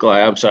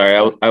 Nicola, I'm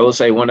sorry, I will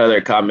say one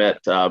other comment.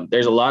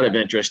 There's a lot of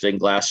interest in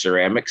glass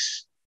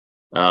ceramics.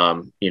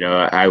 You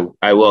know,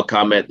 I will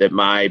comment that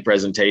my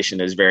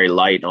presentation is very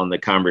light on the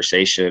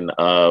conversation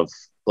of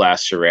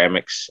glass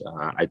ceramics.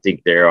 I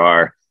think there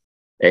are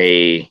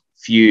a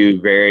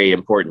few very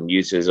important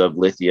uses of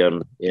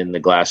lithium in the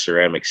glass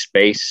ceramic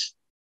space.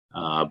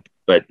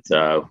 But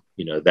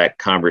you know, that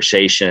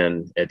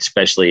conversation,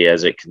 especially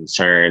as it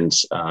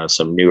concerns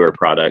some newer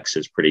products,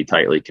 is pretty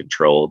tightly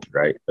controlled,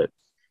 right? But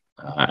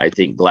I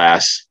think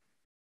glass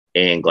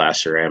and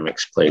glass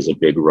ceramics plays a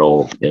big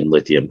role in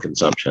lithium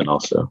consumption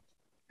also.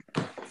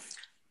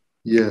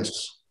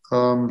 Yes.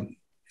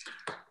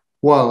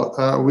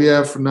 Well, we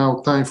have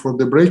now time for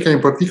the break. I'm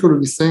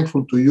particularly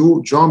thankful to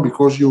you, John,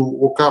 because you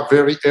woke up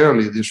very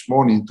early this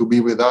morning to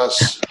be with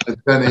us at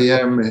 10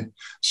 a.m.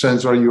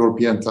 Central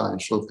European time.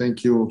 So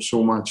thank you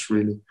so much,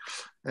 really.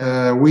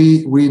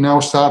 We now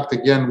start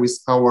again with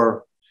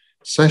our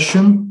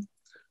session,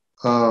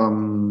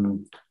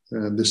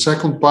 the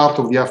second part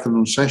of the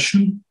afternoon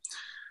session.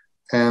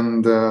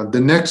 And the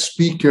next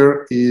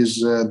speaker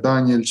is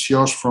Daniel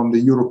Cios from the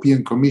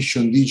European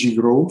Commission DG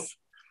Growth.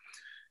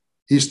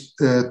 His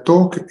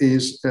talk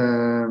is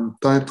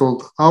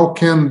titled, "How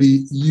can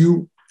the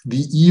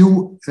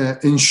EU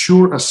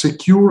ensure a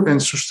secure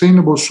and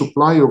sustainable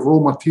supply of raw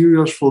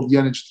materials for the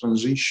energy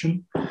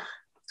transition?"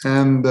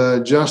 And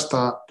just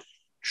a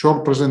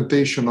short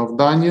presentation of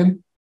Daniel.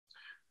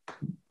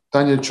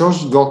 Daniel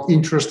Cios got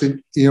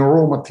interested in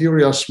raw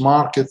materials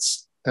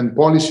markets and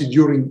policy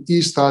during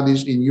his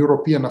studies in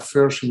European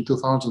affairs in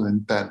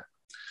 2010.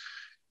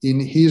 In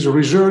his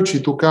research, he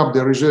took up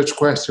the research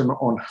question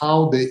on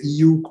how the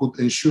EU could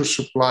ensure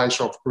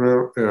supplies of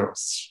rare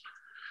earths.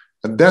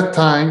 At that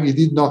time, he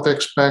did not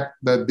expect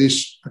that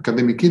this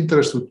academic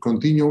interest would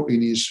continue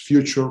in his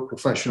future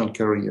professional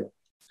career.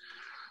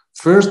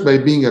 First, by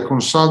being a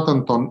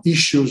consultant on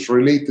issues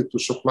related to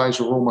supplies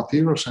of raw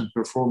materials and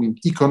performing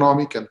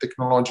economic and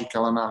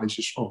technological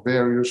analysis of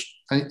various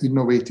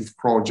innovative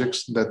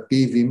projects that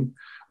gave him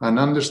an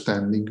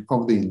understanding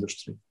of the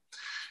industry.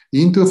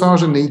 In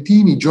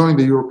 2018, he joined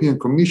the European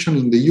Commission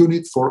in the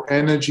Unit for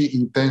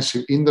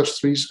Energy-Intensive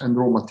Industries and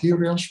Raw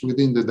Materials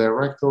within the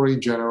Directorate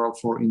General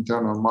for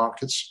Internal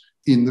Markets,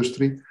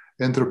 Industry,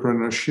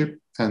 Entrepreneurship,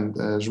 and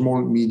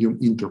Small-Medium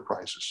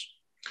Enterprises.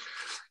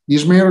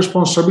 His main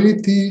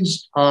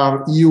responsibilities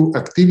are EU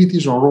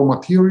activities on raw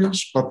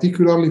materials,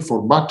 particularly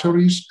for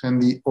batteries,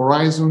 and the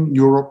Horizon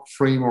Europe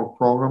Framework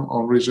Programme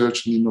on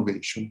Research and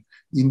Innovation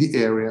in the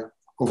area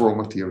of raw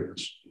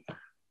materials.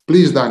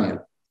 Please,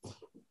 Daniel.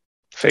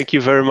 Thank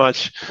you very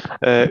much.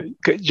 Can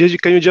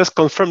you just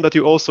confirm that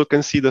you also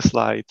can see the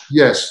slide?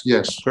 Yes,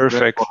 yes.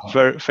 Perfect.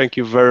 Thank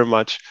you very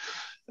much.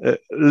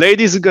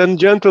 Ladies and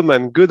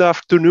gentlemen, good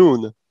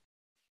afternoon.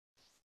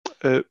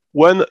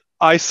 When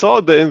I saw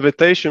the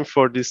invitation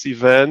for this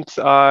event,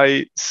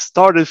 I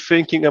started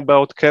thinking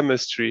about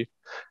chemistry.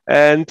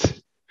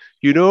 And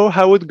you know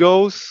how it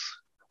goes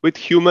with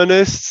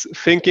humanists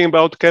thinking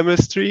about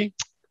chemistry?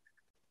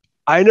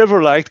 I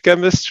never liked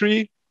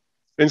chemistry.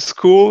 In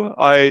school,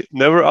 I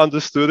never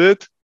understood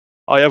it.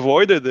 I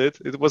avoided it.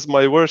 It was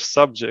my worst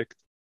subject.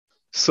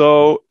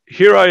 So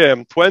here I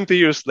am, 20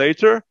 years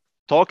later,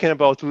 talking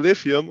about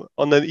lithium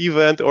on an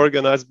event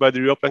organized by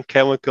the European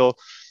Chemical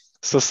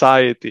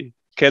Society.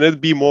 Can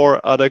it be more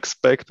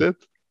unexpected?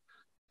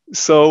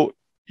 So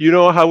you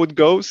know how it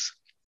goes?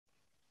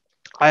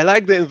 I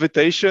like the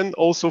invitation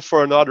also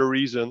for another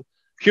reason.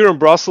 Here in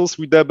Brussels,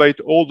 we debate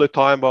all the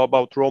time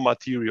about raw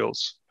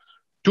materials.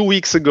 2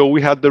 weeks ago,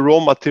 we had the Raw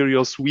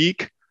Materials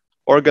Week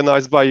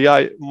organized by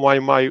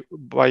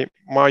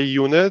my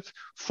unit,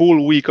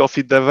 full week of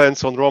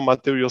events on raw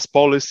materials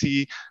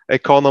policy,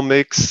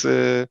 economics,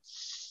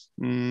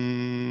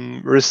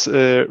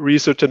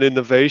 research and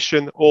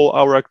innovation. All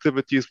our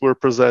activities were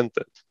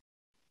presented.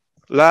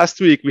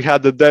 Last week, we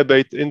had the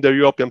debate in the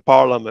European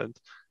Parliament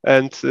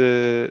and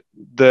the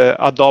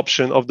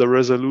adoption of the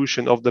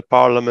resolution of the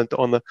Parliament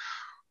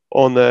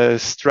on a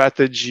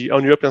strategy,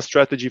 on European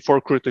strategy for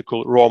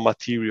critical raw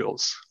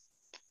materials.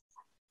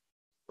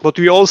 But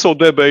we also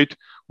debate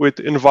with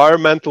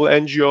environmental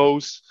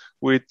NGOs,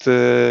 with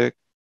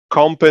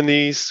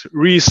companies,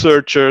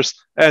 researchers,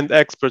 and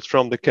experts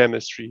from the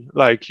chemistry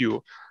like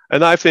you.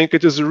 And I think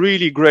it is a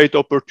really great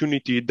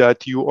opportunity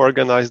that you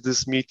organize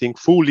this meeting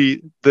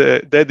fully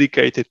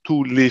dedicated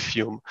to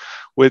lithium,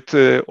 with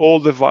all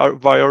the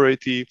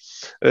variety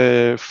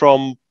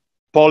from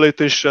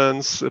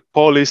politicians,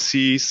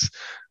 policies,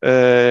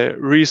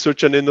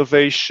 research and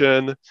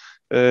innovation,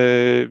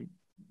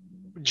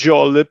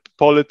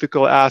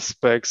 geopolitical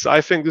aspects.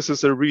 I think this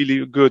is a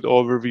really good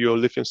overview of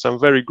lithium. So I'm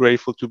very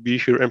grateful to be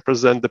here and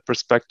present the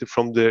perspective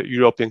from the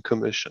European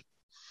Commission.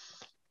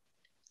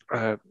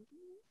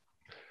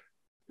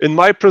 In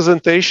my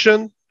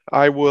presentation,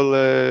 I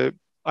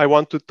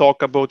want to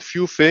talk about a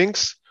few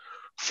things.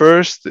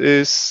 First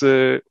is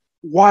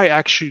why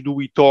actually do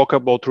we talk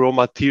about raw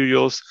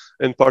materials,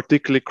 and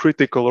particularly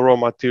critical raw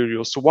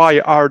materials? Why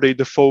are they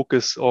the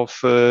focus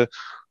of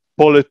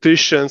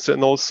politicians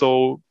and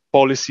also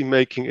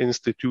policy-making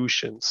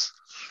institutions?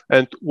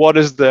 And what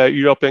is the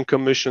European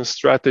Commission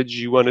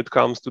strategy when it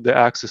comes to the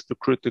access to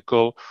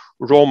critical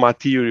raw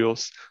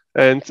materials?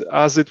 And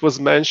as it was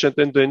mentioned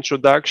in the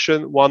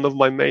introduction, one of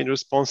my main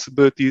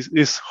responsibilities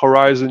is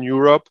Horizon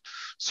Europe.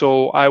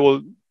 So I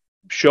will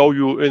show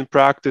you in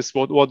practice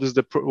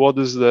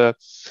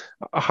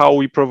how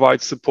we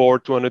provide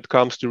support when it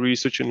comes to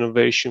research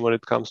innovation, when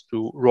it comes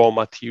to raw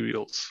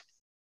materials.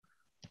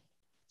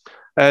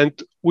 And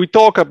we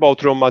talk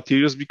about raw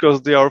materials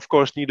because they are, of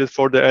course, needed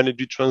for the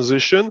energy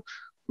transition.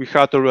 We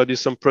had already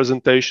some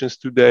presentations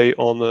today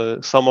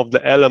on some of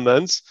the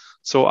elements,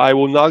 so I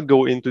will not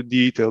go into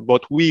detail,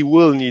 but we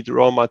will need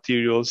raw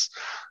materials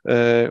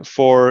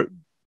for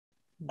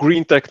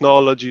green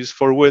technologies,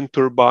 for wind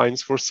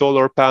turbines, for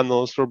solar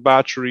panels, for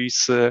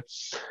batteries,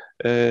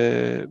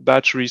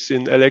 batteries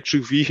in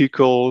electric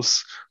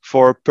vehicles,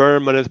 for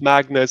permanent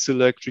magnets,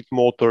 electric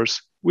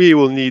motors. We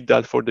will need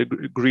that for the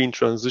green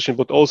transition,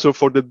 but also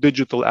for the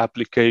digital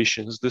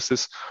applications. This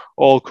is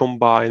all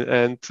combined,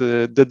 and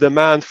the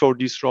demand for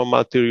these raw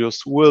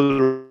materials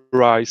will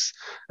rise.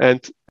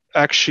 And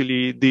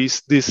actually,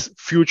 this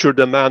future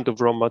demand of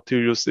raw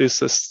materials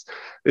is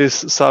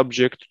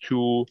subject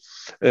to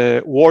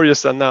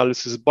various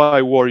analysis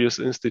by various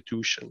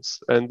institutions.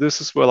 And this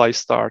is where I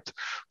start.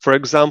 For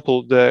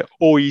example, the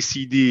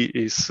OECD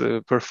is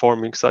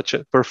performed such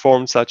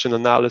an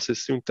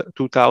analysis in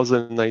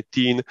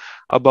 2019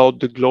 about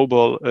the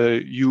global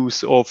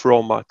use of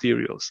raw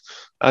materials.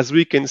 As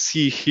we can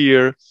see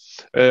here,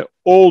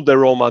 all the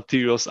raw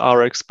materials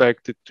are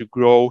expected to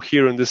grow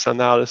here in this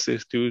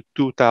analysis to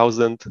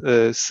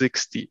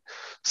 2060.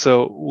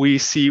 So we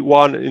see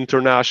one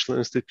international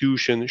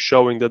institution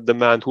showing that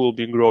demand will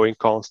be growing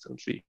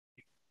constantly.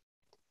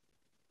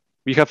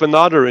 We have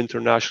another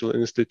international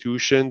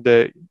institution,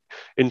 the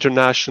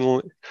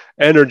International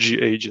Energy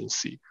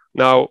Agency.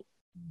 Now,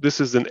 this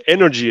is an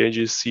energy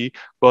agency,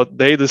 but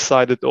they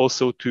decided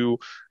also to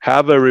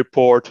have a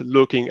report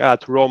looking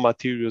at raw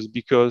materials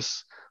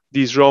because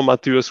these raw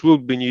materials will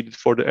be needed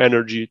for the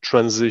energy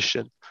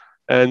transition.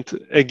 And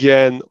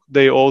again,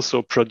 they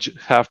also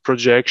have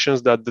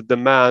projections that the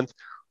demand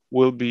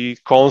will be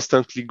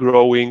constantly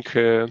growing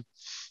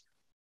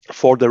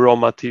for the raw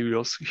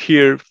materials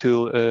here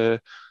till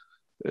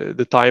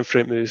the time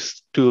frame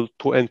is till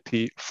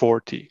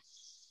 2040.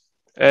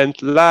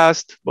 And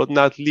last but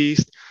not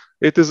least,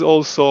 it is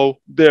also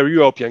the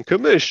European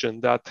Commission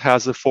that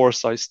has a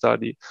foresight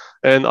study.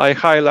 And I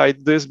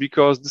highlight this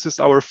because this is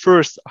our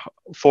first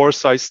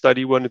foresight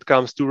study when it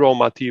comes to raw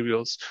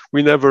materials.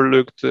 We never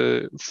looked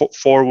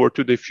forward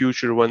to the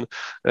future when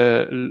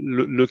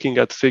looking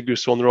at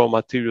figures on raw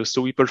materials.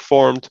 So we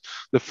performed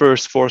the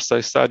first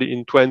foresight study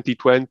in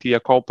 2020,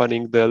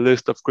 accompanying the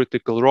list of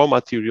critical raw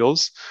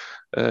materials.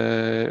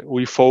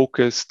 We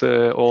focused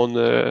on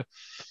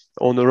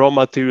the raw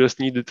materials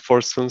needed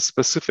for some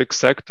specific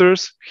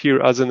sectors.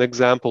 Here, as an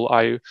example,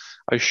 I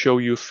show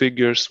you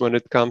figures when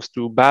it comes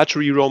to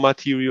battery raw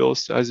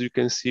materials, as you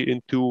can see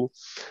in two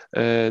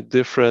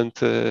different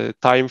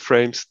time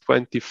frames,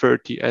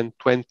 2030 and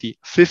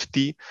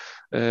 2050.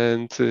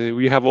 And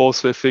we have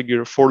also a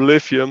figure for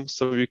lithium,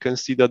 so you can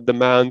see that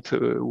demand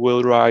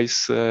will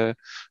rise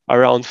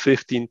around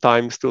 15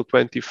 times till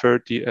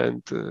 2030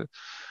 and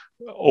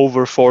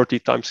over 40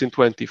 times in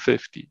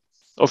 2050.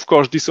 Of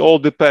course, this all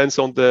depends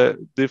on the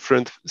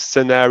different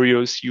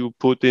scenarios you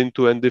put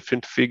into and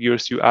different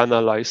figures you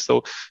analyze.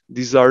 So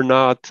these are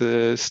not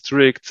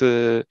strict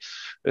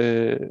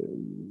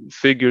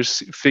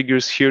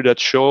figures here that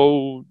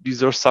show.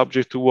 These are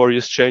subject to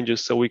various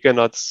changes. So we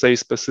cannot say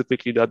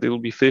specifically that it will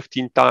be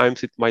 15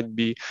 times. It might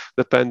be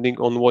depending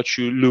on what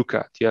you look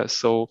at. Yeah.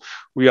 So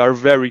we are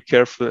very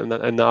careful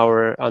in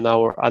our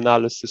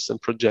analysis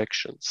and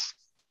projections.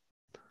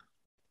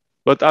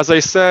 But as I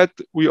said,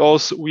 we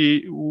also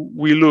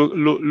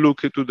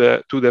look to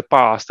the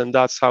past, and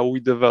that's how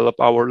we develop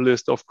our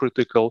list of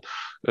critical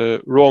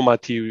raw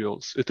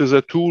materials. It is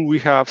a tool we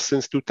have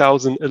since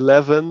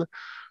 2011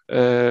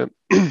 to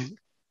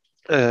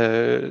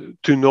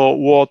know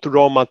what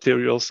raw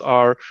materials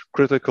are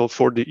critical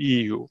for the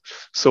EU.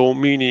 So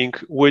meaning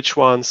which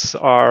ones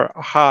are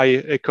high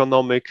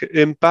economic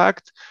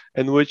impact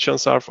and which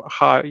ones are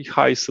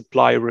high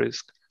supply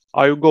risk.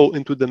 I'll go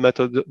into the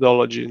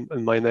methodology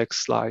in my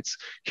next slides.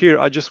 Here,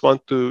 I just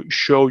want to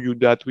show you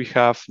that we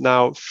have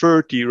now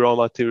 30 raw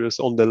materials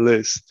on the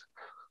list.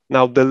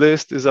 Now, the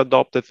list is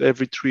adopted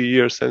every 3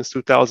 years. Since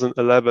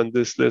 2011,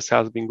 this list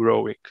has been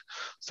growing.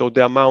 So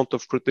the amount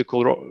of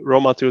critical raw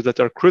materials that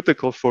are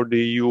critical for the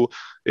EU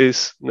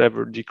is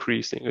never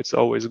decreasing. It's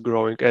always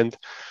growing. And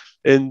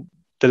in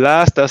the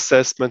last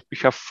assessment, we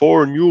have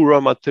 4 new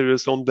raw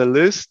materials on the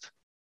list.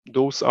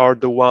 Those are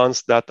the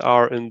ones that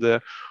are in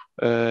the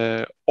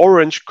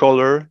orange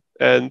color,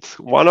 and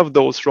one of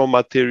those raw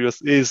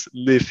materials is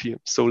lithium.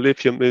 So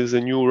lithium is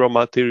a new raw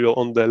material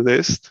on the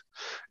list.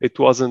 It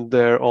wasn't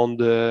there on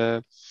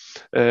the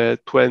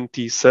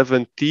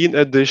 2017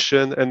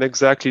 edition, and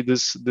exactly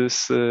this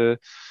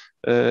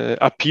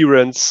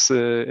appearance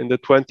in the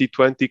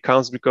 2020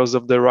 comes because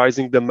of the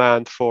rising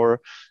demand for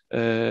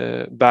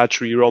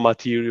battery raw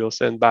materials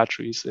and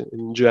batteries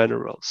in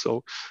general.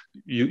 So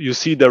you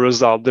see the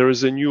result. There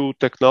is a new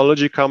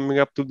technology coming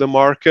up to the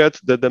market,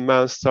 the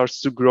demand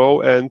starts to grow,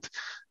 and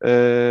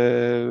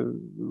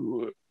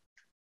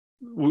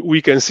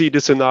we can see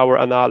this in our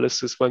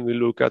analysis when we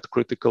look at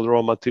critical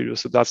raw materials.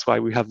 So that's why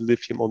we have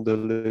lithium on the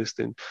list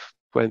in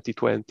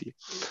 2020.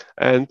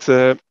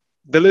 And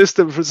the list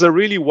is a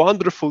really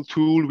wonderful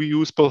tool we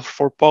use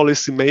for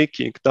policy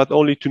making, not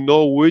only to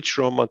know which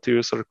raw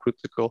materials are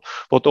critical,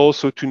 but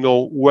also to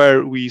know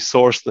where we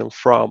source them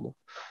from.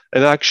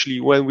 And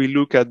actually, when we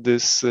look at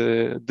this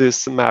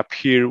map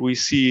here, we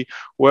see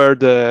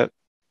which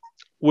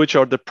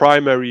are the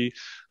primary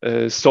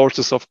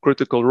sources of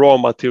critical raw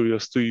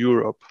materials to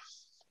Europe.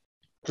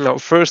 Now,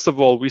 first of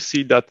all, we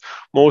see that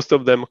most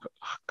of them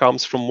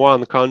comes from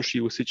one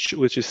country,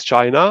 which is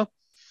China.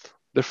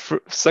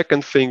 The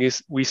second thing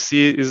we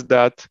see is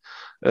that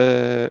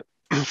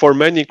for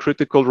many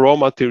critical raw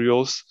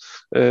materials,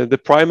 the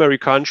primary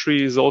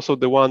country is also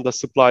the one that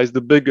supplies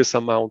the biggest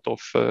amount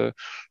of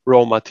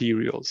raw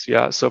materials.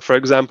 Yeah. So, for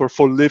example,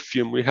 for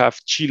lithium, we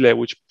have Chile,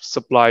 which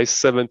supplies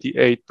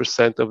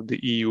 78% of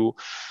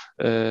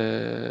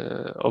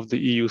the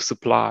EU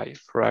supply.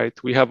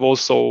 Right. We have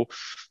also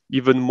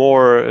even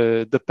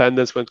more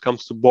dependence when it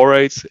comes to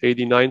borates,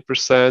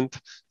 89%.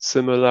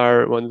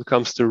 Similar when it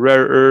comes to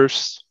rare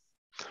earths.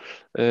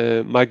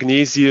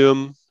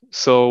 Magnesium,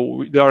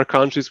 So there are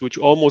countries which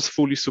almost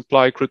fully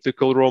supply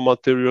critical raw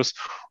materials,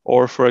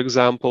 or for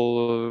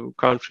example,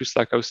 countries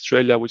like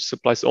Australia, which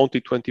supplies only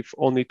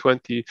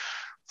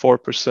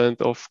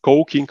 24% of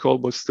coking coal,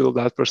 but still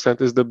that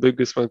percent is the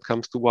biggest when it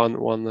comes to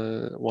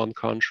one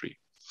country.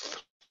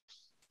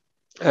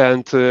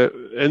 And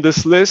in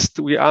this list,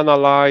 we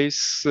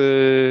analyze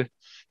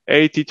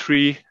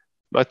 83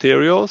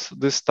 materials.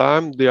 This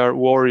time, they are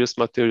various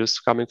materials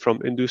coming from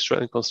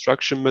industrial and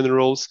construction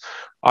minerals,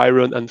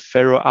 iron and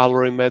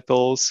ferroalloy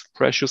metals,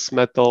 precious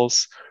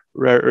metals,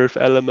 rare earth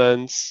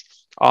elements,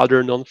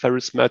 other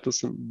non-ferrous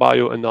metals, and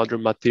bio and other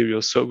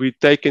materials. So we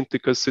take into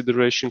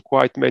consideration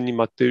quite many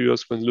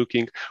materials when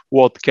looking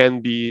what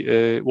could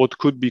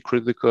be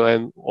critical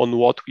and on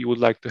what we would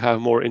like to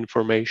have more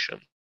information.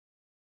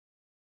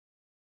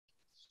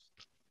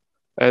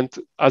 And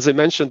as I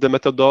mentioned, the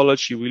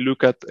methodology, we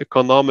look at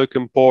economic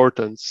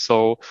importance.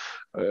 So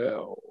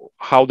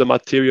how the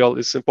material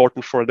is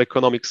important for the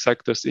economic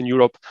sectors in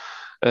Europe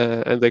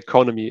and the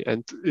economy,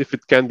 and if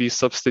it can be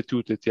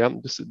substituted. Yeah,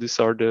 these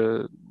are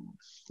the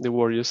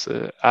various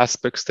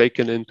aspects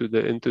taken into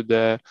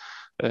the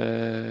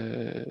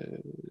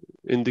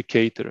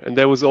indicator. And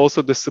there was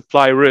also the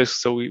supply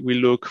risk. So we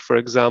look, for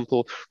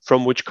example,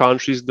 from which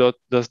countries does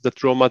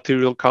that raw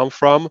material come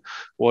from?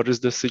 What is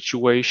the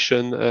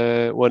situation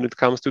when it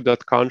comes to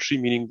that country,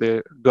 meaning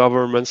the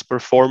government's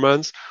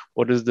performance?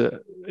 What is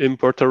the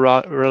importer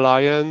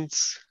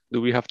reliance?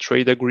 Do we have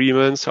trade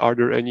agreements? Are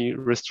there any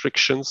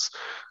restrictions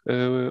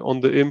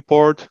on the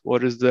import?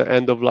 What is the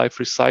end-of-life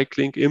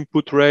recycling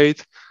input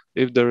rate?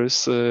 If there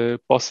is a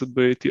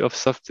possibility of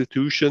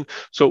substitution.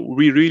 So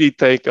we really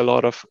take a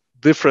lot of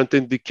different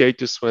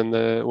indicators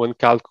when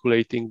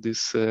calculating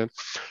this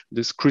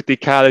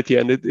criticality,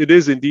 and it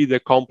is indeed a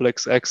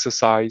complex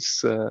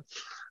exercise to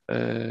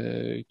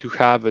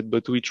have it,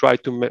 but we try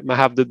to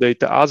have the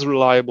data as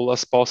reliable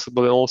as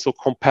possible and also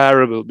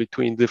comparable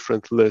between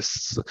different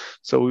lists.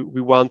 So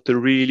we want to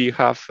really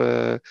have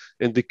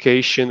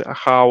indication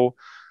how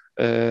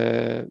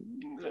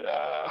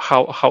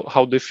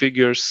the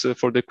figures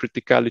for the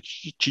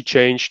criticality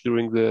change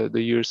during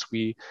the years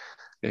we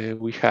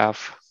have.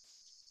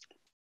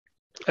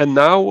 And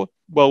now,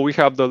 well, we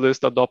have the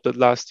list adopted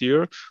last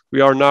year. We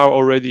are now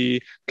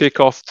already kick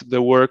off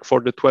the work for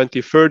the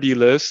 2030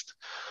 list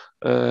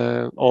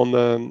on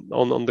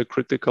the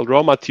critical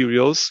raw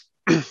materials.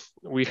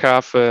 We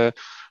have a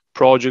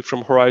project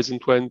from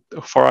Horizon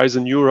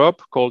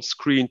Europe called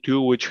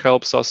Screen2, which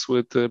helps us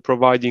with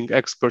providing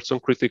experts on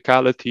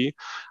criticality.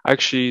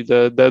 Actually,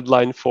 the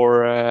deadline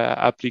for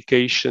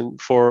application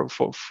for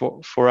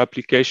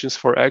applications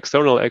for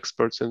external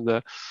experts in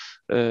the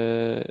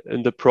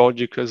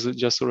project has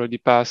just already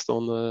passed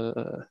on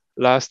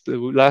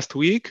last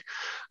week.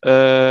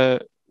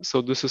 So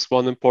this is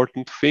one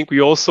important thing. We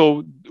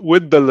also,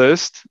 with the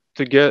list,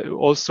 we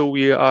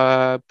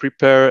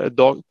prepare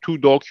two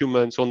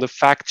documents on the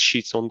fact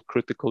sheets on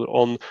critical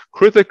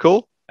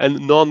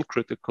and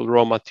non-critical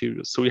raw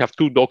materials. So we have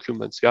two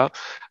documents, yeah.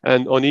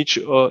 And on each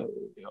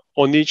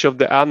of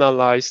the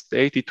analyzed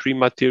 83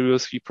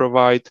 materials,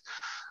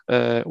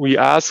 we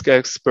ask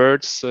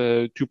experts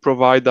to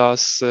provide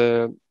us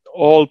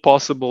all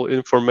possible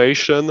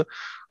information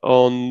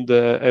on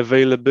the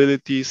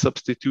availability,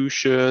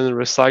 substitution,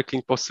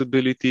 recycling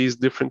possibilities,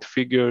 different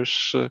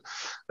figures,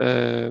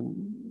 to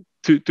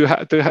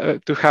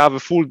have a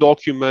full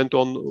document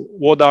on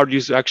what are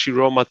these actually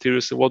raw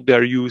materials and what they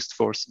are used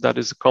for. So that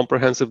is a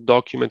comprehensive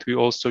document we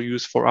also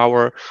use for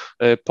our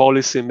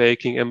policy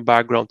making and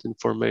background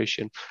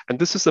information. And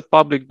this is a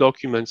public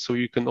document, so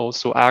you can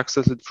also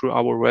access it through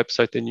our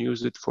website and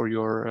use it for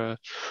your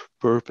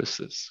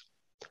purposes.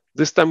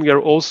 This time we are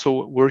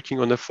also working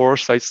on a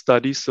foresight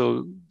study,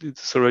 so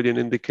it's already an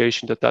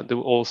indication that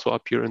will also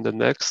appear in the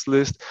next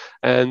list,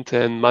 and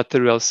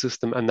material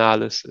system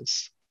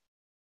analysis.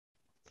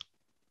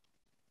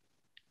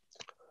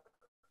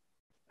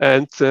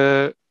 And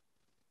I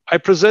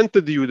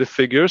presented you the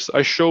figures.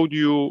 I showed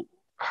you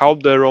how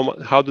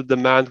the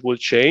demand will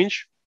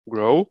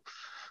grow,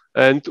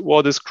 and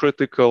what is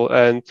critical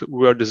and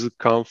where does it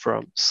come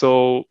from.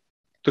 So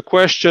the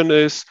question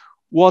is,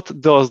 what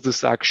does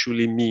this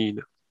actually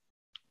mean?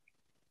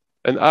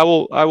 And I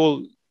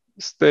will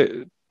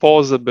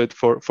pause a bit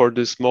for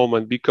this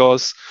moment,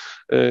 because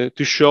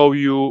to show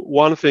you,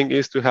 one thing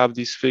is to have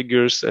these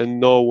figures and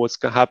know what's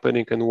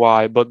happening and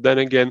why, but then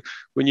again,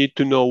 we need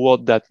to know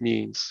what that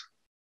means.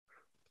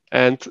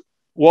 And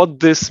what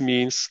this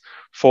means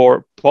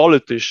for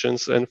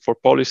politicians and for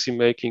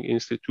policy-making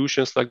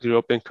institutions like the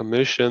European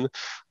Commission,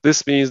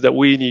 this means that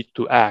we need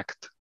to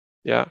act.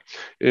 Yeah.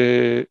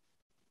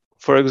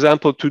 For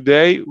example,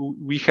 today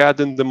we had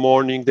in the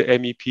morning the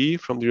MEP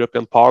from the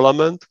European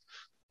Parliament.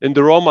 In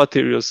the Raw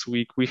Materials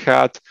Week, we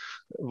had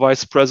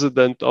Vice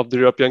President of the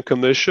European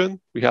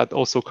Commission. We had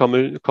also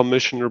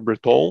Commissioner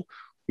Breton.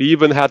 We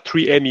even had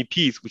 3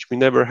 MEPs, which we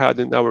never had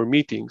in our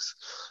meetings.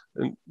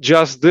 And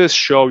just this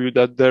shows you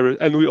that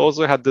and we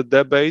also had the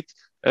debate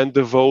and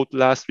the vote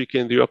last week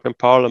in the European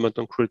Parliament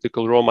on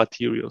critical raw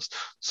materials.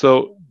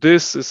 So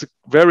this is a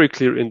very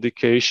clear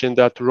indication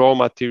that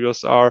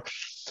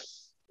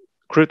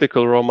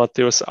critical raw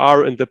materials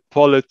are in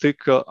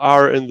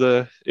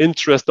the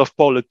interest of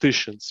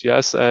politicians,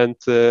 yes, and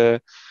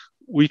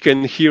we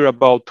can hear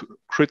about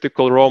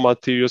critical raw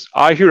materials.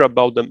 I hear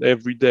about them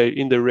every day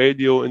in the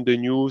radio, in the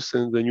news,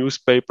 in the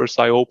newspapers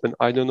I open.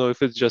 I don't know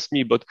if it's just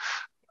me, but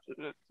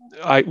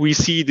we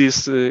see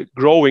this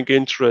growing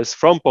interest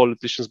from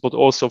politicians, but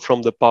also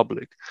from the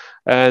public.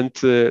 And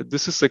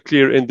this is a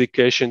clear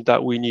indication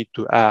that we need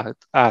to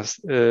act.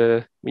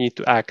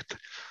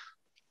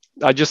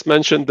 I just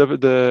mentioned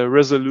the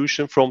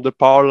resolution from the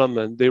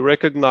parliament. They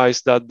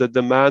recognize that the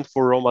demand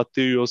for raw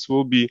materials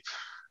will be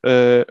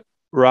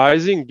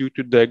rising due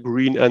to the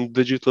green and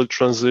digital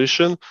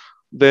transition.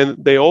 Then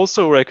they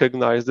also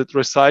recognize that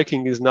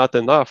recycling is not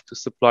enough to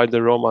supply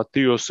the raw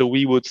materials. So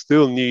we would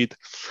still need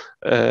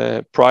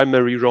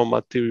primary raw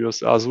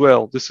materials as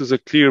well. This is a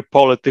clear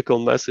political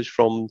message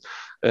from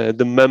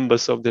the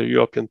members of the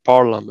European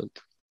Parliament.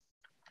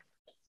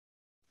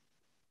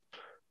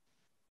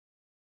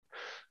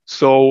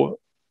 So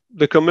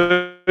the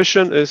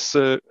Commission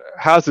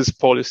has this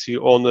policy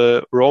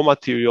on raw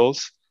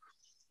materials,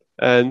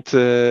 and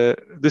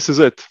this is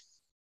it.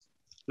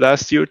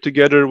 Last year,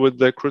 together with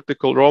the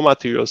critical raw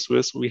materials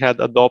Swiss, we had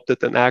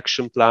adopted an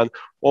action plan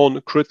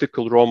on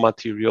critical raw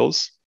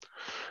materials,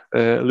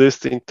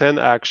 listing 10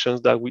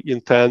 actions that we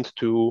intend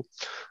to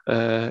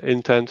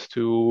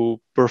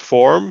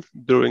perform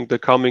during the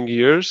coming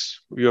years.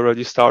 We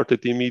already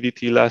started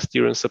immediately last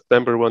year in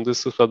September when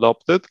this was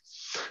adopted.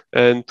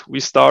 And we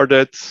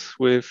started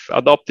with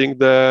adopting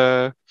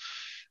the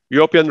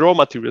European Raw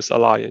Materials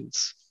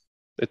Alliance.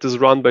 It is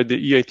run by the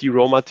EIT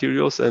Raw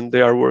Materials, and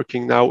they are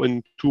working now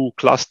in 2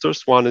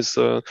 clusters. One is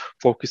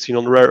focusing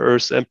on rare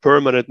earths and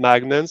permanent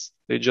magnets.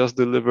 They just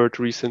delivered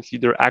recently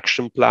their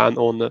action plan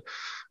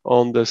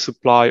on the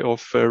supply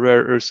of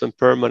rare earths and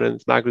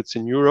permanent magnets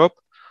in Europe.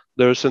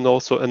 There's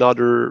also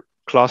another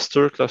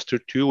cluster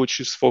 2,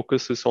 which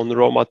focuses on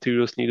raw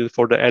materials needed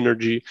for the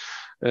energy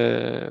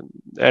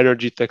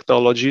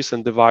technologies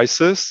and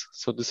devices.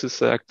 So this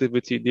is an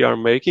activity they are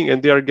making,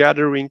 and they are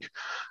gathering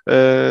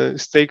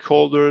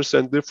stakeholders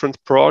and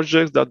different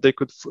projects that they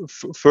could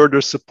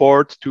further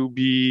support to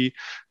be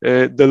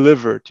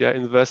delivered,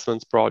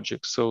 investment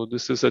projects. So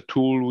this is a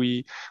tool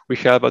we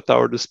have at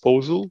our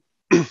disposal.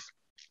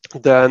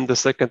 Then the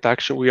second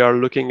action, we are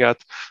looking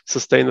at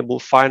sustainable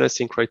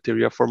financing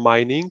criteria for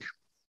mining.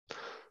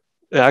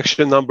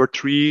 Action number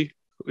 3,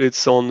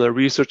 it's on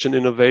research and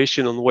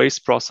innovation on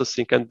waste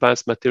processing,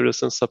 advanced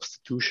materials and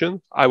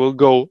substitution. I will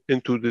go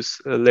into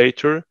this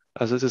later,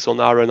 as this is on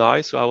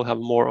R&I, so I will have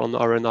more on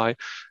R&I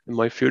in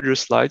my future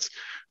slides.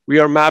 We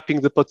are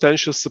mapping the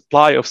potential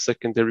supply of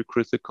secondary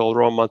critical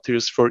raw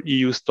materials for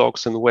EU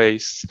stocks and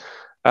wastes,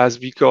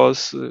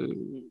 because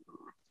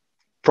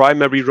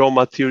primary raw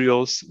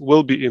materials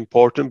will be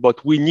important,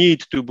 but we need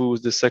to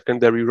boost the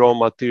secondary raw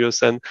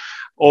materials. And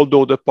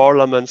although the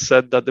parliament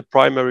said that the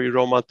primary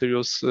raw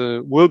materials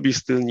will be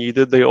still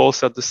needed, they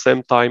also at the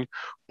same time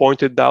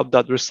pointed out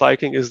that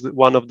recycling is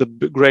one of the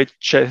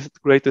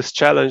greatest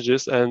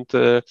challenges, and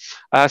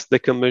asked the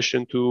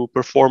Commission to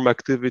perform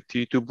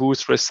activity to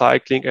boost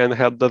recycling and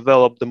help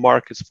develop the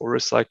markets for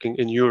recycling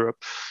in Europe.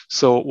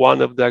 So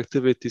one of the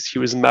activities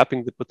here is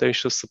mapping the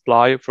potential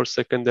supply for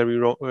secondary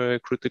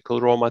critical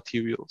raw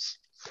materials.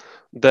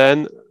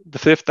 Then the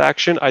 5th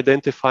action,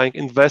 identifying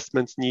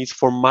investment needs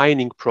for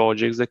mining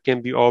projects that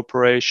can be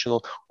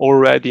operational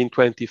already in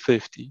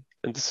 2050.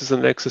 And this is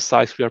an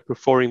exercise we are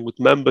performing with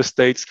member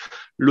states,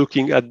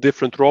 looking at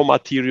different raw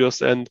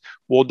materials and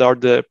what are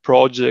the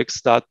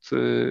projects that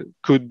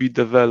could be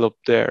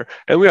developed there.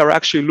 And we are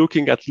actually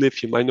looking at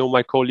lithium. I know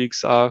my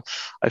colleagues I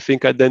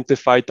think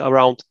identified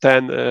around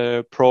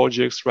 10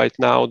 projects right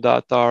now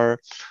that are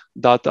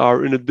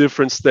in a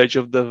different stage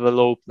of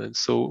development.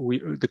 So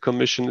the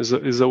Commission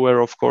is aware,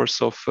 of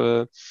course, of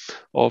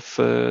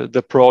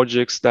the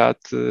projects that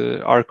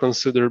are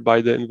considered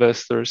by the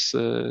investors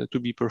to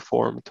be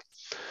performed.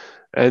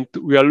 And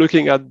we are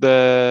looking at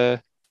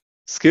the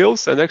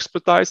skills and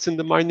expertise in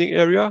the mining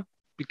area,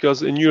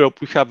 because in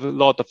Europe we have a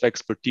lot of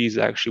expertise.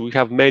 Actually, we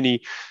have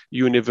many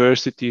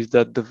universities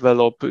that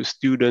develop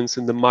students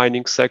in the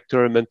mining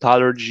sector,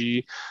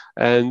 metallurgy,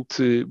 and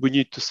we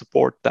need to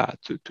support that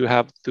to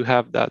have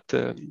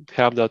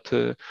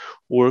that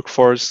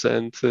workforce,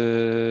 and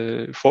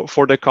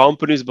for the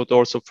companies, but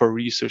also for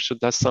research. So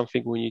that's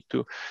something we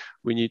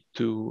need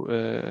to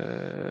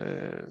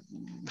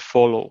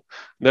follow.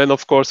 Then,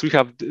 of course, we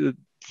have the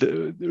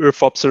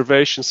Earth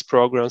observations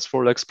programs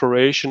for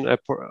exploration,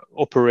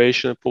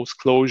 operation, and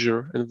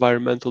post-closure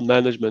environmental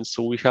management.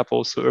 So we have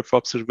also Earth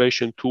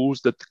observation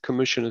tools that the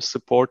Commission is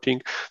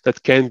supporting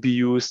that can be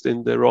used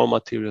in the raw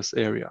materials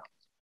area.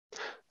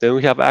 Then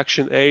we have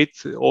Action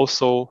 8,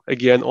 also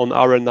again on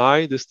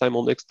R&I, this time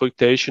on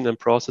exploitation and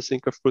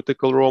processing of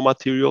critical raw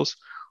materials.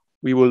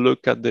 We will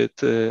look at it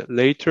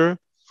later.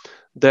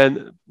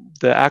 Then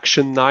the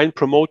action 9,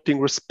 promoting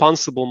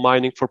responsible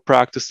mining for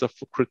practice of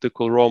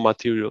critical raw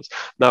materials.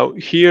 Now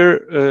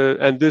here,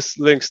 and this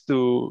links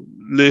to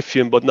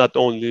lithium, but not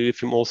only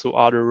lithium, also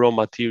other raw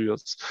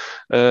materials.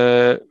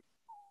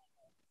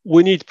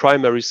 We need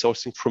primary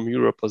sourcing from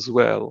Europe as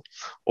well,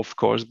 of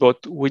course,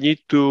 but we need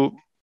to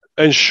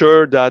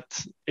ensure that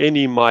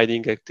any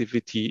mining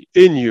activity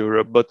in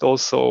Europe, but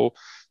also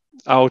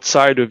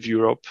outside of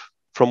Europe,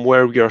 from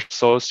where we are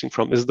sourcing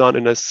from, is done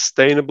in a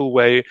sustainable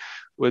way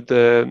with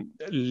the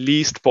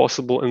least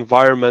possible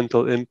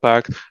environmental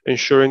impact,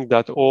 ensuring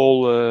that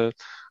all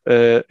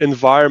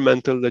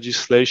environmental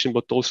legislation,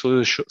 but also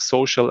the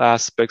social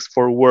aspects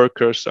for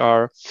workers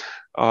are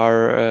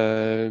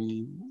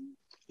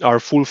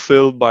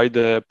fulfilled by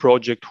the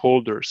project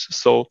holders.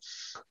 So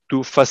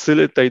to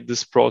facilitate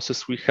this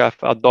process, we have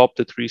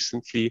adopted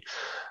recently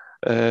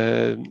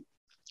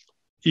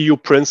EU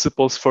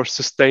principles for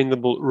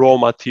sustainable raw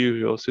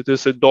materials. It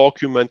is a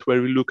document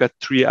where we look at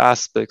 3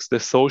 aspects: the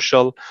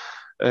social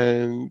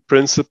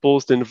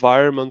principles, the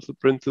environmental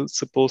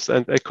principles,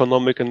 and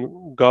economic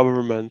and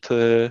government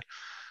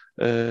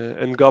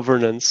and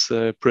governance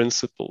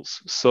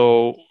principles.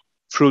 So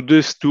through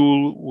this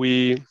tool,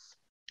 we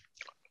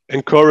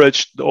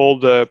encouraged all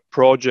the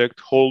project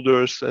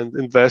holders and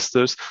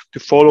investors to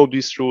follow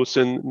these rules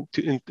in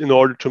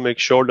order to make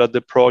sure that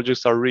the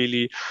projects are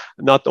really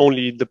not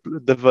only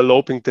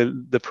developing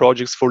the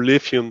projects for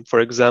lithium, for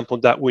example,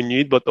 that we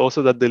need, but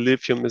also that the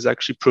lithium is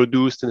actually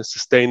produced in a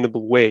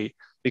sustainable way,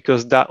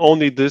 because that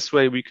only this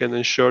way we can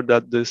ensure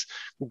that this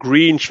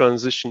green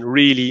transition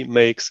really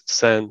makes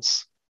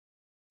sense.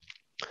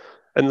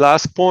 And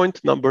last point,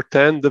 number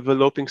 10,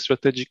 developing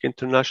strategic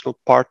international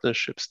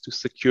partnerships to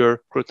secure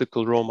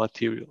critical raw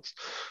materials.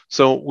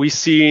 So we've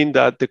seen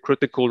that the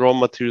critical raw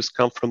materials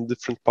come from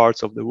different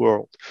parts of the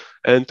world.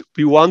 And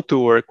we want to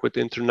work with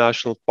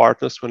international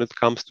partners when it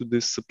comes to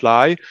this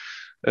supply.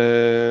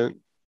 And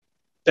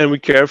we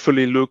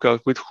carefully look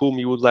at with whom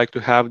you would like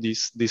to have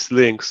these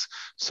links.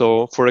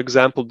 So for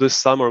example, this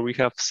summer we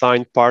have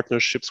signed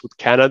partnerships with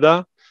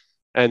Canada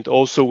and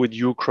also with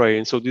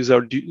Ukraine. So these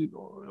are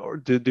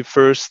the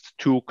first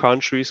 2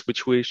 countries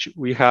which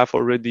we have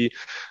already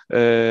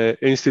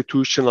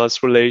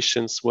institutionalized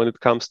relations when it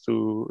comes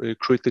to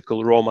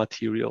critical raw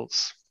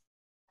materials.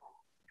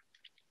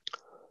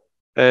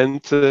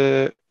 And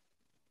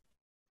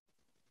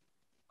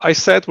I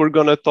said we're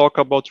going to talk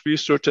about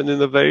research and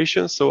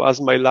innovation. So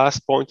as my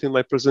last point in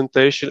my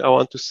presentation, I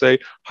want to say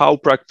how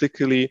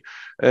practically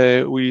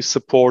we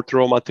support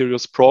raw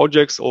materials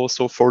projects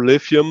also for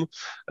lithium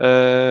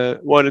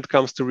when it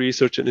comes to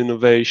research and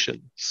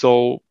innovation.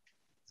 So,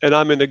 and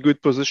I'm in a good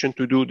position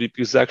to do this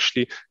because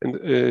actually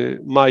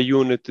my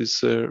unit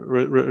is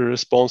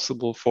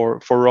responsible for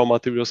raw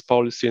materials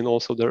policy and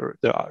also the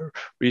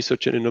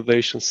research and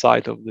innovation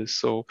side of this.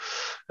 So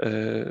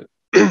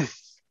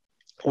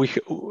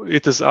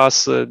it is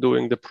us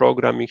doing the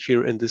programming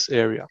here in this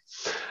area.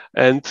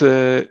 And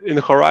in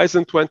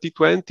Horizon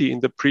 2020, in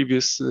the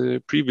previous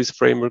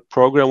framework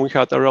program, we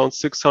had around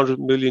 600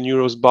 million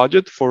euros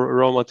budget for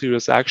raw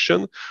materials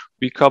action.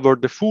 We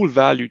covered the full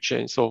value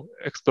chain, so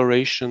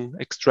exploration,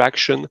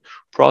 extraction,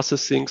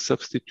 processing,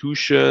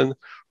 substitution,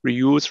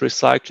 reuse,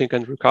 recycling,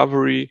 and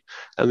recovery.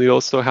 And we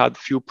also had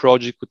few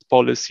projects with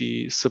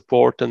policy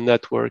support and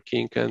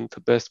networking and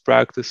best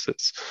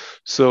practices.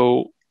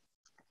 So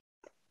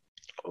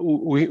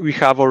we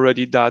have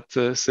already that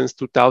since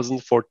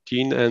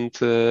 2014, and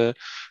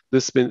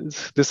this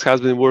has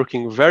been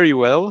working very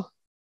well.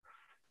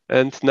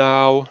 And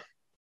now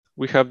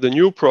we have the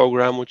new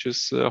program, which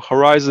is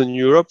Horizon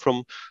Europe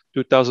from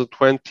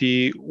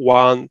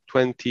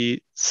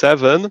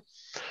 2021-27,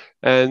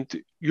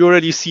 and you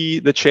already see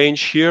the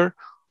change here.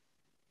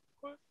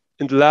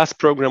 In the last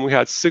program, we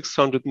had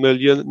 600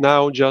 million.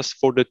 Now, just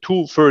for the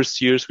 2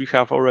 first years, we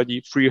have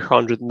already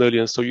 300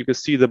 million. So you can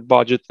see the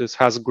budget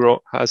has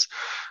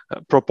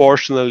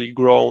proportionally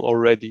grown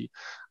already.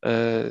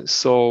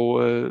 This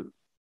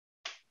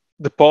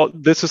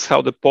is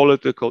how the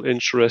political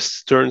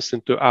interest turns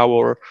into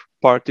our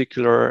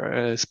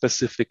particular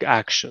specific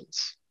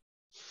actions.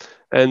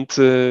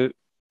 And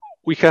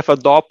we have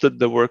adopted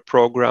the work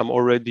program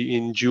already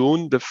in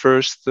June. The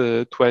first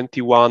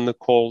 21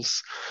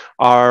 calls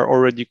are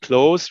already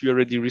closed. We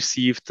already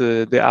received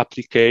the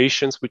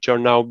applications, which are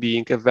now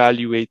being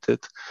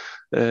evaluated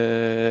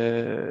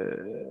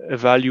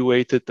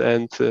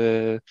and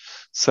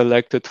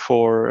selected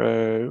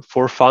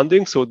for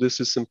funding. So this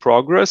is in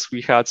progress.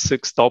 We had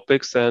 6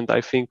 topics, and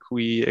I think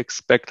we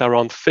expect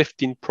around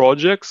 15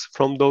 projects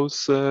from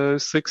those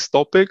 6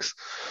 topics.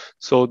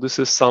 So this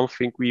is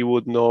something we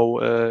would know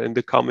in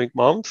the coming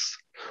months.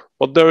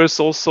 But there is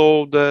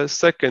also the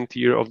second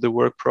year of the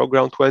work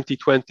program,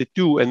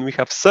 2022, and we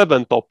have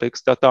 7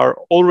 topics that are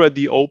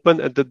already open,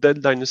 and the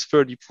deadline is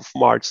 30th of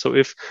March. So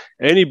if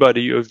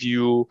anybody of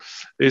you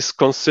is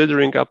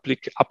considering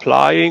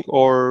applying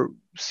or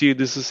see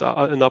this is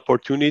an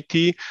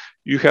opportunity,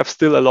 you have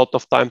still a lot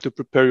of time to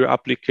prepare your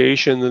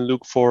application and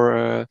look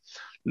for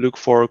look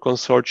for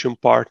consortium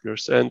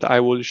partners. And I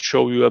will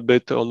show you a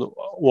bit on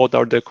what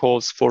are the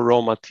calls for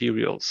raw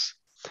materials.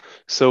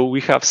 So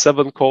we have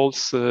 7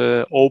 calls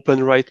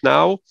open right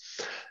now,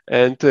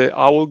 and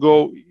I will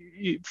go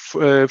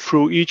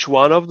through each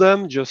one of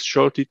them just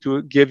shortly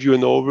to give you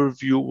an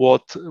overview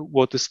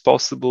what is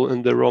possible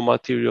in the raw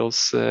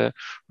materials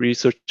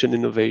research and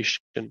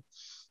innovation.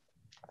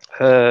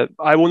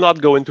 I will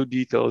not go into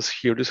details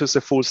here. This is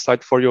a full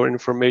slide for your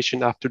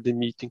information after the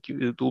meeting.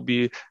 It will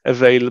be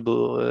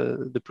available,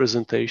 the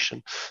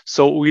presentation.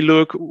 So we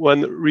look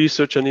when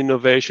research and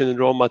innovation in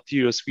raw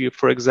materials, we,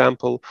 for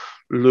example,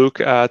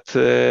 look at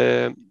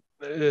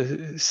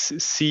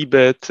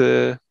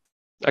seabed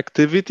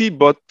activity,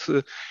 but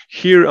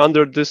here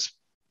under this,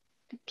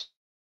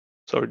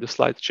 sorry, the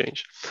slide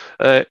changed.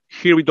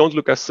 Here we don't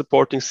look at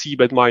supporting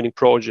seabed mining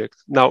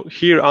project. Now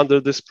here under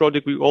this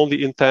project, we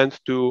only intend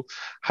to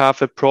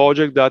have a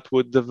project that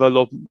would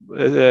develop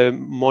a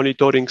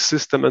monitoring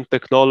system and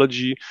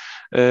technology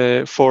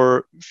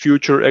for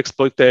future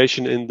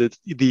exploitation in the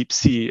deep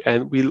sea.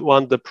 And we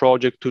want the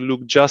project to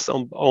look just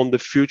on the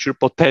future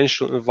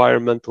potential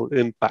environmental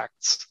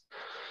impacts.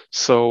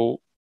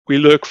 So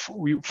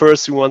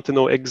first we want to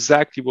know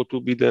exactly what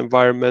will be the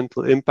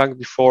environmental impact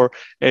before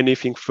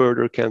anything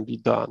further can be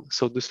done.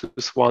 So this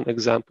is one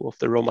example of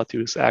the raw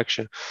materials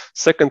action.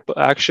 Second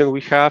action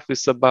we have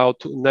is about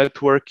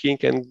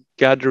networking and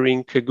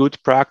gathering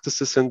good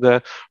practices in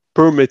the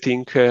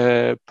permitting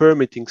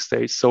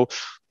stage. So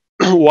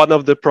one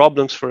of the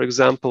problems, for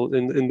example,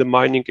 in the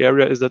mining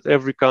area is that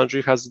every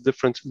country has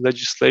different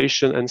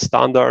legislation and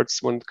standards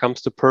when it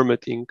comes to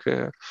permitting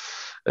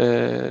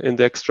in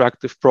the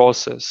extractive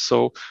process.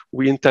 So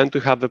we intend to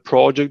have a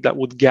project that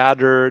would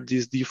gather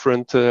these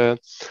different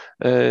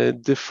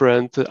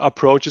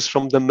approaches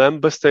from the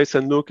member states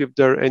and look if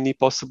there are any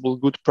possible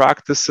good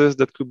practices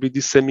that could be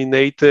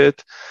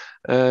disseminated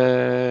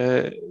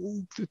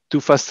to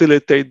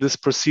facilitate this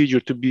procedure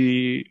to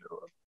be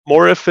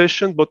more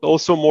efficient, but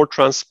also more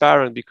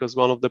transparent, because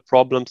one of the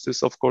problems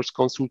is, of course,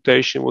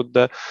 consultation with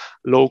the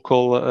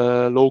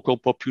local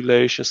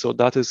population. So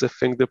that is a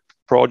thing the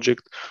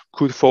project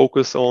could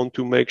focus on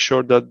to make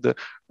sure that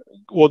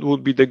what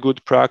would be the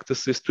good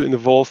practices to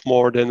involve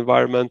more the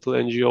environmental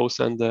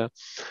NGOs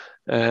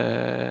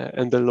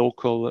and the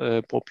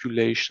local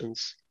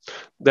populations.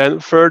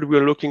 Then third,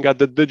 we're looking at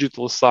the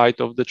digital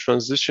side of the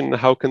transition.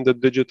 How can the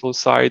digital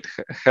side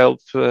help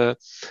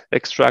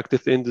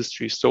extractive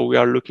industry? So we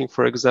are looking,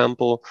 for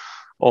example,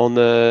 on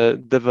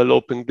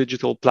developing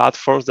digital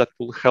platforms that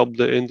will help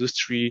the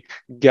industry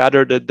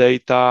gather the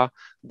data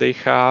they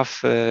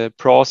have,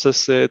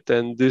 process it,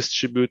 and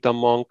distribute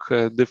among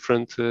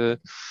different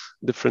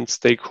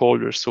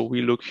stakeholders. So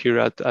we look here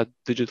at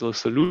digital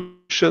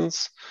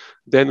solutions.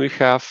 Then we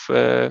have,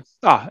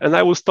 and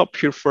I will stop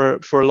here for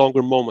a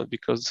longer moment,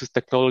 because this is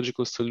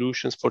technological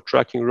solutions for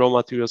tracking raw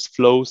materials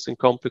flows in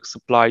complex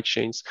supply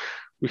chains.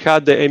 We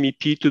had the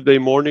MEP today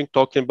morning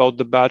talking about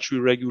the battery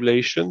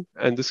regulation,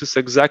 and this is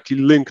exactly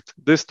linked.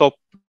 This topic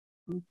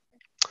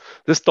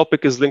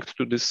is linked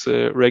to this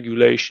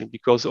regulation,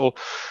 because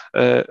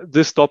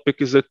this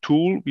topic is a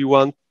tool we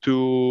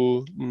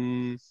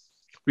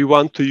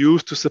want to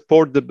use to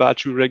support the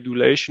battery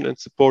regulation and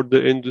support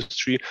the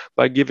industry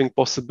by giving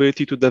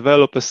possibility to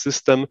develop a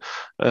system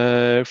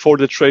for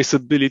the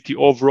traceability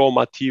of raw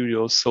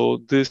materials.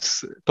 So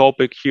this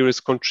topic here is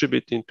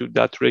contributing to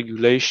that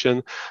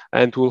regulation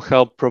and will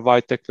help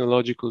provide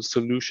technological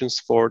solutions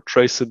for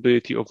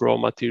traceability of raw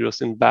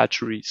materials in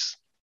batteries.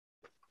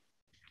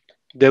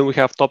 Then we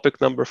have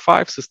topic number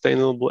 5,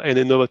 sustainable and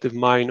innovative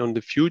mine on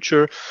the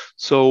future.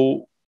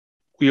 So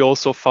we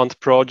also fund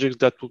projects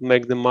that would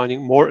make the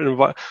mining more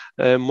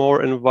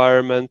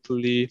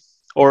environmentally,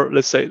 or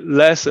let's say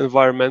less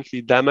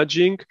environmentally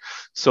damaging.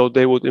 So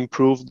they would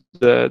improve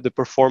the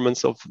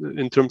performance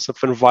in terms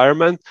of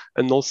environment,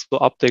 and also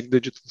uptake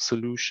digital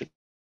solutions.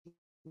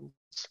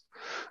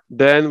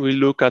 Then we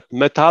look at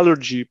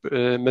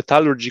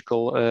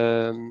metallurgical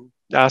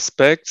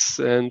aspects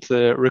and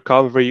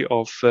recovery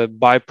of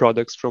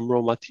byproducts from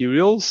raw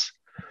materials.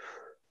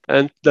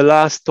 And the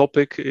last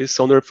topic is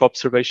on Earth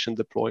observation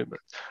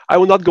deployment. I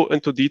will not go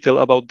into detail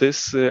about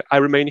this. I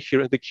remain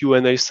here in the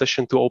Q&A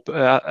session to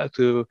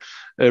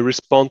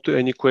respond to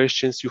any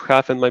questions you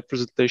have, and my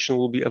presentation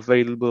will be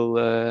available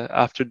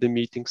after the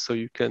meeting, so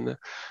you can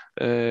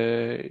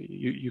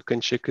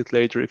check it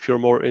later if you're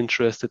more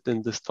interested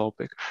in this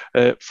topic.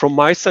 From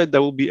my side,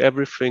 that will be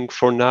everything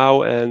for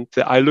now, and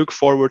I look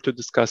forward to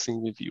discussing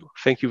with you.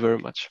 Thank you very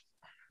much.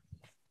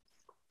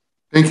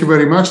 Thank you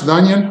very much,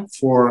 Daniel,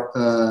 for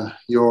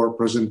your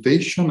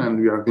presentation, and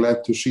we are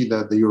glad to see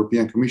that the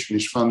European Commission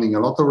is funding a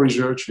lot of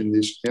research in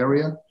this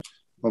area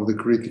of the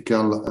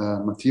critical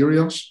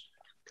materials,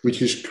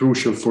 which is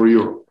crucial for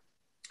Europe.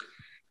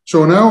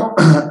 So now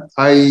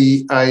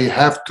I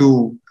have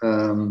to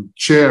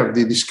chair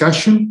the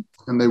discussion,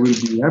 and I will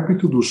be happy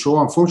to do so.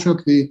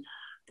 Unfortunately,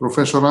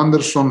 Professor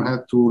Anderson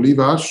had to leave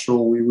us,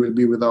 so we will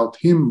be without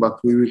him, but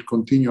we will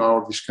continue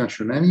our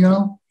discussion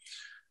anyhow.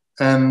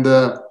 And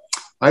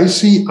I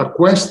see a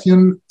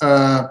question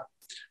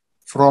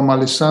from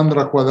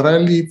Alessandra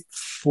Quadrelli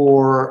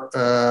for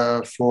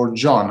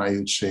John, I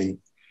would say.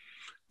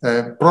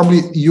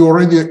 Probably you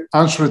already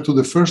answered to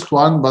the first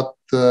one, but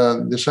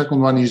the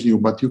second one is new,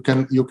 but you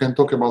can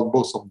talk about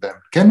both of them.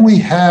 Can we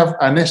have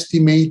an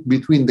estimate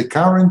between the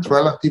current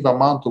relative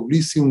amount of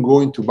lithium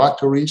going to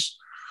batteries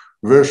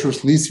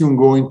versus lithium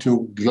going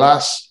to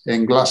glass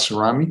and glass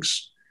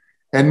ceramics?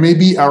 And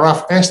maybe a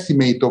rough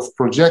estimate of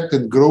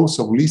projected growth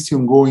of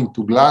lithium going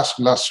to glass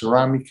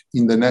ceramic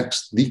in the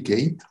next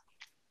decade?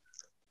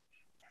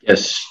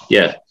 Yes,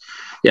 yeah.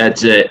 Yeah,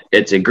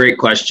 it's a great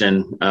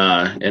question,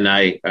 and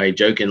I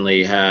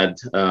jokingly had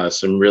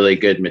some really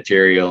good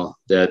material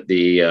that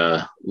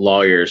the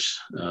lawyers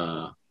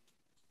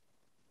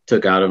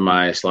took out of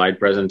my slide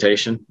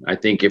presentation. I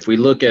think if we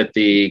look at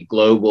the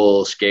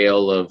global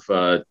scale of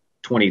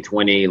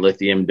 2020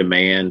 lithium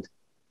demand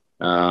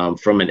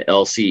from an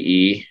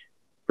LCE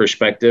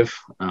perspective,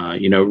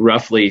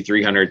 roughly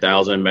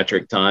 300,000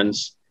 metric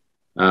tons.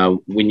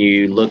 When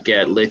you look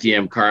at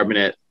lithium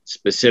carbonate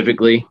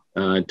specifically,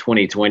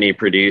 2020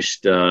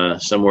 produced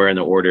somewhere in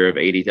the order of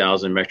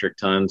 80,000 metric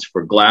tons.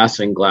 For glass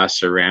and glass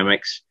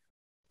ceramics,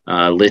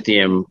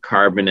 lithium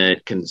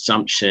carbonate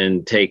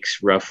consumption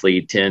takes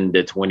roughly 10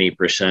 to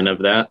 20% of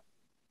that.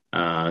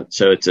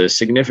 So it's a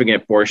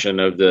significant portion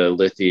of the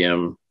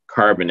lithium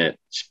carbonate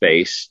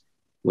space.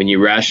 When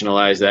you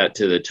rationalize that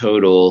to the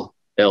total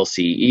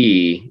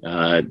LCE,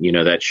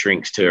 that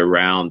shrinks to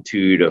around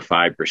 2 to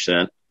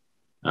 5%.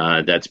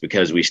 That's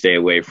because we stay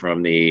away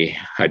from the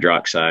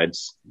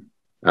hydroxides.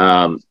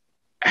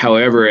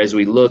 However, as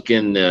we look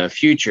in the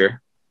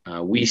future,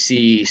 we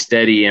see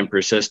steady and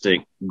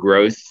persistent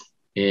growth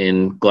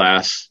in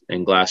glass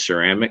and glass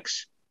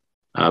ceramics,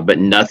 but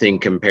nothing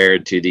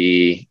compared to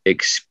the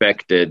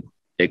expected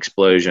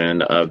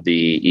explosion of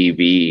the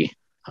EV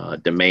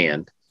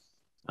demand.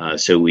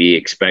 So we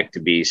expect to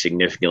be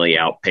significantly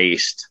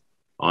outpaced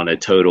on a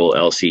total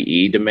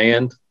LCE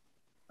demand.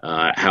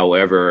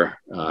 However,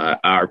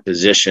 our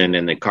position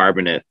in the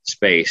carbonate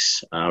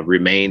space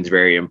remains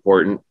very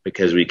important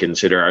because we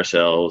consider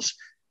ourselves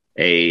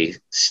a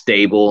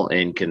stable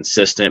and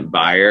consistent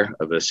buyer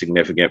of a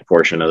significant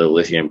portion of the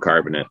lithium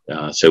carbonate.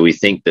 So we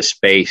think the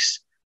space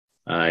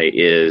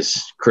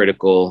is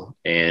critical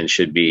and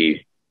should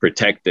be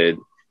protected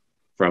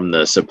from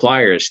the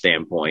supplier's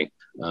standpoint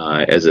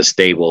as a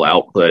stable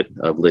output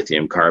of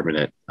lithium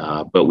carbonate.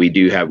 But we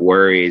do have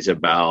worries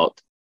about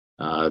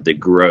the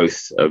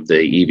growth of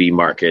the EV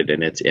market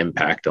and its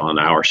impact on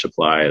our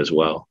supply as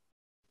well.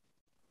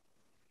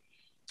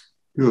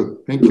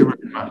 Good, thank you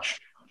very much.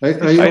 I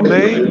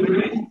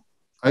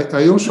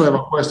also have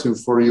a question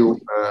for you,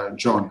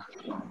 John.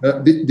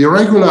 The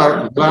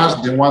regular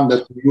glass, the one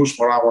that we use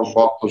for our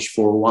bottles,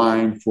 for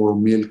wine, for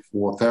milk,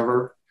 for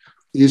whatever,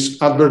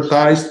 is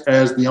advertised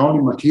as the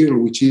only material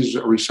which is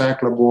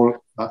recyclable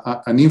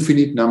an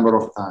infinite number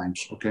of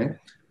times, okay?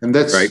 And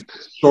that's right.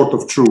 Sort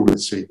of true,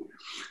 let's say.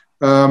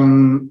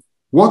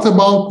 What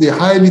about the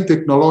highly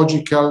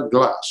technological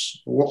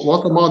glass?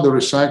 What about the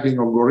recycling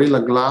of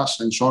Gorilla Glass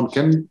and so on?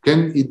 Can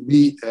it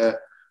be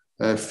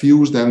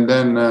fused and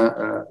then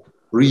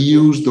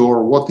reused,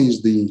 or what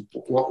is the...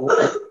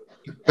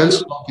 tell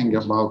us something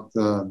about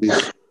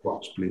this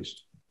glass,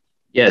 please.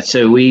 Yeah,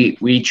 so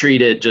we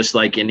treat it just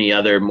like any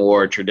other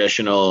more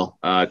traditional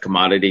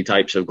commodity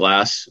types of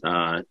glass.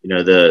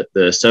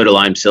 The soda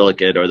lime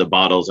silicate or the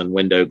bottles and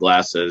window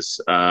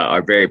glasses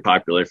are very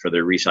popular for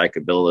their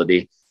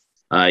recyclability.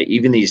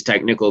 Even these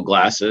technical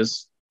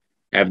glasses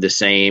have the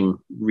same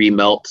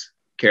remelt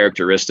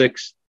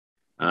characteristics.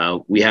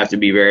 We have to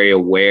be very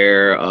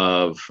aware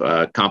of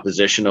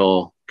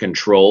compositional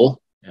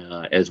control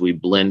as we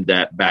blend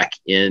that back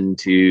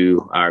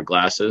into our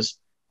glasses.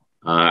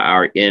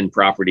 Our end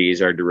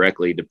properties are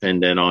directly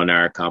dependent on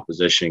our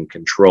composition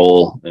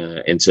control.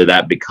 And so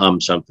that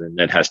becomes something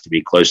that has to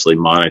be closely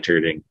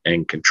monitored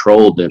and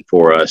controlled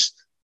for us.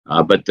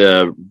 But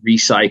the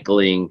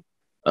recycling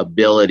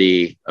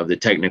ability of the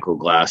technical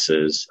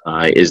glasses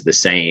is the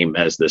same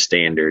as the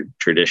standard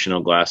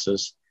traditional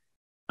glasses.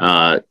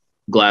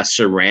 Glass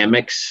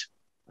ceramics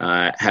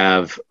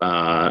have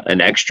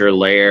an extra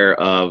layer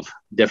of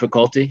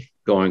difficulty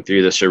going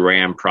through the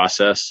ceram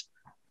process,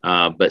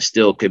 but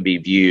still could be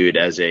viewed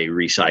as a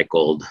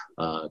recycled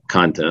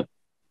content.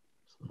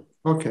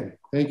 Okay,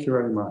 thank you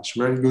very much.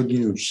 Very good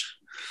news.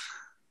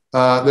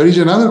 There is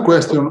another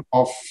question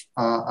of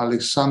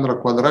Alessandra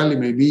Quadrelli.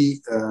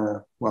 Maybe,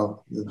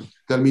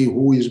 tell me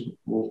who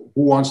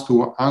wants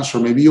to answer.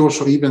 Maybe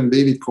also even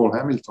David Cole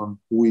Hamilton,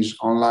 who is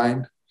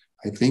online,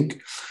 I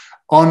think.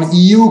 On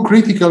EU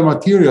critical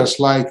materials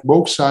like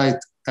bauxite,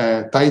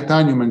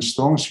 titanium and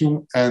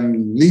strontium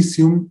and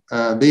lithium,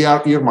 they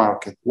are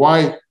earmarked.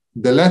 Why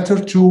the latter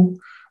two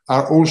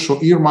are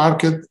also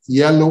earmarked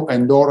yellow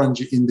and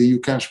orange in the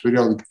EuChemS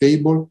periodic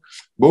table?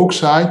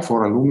 Bauxite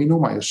for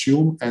aluminum, I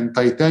assume, and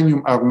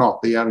titanium are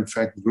not. They are in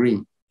fact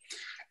green.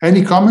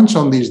 Any comments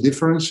on these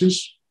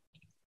differences?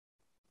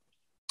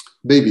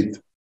 David.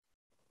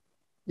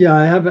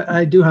 Yeah,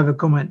 I do have a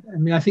comment. I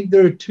mean, I think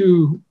there are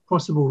two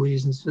possible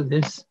reasons for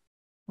this.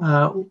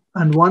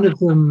 And one of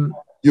them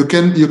You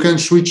can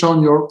switch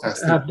on your. I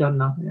have done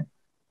now. Yeah.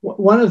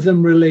 One of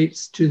them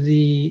relates to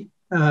the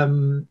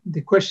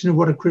question of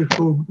what a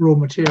critical raw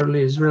material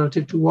is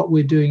relative to what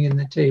we're doing in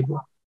the table.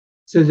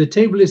 So the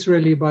table is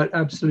really about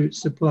absolute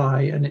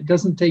supply, and it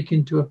doesn't take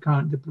into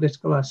account the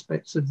political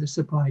aspects of the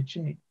supply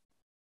chain.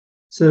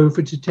 So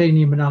for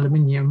titanium and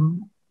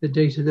aluminium, the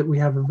data that we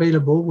have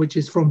available, which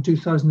is from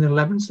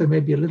 2011, so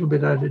maybe a little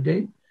bit out of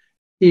date,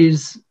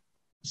 is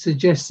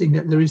suggesting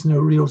that there is no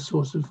real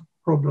source of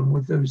problem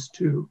with those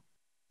two.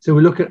 So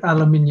we look at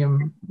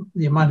aluminium,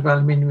 the amount of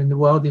aluminium in the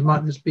world, the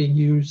amount that's being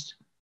used,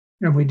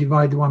 and we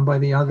divide the one by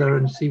the other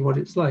and see what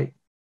it's like.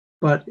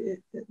 But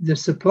the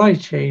supply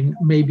chain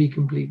may be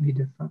completely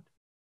different.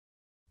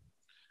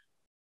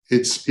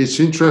 It's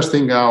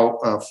interesting how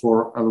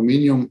for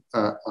aluminium,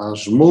 a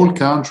small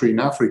country in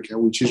Africa,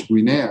 which is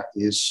Guinea,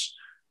 is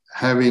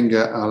having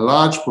a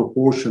large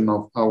proportion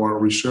of our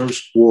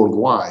research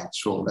worldwide.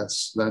 So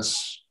that's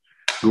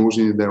goes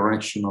in the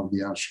direction of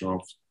the answer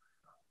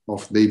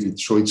of David.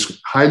 So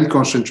it's highly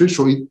concentrated.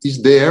 So it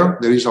is there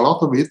is a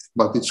lot of it,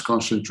 but it's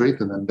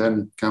concentrated, and then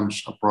it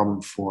becomes a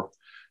problem for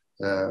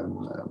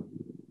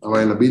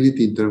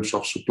availability in terms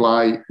of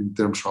supply, in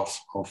terms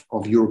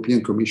of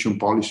European Commission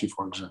policy,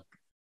 for example.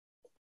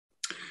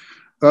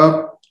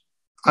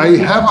 I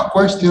have a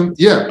question.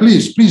 Yeah,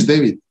 please,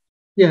 David.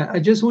 Yeah, I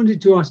just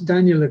wanted to ask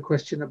Daniel a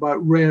question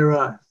about rare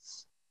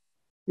earths,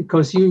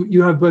 because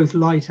you have both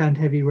light and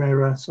heavy rare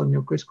earths on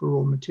your critical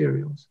raw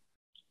materials.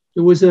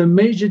 There was a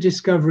major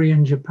discovery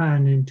in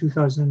Japan in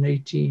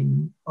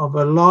 2018 of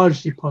a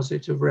large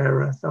deposit of rare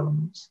earth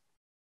elements.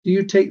 Do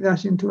you take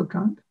that into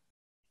account?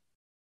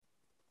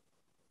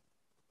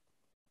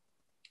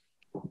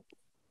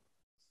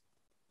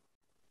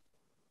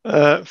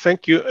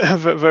 Thank you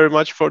very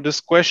much for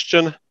this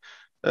question.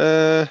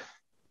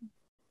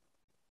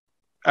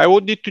 I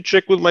would need to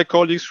check with my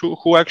colleagues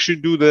who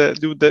actually do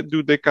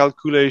the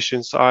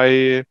calculations.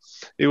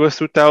 It was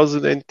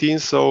 2018,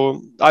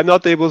 so I'm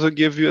not able to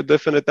give you a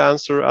definite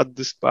answer at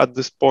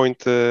this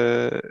point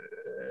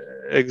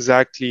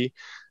exactly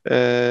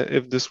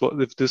if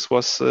this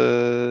was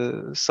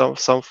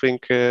something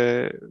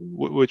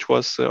which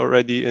was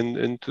already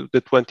into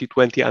the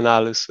 2020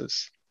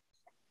 analysis.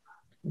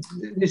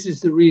 This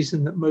is the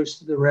reason that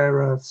most of the rare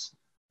earths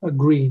are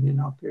green in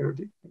our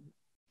periodic table.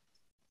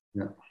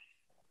 Yeah.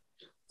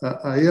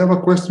 I have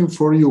a question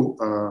for you,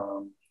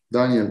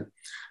 Daniel.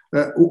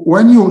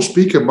 When you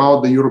speak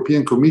about the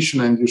European Commission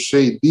and you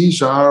say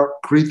these are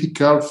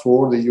critical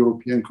for the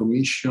European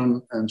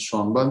Commission and so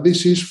on, but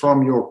this is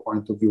from your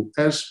point of view,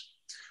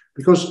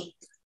 because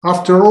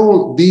after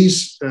all,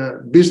 these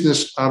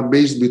business are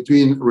based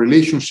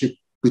relationship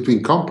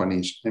between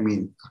companies. I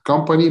mean, a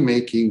company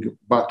making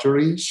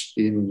batteries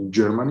in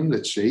Germany,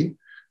 let's say,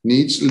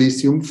 needs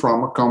lithium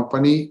from a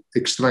company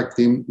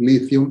extracting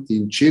lithium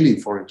in Chile,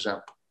 for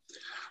example.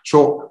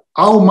 So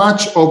how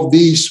much of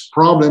these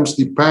problems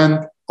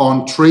depend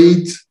on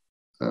trade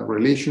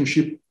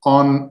relationship,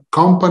 on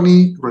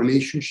company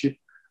relationship,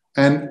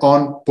 and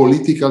on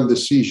political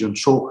decision?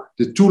 So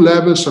the two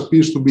levels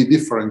appears to be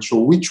different. So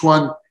which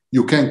one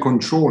you can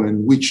control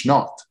and which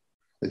not,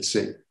 let's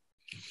say?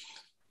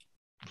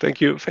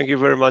 Thank you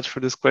very much for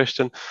this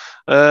question.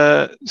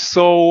 I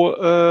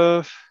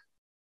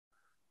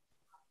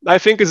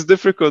think it's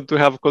difficult to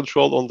have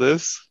control on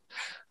this.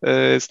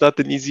 It's not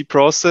an easy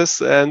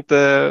process, and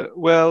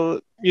well,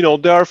 you know,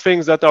 there are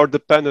things that are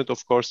dependent,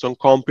 of course, on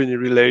company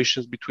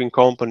relations between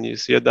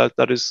companies. Yeah,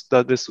 that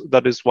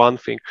is one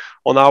thing.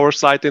 On our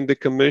side in the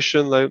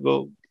Commission,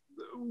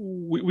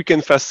 we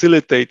can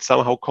facilitate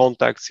somehow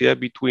contacts, yeah,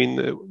 between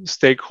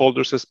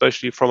stakeholders,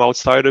 especially from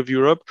outside of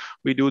Europe.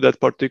 We do that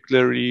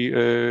particularly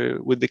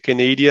with the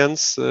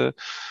Canadians.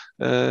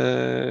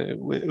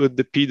 With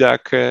the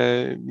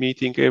PDAC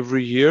meeting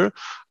every year,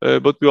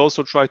 but we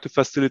also try to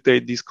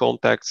facilitate these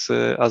contacts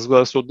as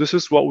well. So this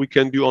is what we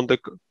can do on the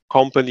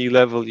company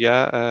level,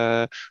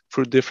 yeah,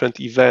 through different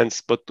events.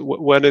 But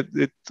when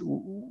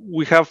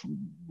we have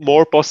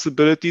more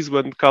possibilities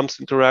when it comes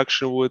to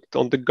interaction with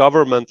on the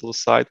governmental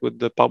side with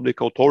the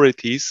public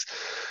authorities,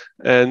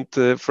 and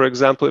for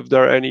example, if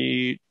there are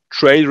any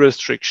trade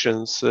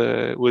restrictions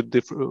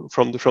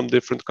from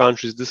different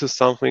countries, this is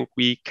something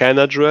we can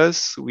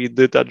address. We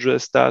did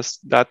address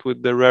that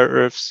with the rare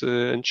earths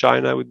in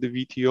China with the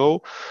WTO,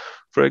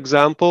 for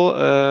example.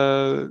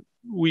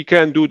 We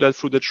can do that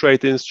through the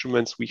trade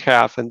instruments we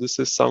have, and this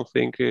is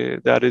something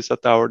that is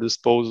at our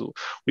disposal.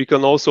 We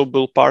can also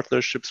build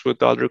partnerships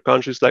with other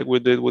countries, like we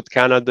did with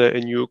Canada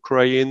and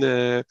Ukraine,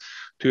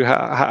 to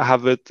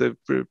have it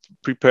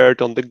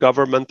prepared on the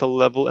governmental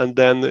level, and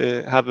then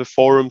have a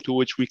forum to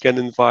which we can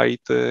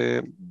invite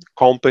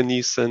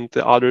companies and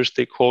other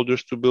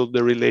stakeholders to build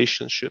the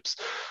relationships.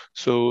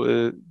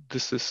 So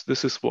this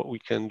is what we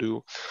can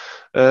do.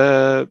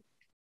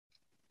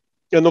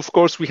 And of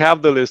course, we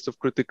have the list of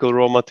critical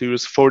raw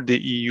materials for the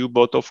EU,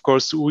 but of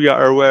course, we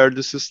are aware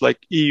this is like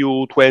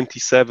EU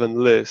 27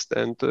 list.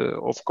 And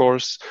of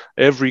course,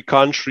 every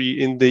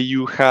country in the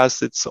EU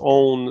has its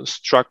own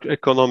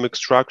economic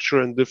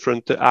structure and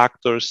different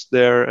actors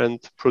there and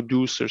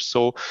producers.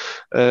 So,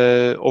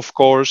 of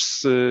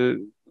course,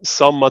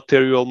 some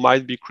material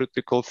might be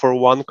critical for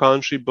one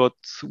country, but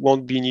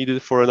won't be needed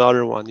for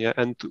another one. Yeah,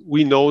 and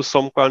we know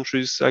some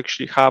countries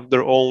actually have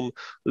their own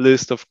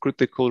list of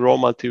critical raw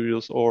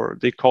materials, or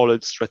they call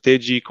it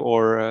strategic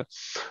or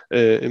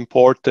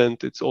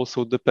important. It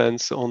also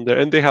depends on their,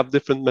 and they have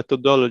different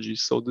methodologies.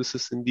 So this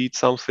is indeed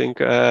something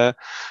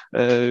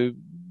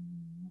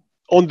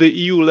on the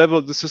EU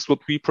level. This is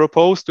what we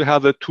propose, to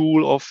have a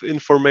tool of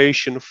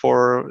information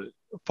for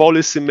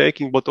policy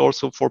making, but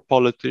also for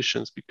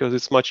politicians, because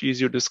it's much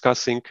easier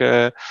discussing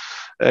a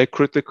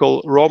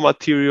critical raw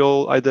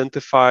material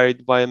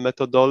identified by a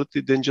methodology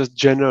than just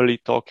generally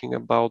talking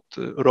about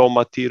raw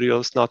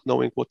materials, not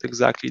knowing what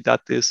exactly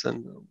that is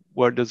and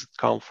where does it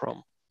come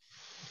from.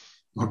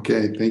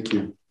 Okay, thank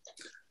you.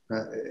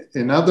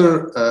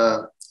 Another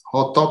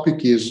hot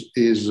topic is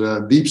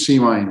deep sea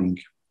mining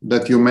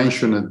that you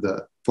mentioned.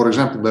 For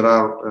example, there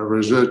are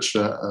research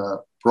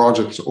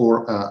projects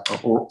or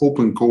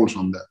open calls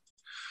on that.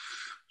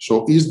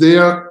 So is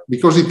there,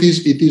 because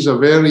it is a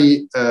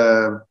very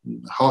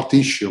hot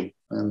issue,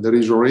 and there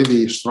is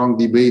already strong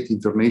debate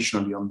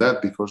internationally on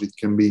that, because it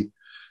can be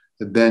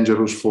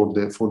dangerous for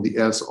the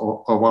health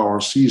of our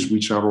seas,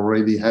 which are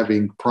already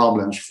having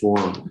problems for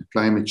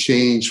climate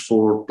change,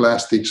 for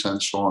plastics,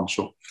 and so on.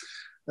 So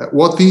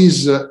what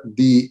is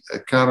the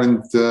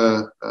current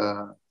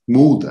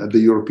mood at the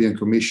European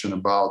Commission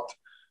about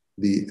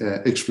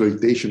the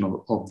exploitation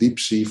of deep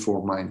sea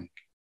for mining?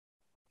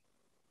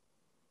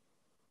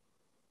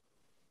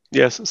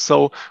 Yes,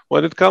 so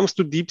when it comes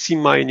to deep sea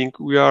mining,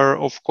 we are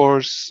of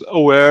course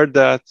aware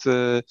that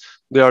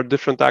there are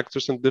different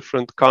actors in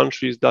different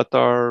countries that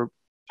are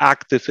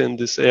active in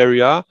this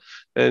area.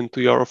 And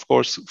we are of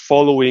course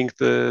following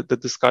the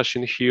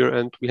discussion here,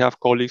 and we have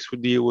colleagues who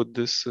deal with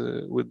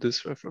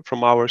this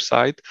from our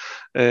side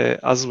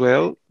as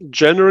well.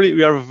 Generally,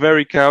 we are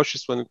very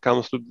cautious when it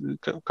comes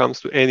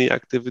to any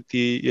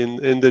activity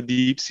in the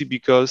deep sea,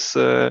 because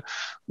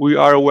we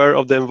are aware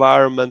of the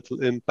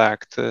environmental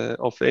impact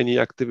of any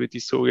activity.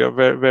 So we are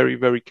very,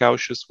 very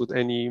cautious with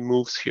any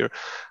moves here.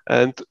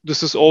 And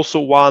this is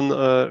also one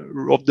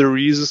of the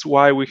reasons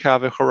why we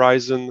have a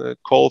Horizon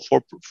call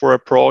for a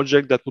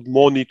project that would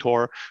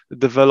monitor,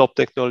 develop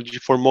technology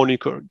for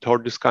monitor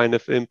this kind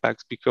of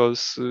impacts,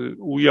 because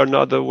we are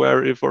not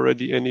aware if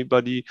already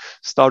anybody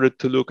started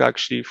to look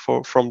actually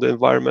from the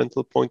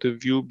environmental point of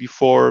view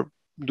before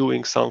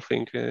doing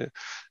something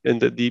in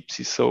the deep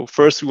sea. So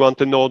first we want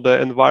to know the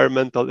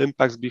environmental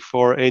impacts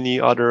before any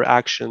other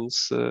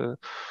actions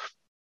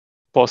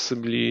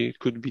possibly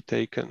could be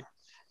taken.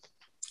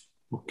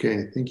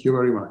 Okay, thank you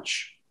very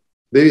much.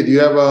 David, you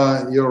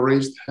have your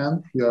raised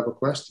hand. You have a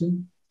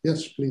question?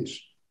 Yes, please.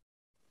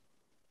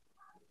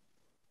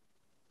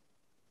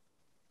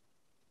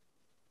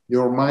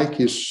 Your mic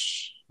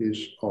is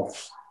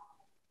off.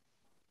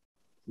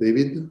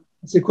 David?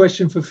 It's a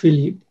question for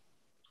Philipp.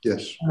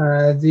 Yes.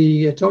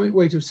 The atomic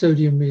weight of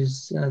sodium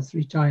is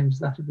 3 times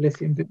that of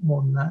lithium, a bit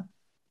more than that.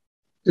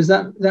 Does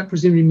that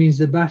presumably means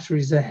the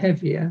batteries are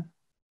heavier?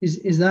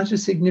 Is that a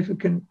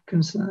significant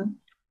concern?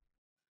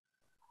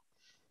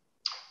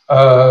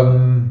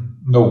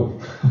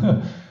 No.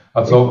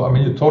 So, I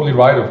mean, you're totally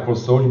right. Of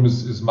course, sodium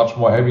is much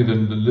more heavy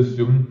than the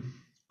lithium.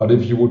 But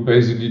if you would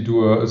basically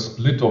do a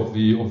split of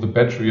the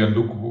battery and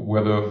look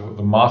where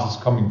the mass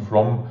is coming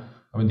from,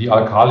 I mean, the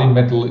alkali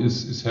metal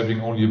is having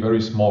only a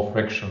very small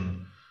fraction.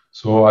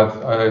 So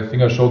I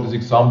think I showed this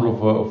example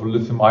of a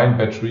lithium-ion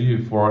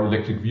battery for an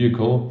electric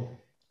vehicle,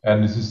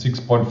 and this is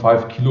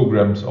 6.5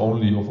 kilograms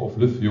only of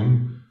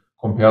lithium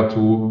compared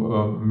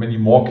to many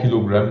more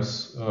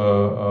kilograms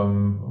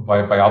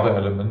by other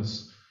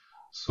elements.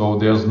 So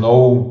there's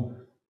no,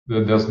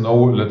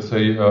 let's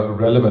say,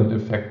 relevant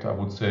effect, I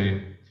would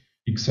say,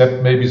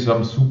 except maybe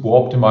some super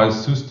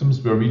optimized systems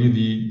where really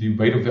the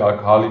weight of the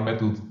alkali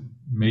metal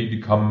may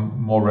become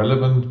more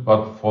relevant,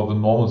 but for the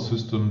normal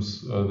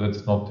systems,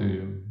 that's not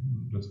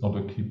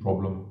a key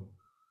problem.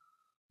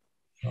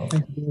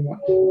 Thank you very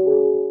much.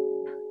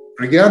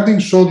 Regarding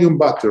sodium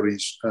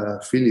batteries,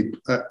 Philipp,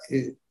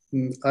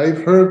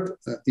 I've heard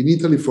in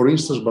Italy, for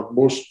instance, but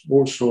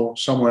also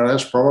somewhere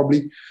else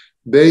probably,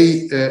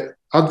 they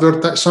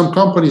some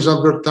companies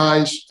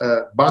advertise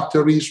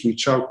batteries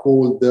which are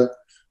called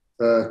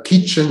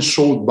kitchen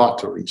salt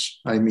batteries.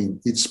 I mean,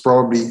 it's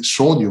probably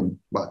sodium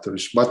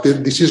batteries, but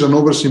this is an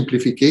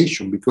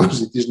oversimplification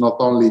because it is not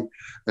only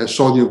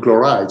sodium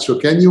chloride. So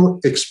can you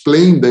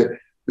explain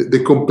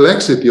the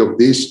complexity of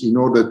this in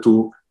order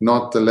to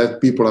not let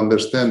people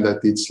understand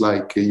that it's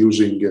like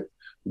using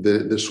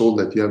the salt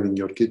that you have in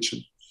your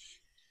kitchen?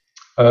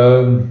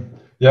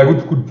 Yeah,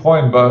 good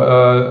point.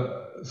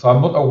 But so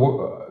I'm not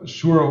aware.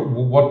 sure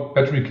what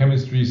battery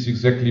chemistry is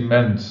exactly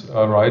meant,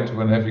 right,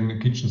 when having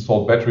kitchen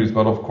salt batteries.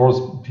 But of course,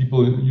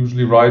 people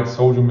usually write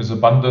sodium is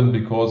abundant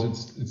because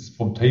it's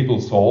from table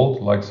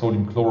salt, like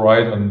sodium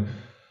chloride. And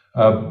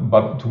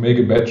but to make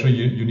a battery,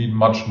 you need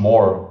much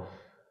more,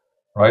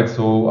 right?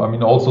 So I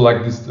mean, also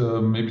like this,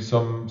 maybe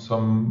some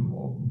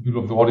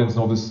people of the audience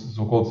know this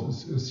so-called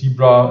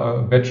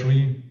zebra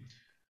battery,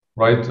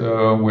 right,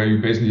 where you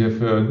basically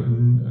have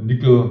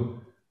nickel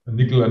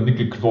and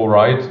nickel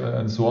chloride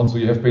and so on. So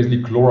you have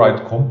basically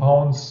chloride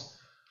compounds.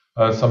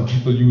 Some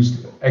people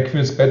use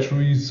aqueous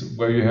batteries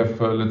where you have,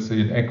 let's say,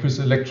 an aqueous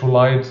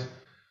electrolyte,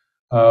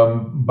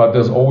 but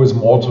there's always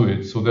more to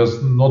it. So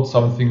there's not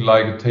something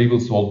like a table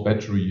salt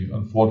battery,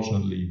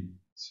 unfortunately.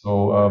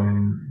 So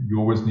you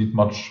always need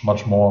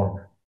much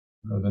more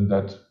than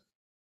that.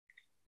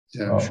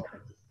 Yeah, sure.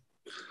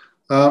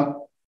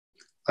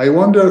 I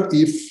wonder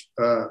if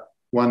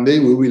one day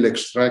we will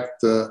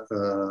extract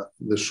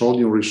the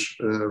sodium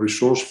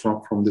resource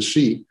from the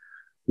sea.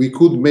 We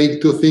could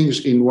make two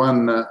things in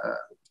one,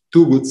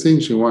 two good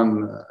things in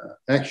one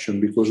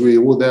action, because we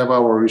would have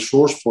our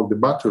resource for the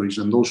batteries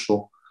and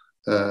also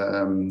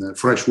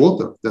fresh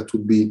water. That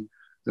would be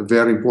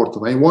very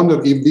important. I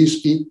wonder if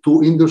these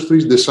two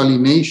industries,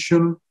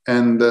 desalination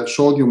and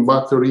sodium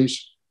batteries,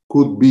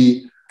 could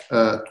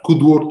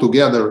work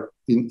together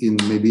in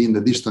maybe in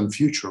the distant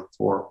future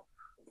for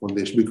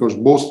this, because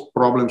both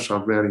problems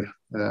are very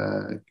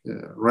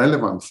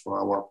relevant for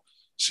our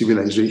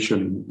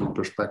civilization in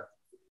perspective.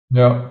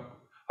 Yeah,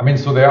 I mean,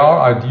 so there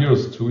are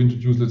ideas to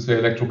introduce, let's say,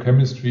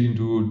 electrochemistry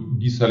into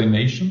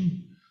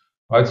desalination,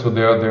 right? So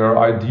there are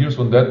ideas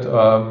on that.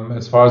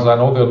 As far as I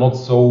know, they're not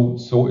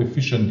so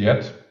efficient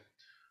yet.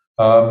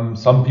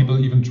 Some people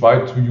even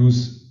try to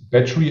use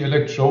battery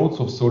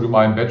electrodes of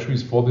sodium-ion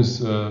batteries for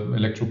this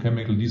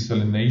electrochemical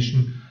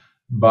desalination.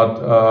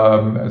 But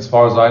as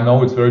far as I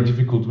know, it's very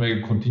difficult to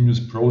make a continuous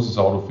process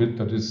out of it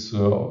that is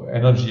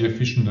energy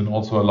efficient and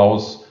also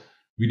allows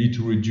really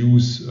to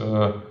reduce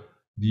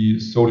the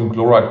sodium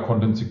chloride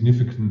content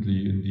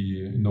significantly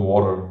in the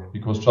water,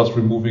 because just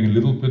removing a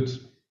little bit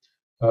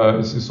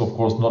is of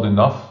course not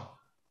enough.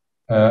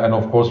 And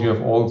of course, you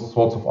have all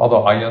sorts of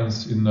other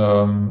ions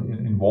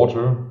in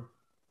water,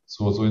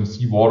 so in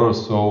seawater.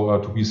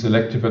 So to be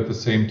selective at the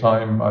same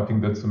time, I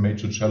think that's a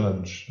major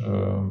challenge.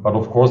 But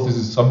of course, this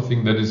is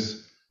something that is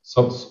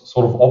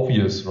sort of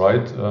obvious,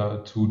 right?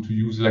 To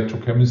use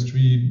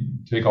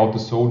electrochemistry, take out the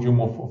sodium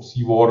of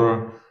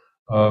seawater,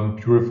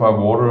 purify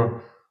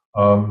water.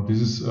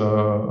 This is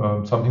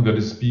something that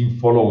is being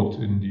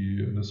followed in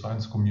the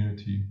science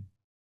community.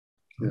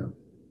 Yeah.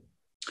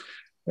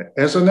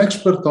 As an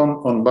expert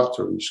on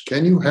batteries,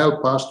 can you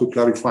help us to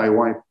clarify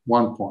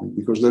one point?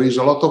 Because there is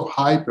a lot of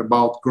hype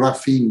about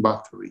graphene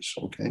batteries,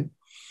 okay?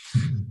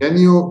 Can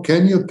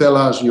you tell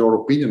us your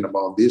opinion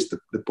about this,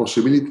 the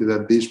possibility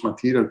that this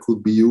material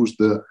could be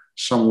used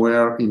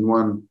somewhere in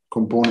one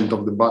component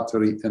of the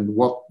battery, and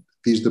what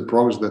is the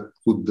progress that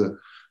could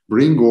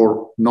bring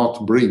or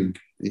not bring?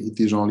 It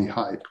is only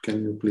hype.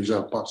 Can you please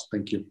help us?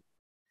 Thank you.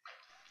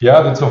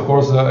 Yeah, that's of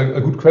course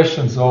a good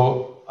question.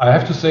 So I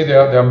have to say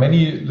there are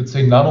many, let's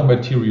say,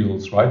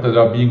 nanomaterials, right, that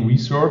are being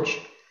researched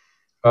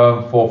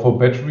for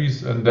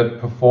batteries and that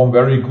perform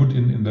very good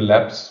in the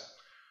labs,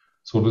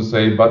 so to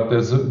say. But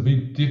there's a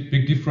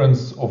big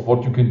difference of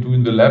what you can do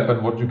in the lab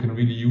and what you can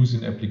really use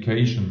in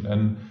application.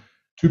 And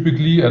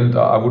typically, and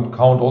I would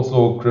count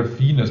also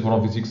graphene as one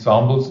of these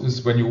examples,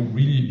 is when you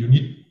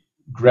need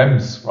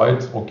grams,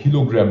 right, or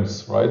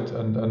kilograms, right,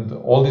 and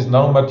all these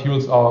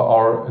nanomaterials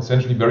are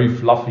essentially very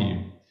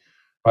fluffy,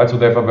 right, so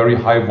they have a very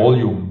high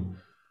volume,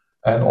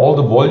 and all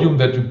the volume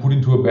that you put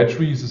into a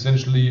battery is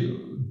essentially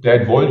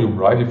dead volume,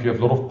 right? If you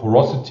have a lot of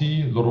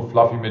porosity, a lot of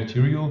fluffy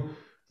material,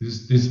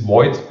 this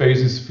void space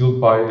is filled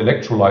by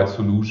electrolyte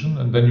solution,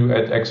 and then you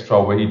add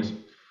extra weight.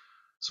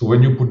 So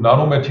when you put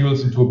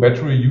nanomaterials into a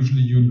battery,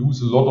 usually you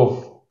lose a lot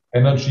of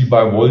energy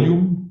by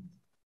volume,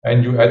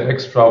 and you add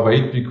extra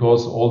weight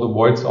because all the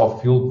voids are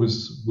filled with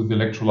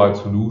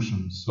electrolyte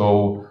solution.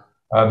 So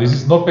this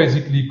is not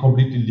basically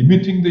completely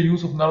limiting the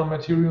use of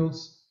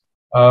nanomaterials,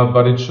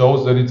 but it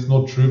shows that it's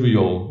not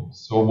trivial.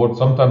 So what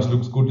sometimes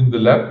looks good in the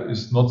lab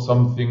is not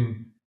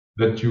something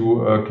that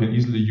you can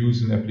easily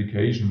use in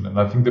application. And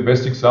I think the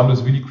best example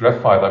is really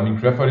graphite. I mean,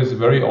 graphite is a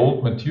very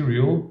old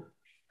material,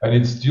 and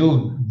it's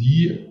still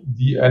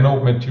the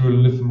anode material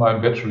in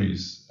lithium-ion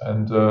batteries.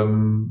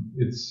 And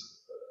it's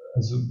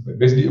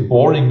basically a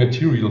boring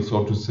material,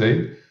 so to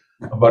say,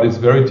 but it's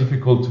very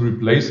difficult to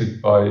replace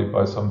it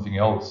by something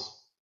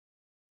else.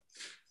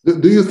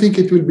 Do you think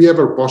it will be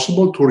ever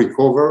possible to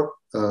recover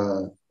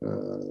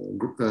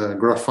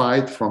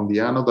graphite from the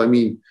anode? I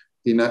mean,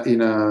 in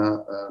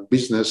a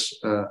business,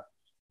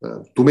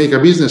 to make a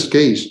business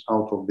case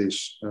out of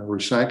this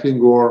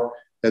recycling, or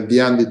at the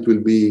end it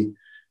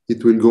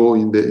will go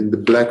in the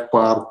black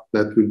part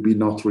that will be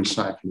not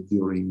recycled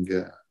during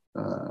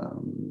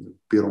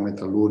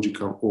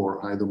pyrometallurgical or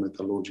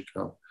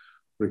hydrometallurgical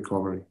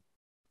recovery?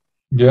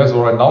 Yes,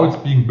 all right. Now it's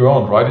being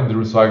burned, right, in the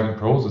recycling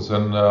process.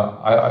 And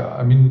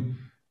I mean,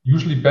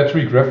 Usually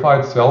battery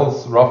graphite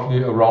sells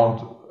roughly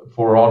around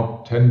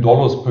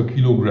 $10 per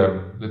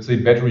kilogram, let's say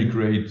battery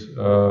grade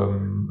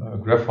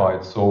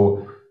graphite.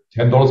 So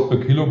 $10 per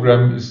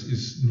kilogram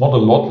is not a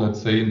lot,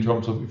 let's say, in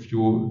terms of if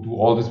you do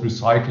all this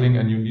recycling,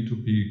 and you need to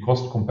be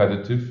cost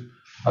competitive,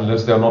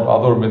 unless there are not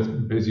other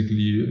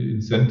basically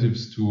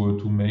incentives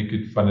to make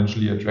it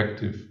financially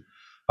attractive.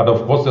 But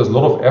of course, there's a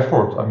lot of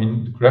effort. I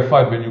mean,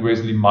 graphite, when you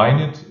basically mine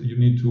it, you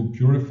need to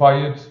purify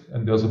it,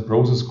 and there's a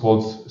process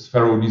called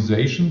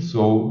spheroidization.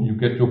 So you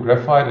get your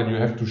graphite and you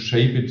have to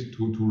shape it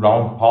to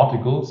round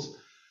particles.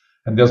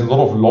 And there's a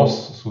lot of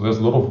loss. So there's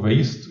a lot of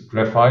waste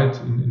graphite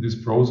in this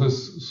process.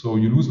 So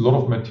you lose a lot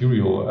of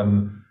material.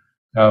 And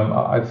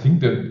I think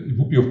that it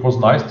would be, of course,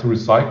 nice to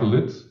recycle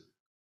it.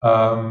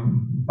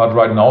 But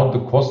right now,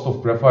 the cost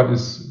of graphite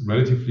is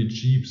relatively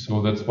cheap.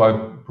 So that's why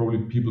probably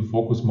people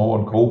focus more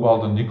on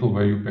cobalt and nickel,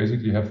 where you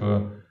basically have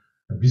a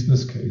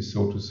business case,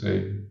 so to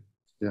say.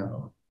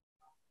 Yeah.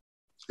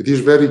 It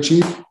is very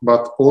cheap,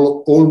 but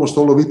almost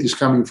all of it is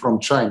coming from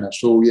China.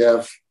 So we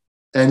have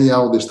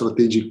anyhow the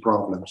strategic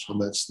problem. So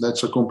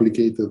that's a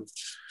complicated.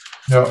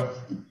 Yeah.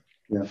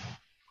 Yeah.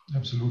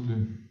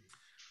 Absolutely.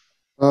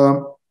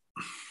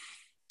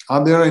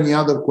 Are there any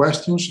other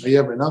questions? I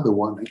have another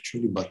one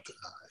actually, but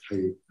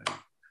I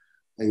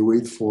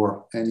wait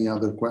for any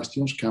other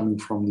questions coming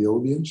from the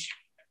audience.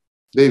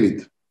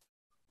 David.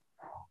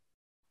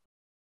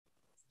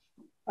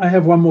 I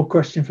have one more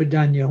question for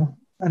Daniel,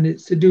 and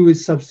it's to do with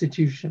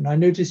substitution. I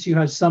noticed you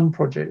had some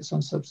projects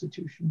on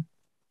substitution.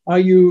 Are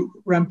you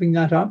ramping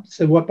that up?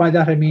 So what by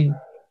that I mean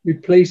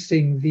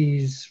replacing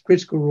these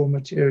critical raw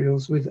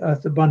materials with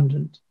earth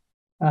abundant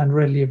and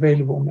readily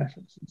available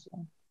metals and so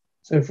on.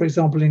 So for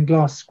example, in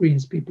glass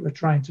screens, people are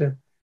trying to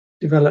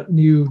develop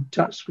new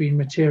touchscreen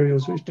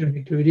materials which don't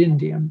include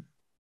indium.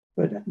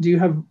 But do you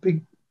have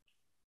big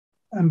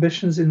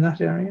ambitions in that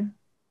area?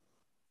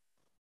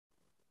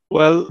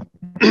 Well,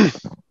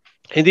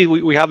 indeed,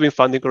 we have been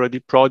funding already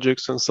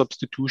projects on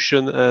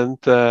substitution, and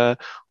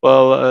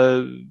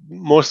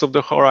most of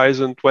the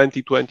Horizon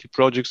 2020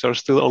 projects are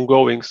still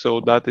ongoing.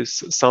 So that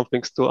is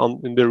something still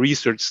in the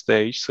research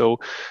stage. So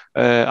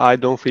I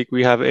don't think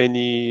we have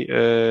any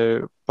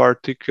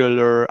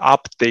particular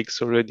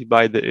uptakes already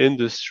by the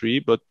industry,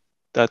 but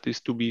that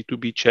is to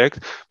be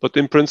checked. But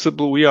in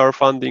principle, we are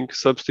funding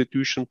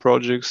substitution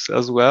projects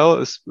as well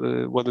as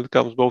when it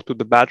comes both to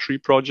the battery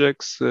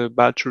projects,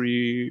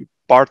 battery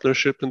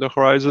partnership in the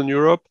Horizon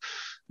Europe.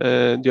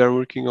 They are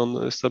working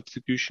on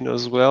substitution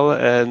as well.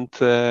 And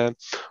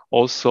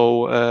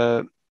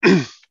also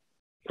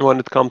when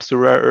it comes to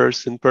rare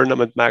earths in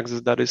permanent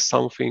magnets, that is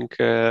something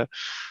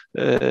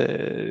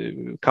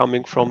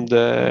coming from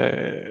the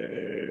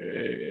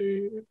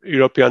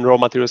European Raw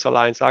Materials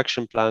Alliance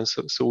action plan.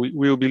 So we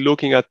will be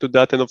looking at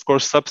that, and of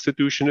course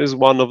substitution is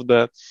one of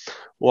the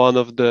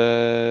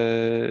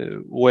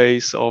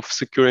ways of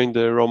securing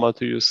the raw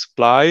material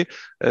supply,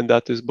 and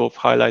that is both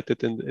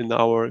highlighted in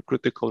our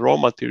critical raw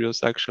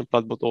materials action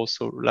plan, but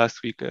also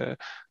last week a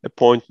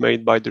point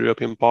made by the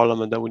European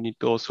Parliament that we need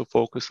to also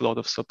focus a lot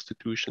of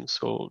substitution.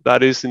 So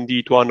that is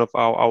indeed one of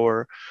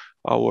our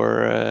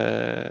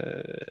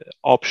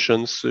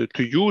options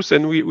to use,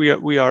 and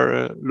we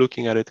are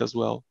looking at it as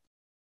well.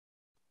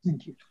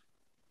 Thank you.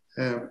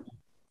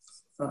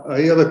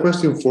 I have a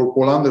question for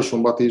Paul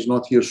Anderson, but he's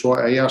not here. So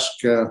I ask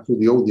to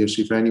the audience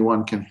if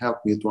anyone can help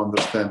me to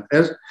understand.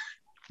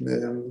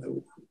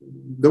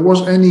 There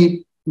was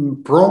any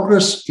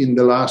progress in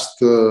the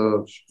last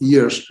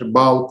years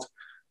about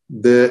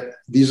the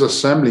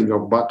disassembling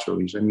of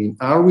batteries? I mean,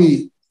 are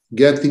we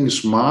getting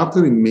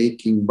smarter in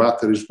making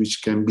batteries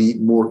which can be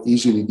more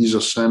easily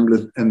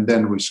disassembled and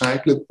then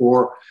recycled?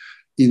 Or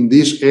in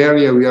this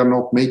area, we are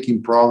not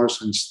making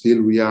progress and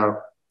still we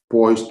are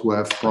poised to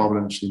have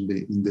problems in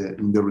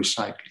the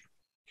recycling?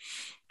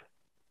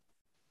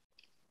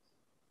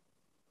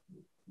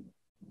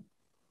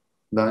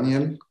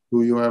 Daniel,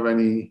 do you have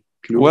any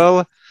clue?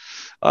 Well,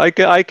 I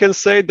can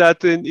say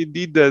that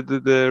indeed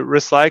the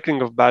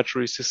recycling of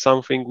batteries is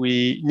something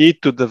we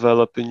need to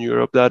develop in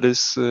Europe. That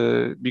is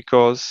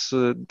because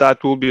that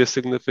will be a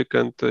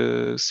significant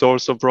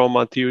source of raw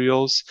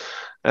materials,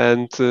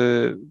 and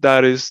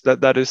that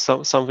is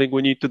something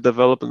we need to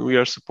develop, and we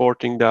are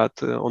supporting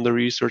that on the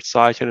research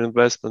side and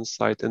investment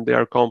side. And there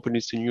are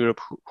companies in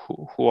Europe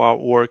who are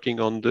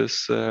working on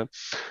this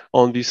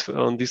on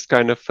these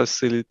kind of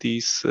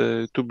facilities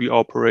to be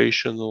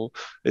operational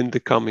in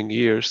the coming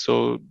years.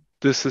 So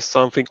this is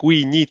something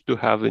we need to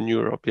have in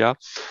Europe, yeah.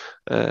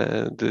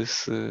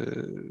 This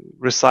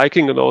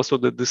recycling and also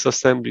the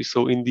disassembly.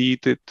 So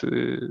indeed,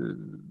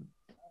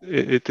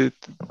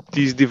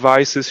 these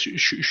devices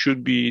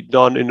should be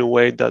done in a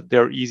way that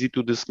they're easy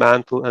to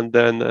dismantle and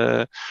then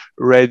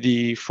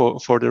ready for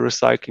the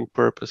recycling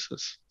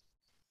purposes.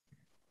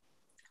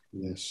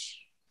 Yes.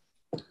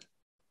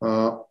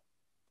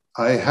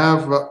 I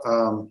have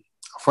a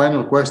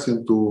final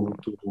question to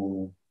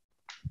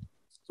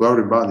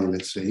everybody,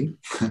 let's say.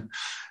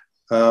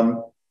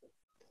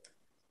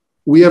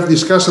 We have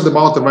discussed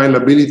about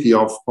availability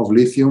of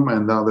lithium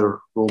and other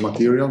raw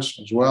materials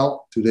as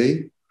well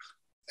today.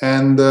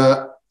 And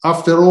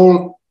after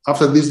all,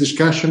 after this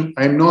discussion,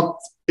 I'm not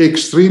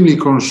extremely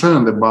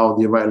concerned about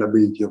the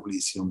availability of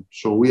lithium.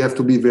 So we have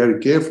to be very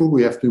careful.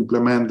 We have to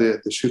implement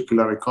the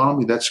circular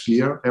economy. That's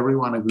clear.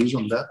 Everyone agrees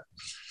on that.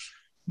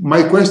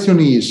 My question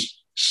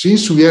is,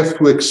 since we have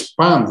to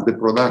expand the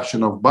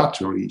production of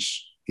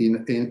batteries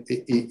in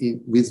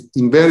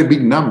very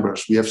big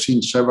numbers, we have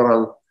seen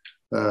several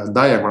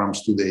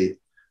diagrams today.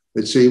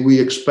 Let's say we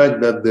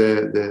expect that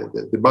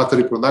the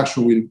battery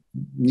production will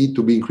need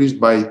to be increased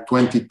by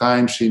 20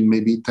 times in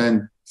maybe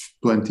 10,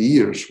 20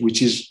 years,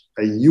 which is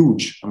a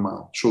huge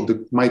amount. So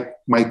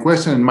my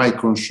question and my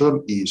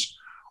concern is,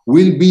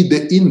 will be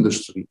the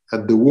industry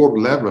at the world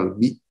level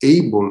be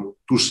able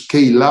to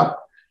scale up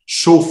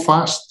so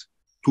fast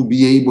to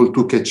be able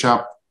to catch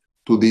up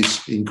to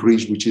this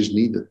increase which is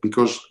needed?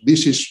 Because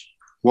this is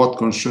what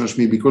concerns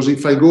me. Because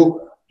if I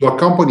go to a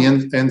company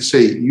and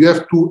say, you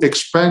have to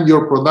expand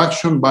your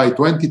production by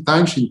 20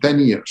 times in 10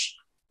 years,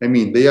 I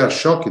mean, they are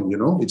shocked, you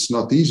know, it's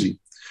not easy.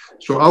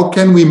 So how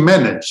can we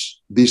manage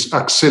this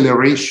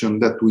acceleration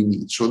that we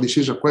need? So this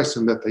is a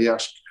question that I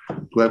ask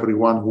to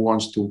everyone who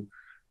wants to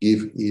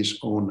give his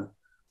own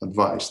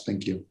advice.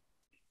 Thank you.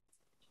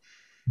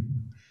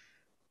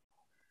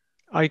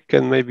 I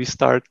can maybe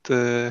start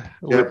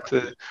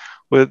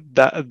with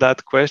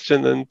that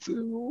question, and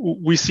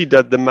we see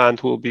that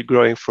demand will be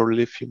growing for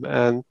lithium,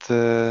 and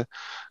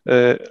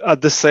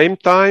at the same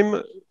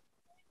time,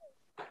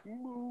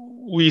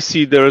 we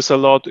see there's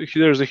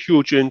a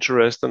huge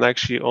interest and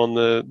actually on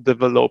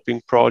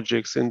developing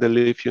projects in the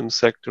lithium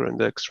sector and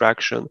the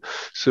extraction.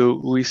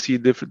 So we see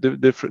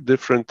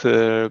different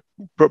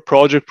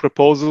project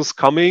proposals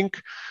coming,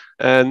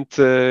 and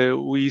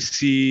we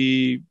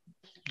see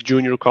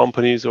junior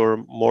companies or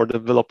more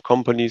developed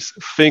companies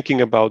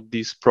thinking about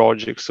these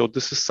projects. So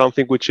this is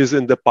something which is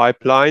in the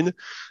pipeline,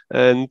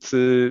 and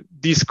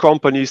these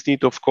companies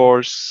need, of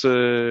course,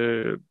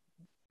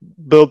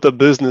 build a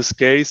business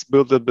case,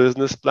 build a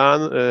business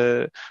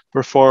plan,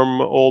 perform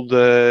all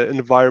the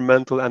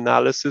environmental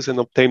analysis and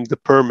obtain the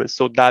permits.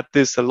 So that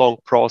is a long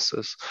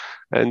process.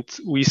 And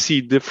we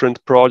see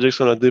different projects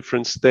on a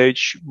different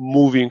stage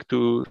moving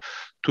to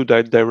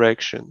that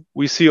direction.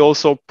 We see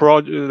also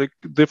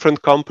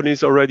different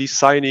companies already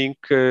signing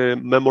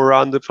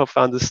memorandum of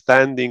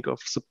understanding of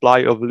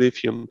supply of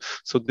lithium.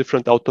 So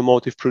different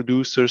automotive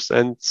producers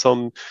and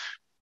some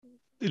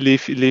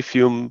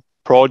lithium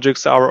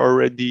projects are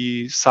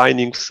already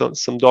signing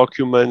some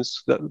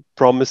documents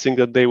promising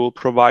that they will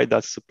provide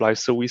that supply.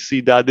 So we see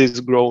that is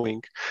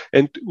growing.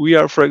 And we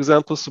are, for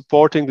example,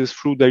 supporting this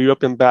through the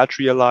European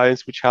Battery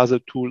Alliance, which has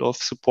a tool of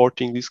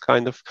supporting these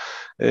kind of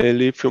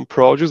lithium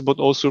projects, but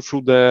also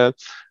through the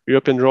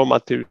European raw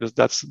materials.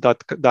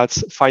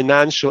 That's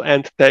financial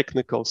and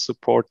technical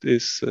support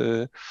is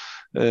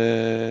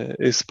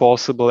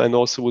possible, and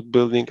also with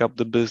building up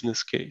the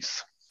business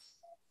case.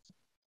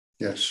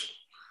 Yes.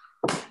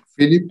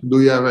 Philipp,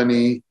 do you have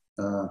any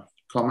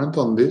comment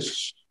on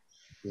this?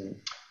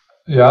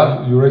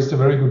 Yeah, you raised a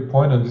very good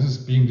point, and this is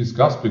being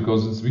discussed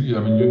because it's really, I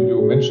mean,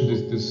 you mentioned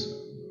this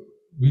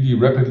really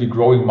rapidly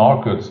growing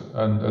market,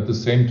 and at the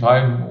same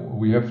time,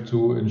 we have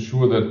to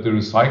ensure that the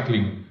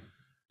recycling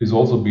is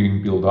also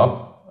being built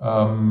up.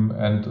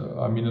 And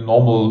I mean, a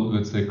normal,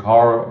 let's say,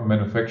 car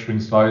manufacturing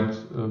site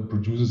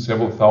produces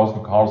several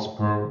thousand cars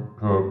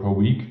per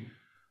week,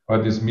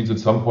 right? This means at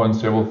some point,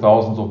 several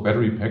thousands of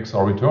battery packs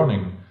are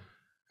returning.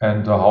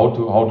 And how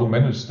to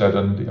manage that.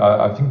 And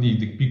I think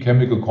the big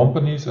chemical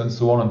companies and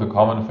so on, and the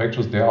car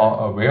manufacturers, they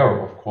are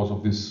aware, of course,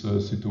 of this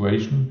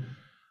situation,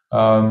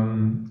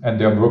 and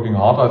they are working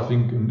hard, I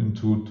think,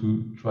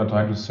 to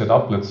try to set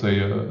up, let's say,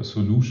 a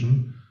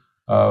solution.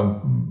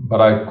 But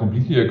I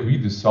completely agree.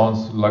 This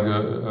sounds like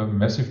a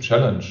massive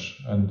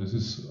challenge, and this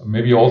is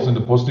maybe also in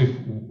the positive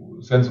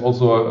sense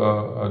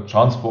also a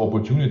chance for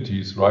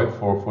opportunities, right,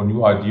 for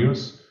new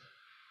ideas.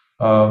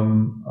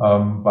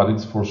 But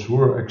it's for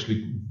sure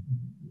actually.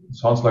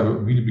 Sounds like a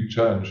really big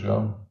challenge,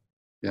 yeah.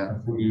 Yeah.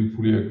 I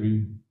fully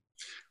agree.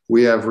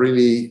 We have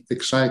really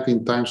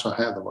exciting times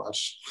ahead of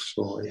us.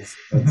 So it's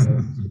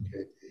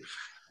okay.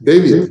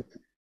 David?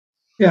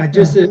 Yeah,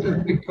 just a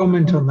quick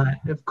comment on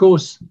that. Of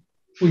course,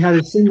 we had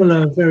a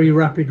similar very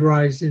rapid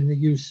rise in the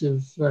use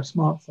of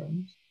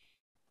smartphones,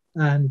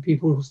 and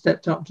people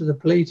stepped up to the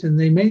plate and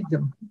they made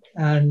them.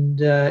 And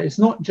it's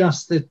not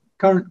just the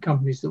current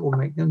companies that will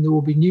make them, there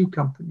will be new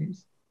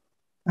companies.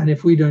 And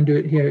if we don't do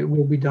it here, it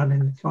will be done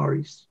in the Far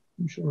East,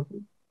 I'm sure of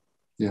it.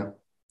 Yeah,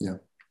 yeah.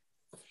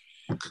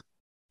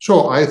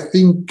 So I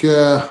think,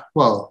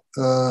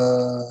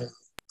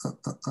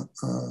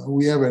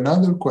 we have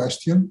another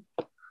question.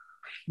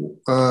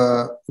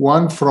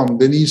 One from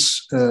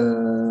Denise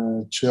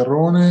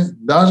Cerrone.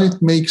 Does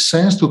it make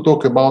sense to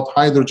talk about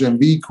hydrogen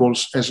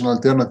vehicles as an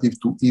alternative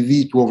to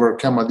EV to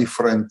overcome a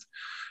different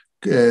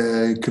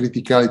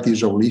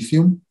criticalities of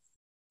lithium?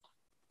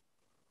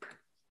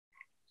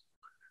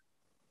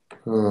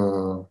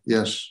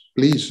 Yes,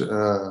 please,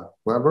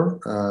 whoever.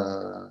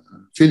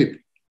 Philipp.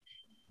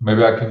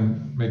 Maybe I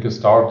can make a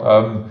start.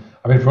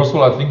 I mean, first of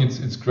all, I think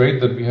it's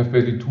great that we have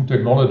basically two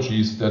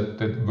technologies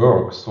that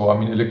work. So, I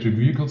mean, electric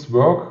vehicles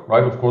work,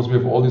 right? Of course, we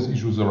have all these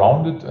issues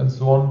around it and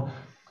so on,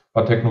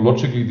 but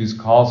technologically, these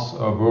cars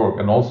work.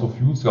 And also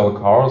fuel cell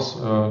cars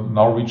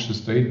now reach the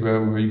state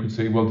where you could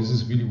say, well, this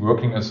is really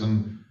working as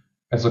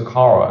a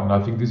car. And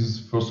I think this is,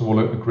 first of all,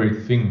 a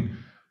great thing.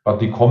 But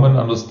the common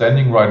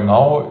understanding right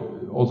now,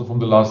 also from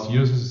the last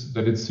years, is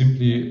that it's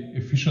simply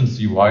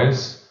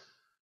efficiency-wise,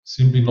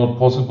 simply not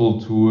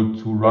possible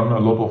to run a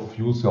lot of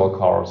fuel cell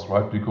cars,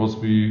 right? Because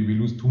we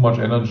lose too much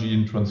energy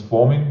in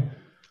transforming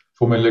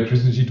from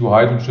electricity to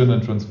hydrogen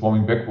and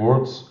transforming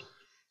backwards.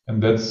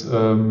 And that's,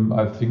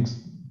 I think,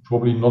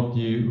 probably not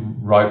the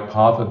right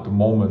path at the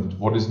moment.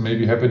 What is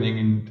maybe happening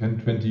in 10,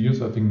 20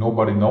 years, I think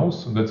nobody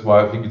knows. And that's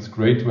why I think it's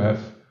great to have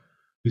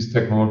this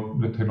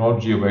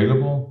technology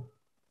available.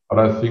 But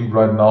I think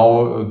right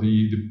now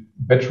the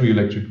battery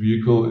electric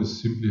vehicle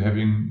is simply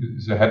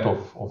is ahead of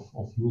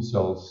fuel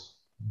cells.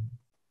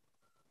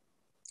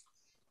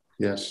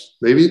 Yes,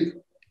 David?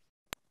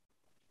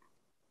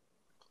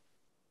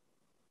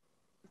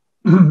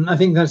 I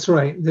think that's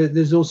right.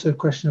 There's also a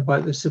question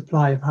about the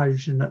supply of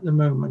hydrogen at the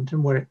moment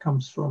and where it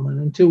comes from. And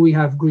until we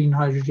have green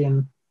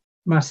hydrogen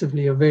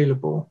massively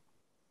available,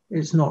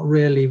 it's not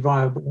really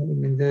viable. I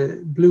mean,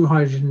 the blue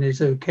hydrogen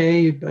is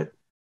okay, but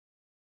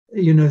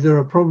you know, there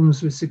are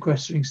problems with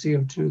sequestering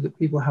CO2 that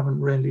people haven't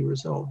really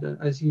resolved,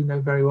 as you know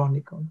very well,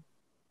 Nicola.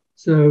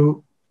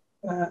 So,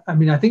 I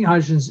mean, I think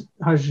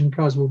hydrogen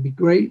cars will be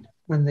great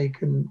when they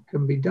can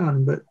be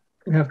done, but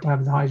we have to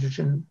have the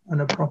hydrogen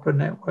and a proper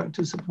network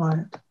to supply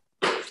it.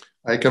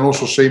 I can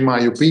also say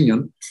my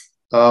opinion.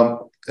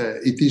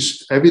 It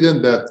is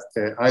evident that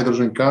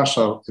hydrogen cars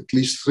are at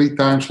least 3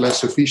 times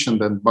less efficient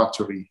than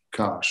battery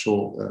cars.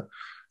 So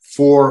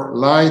for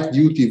light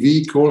duty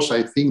vehicles,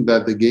 I think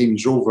that the game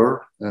is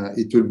over.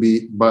 It will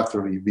be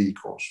battery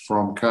vehicles,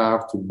 from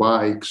car to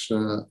bikes,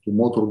 to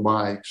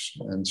motorbikes,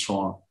 and so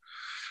on.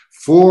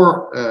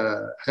 For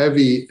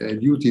heavy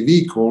duty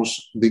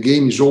vehicles, the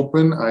game is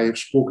open. I have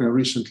spoken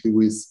recently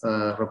with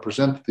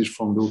representatives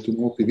from the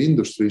automotive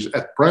industries.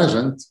 At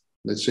present,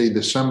 let's say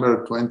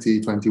December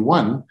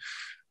 2021,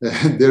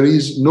 there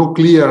is no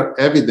clear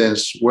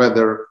evidence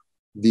whether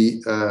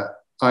the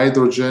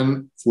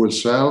hydrogen fuel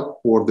cell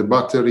or the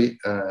battery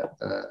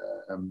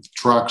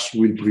trucks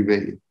will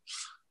prevail.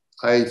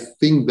 I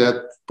think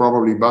that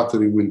probably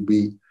battery will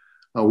be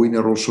a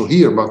winner also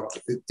here, but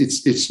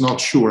it's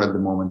not sure at the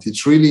moment.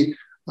 It's really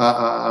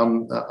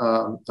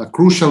a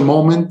crucial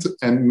moment,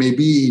 and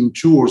maybe in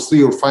 2 or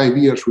 3 or 5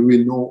 years we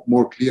will know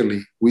more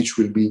clearly which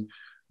will be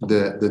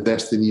the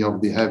destiny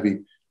of the heavy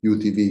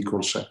duty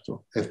vehicle sector.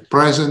 At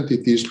present,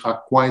 it is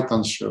quite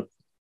uncertain.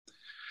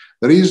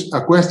 There is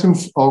a question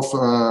of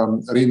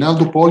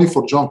Rinaldo Poli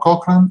for John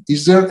Cochran.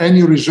 Is there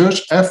any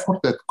research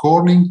effort at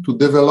Corning to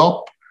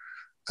develop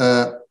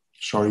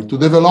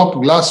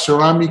glass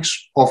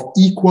ceramics of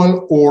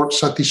equal or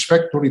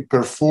satisfactory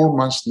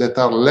performance that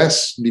are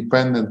less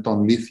dependent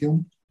on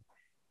lithium?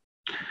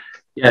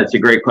 Yeah, it's a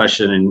great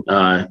question. And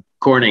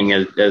Corning,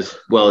 as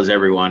well as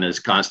everyone, is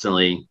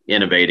constantly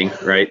innovating,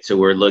 right? So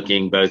we're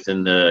looking both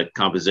in the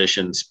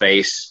composition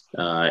space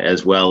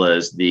as well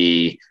as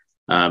the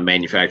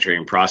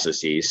manufacturing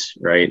processes,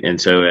 right? And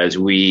so as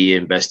we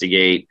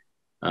investigate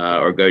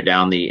or go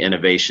down the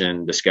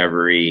innovation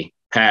discovery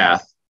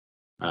path,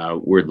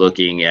 we're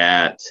looking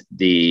at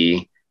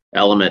the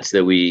elements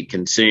that we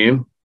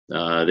consume,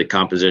 the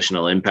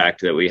compositional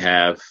impact that we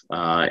have,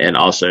 and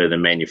also the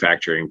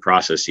manufacturing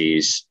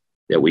processes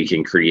that we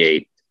can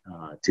create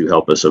to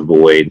help us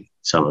avoid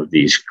some of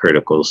these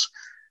criticals.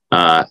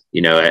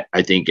 You know,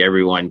 I think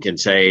everyone can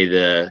say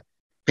the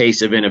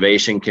pace of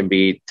innovation can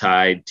be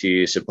tied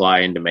to supply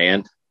and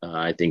demand.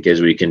 I think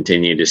as we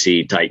continue to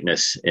see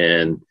tightness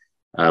in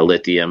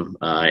lithium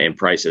and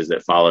prices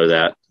that follow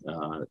that,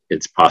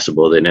 it's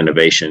possible that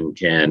innovation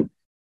can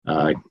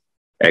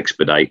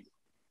expedite.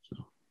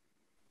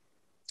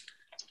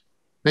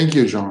 Thank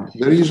you, John.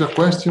 There is a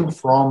question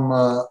from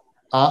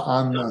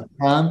An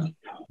Tran,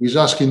 who is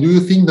asking, do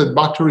you think that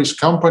batteries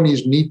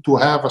companies need to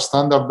have a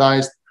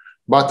standardized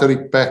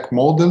battery pack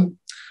model?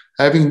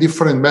 Having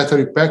different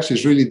battery packs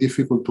is really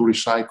difficult to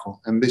recycle,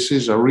 and this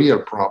is a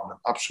real problem,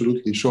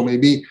 absolutely. So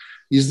maybe,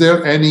 is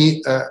there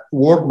any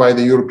work by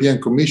the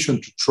European Commission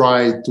to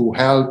try to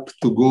help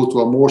to go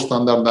to a more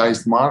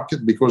standardized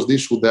market? Because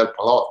this would help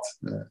a lot,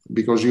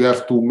 because you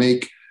have to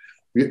make,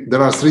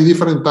 there are 3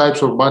 different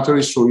types of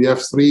batteries, so you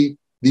have 3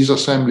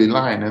 disassembly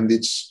line, and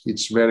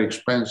it's very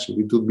expensive.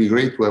 It would be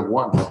great to have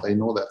one, but I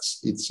know that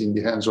it's in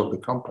the hands of the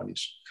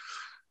companies.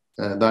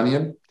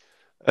 Daniel?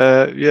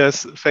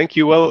 Yes, thank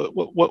you. Well,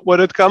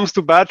 when it comes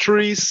to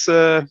batteries,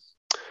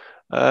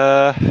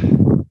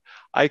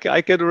 I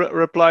can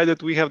reply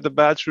that we have the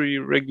battery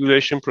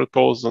regulation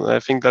proposal. I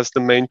think that's the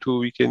main tool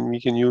we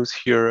can use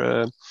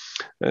here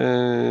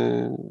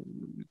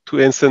to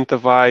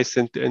incentivize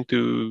and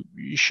to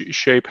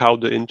shape how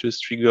the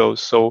industry goes.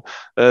 So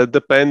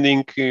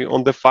depending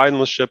on the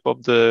final shape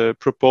of the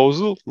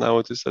proposal, now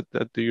it is at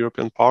the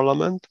European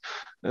Parliament,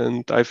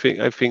 and I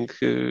think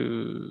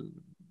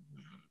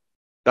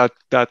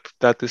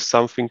that is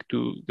something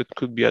that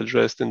could be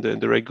addressed in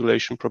the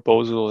regulation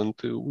proposal, and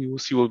we will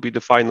see will be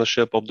the final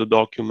shape of the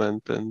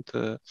document, and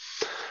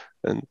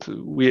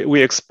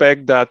we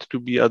expect that to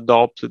be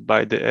adopted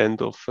by the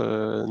end of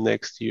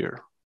next year.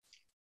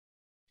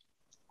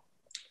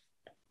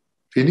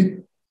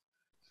 Philipp?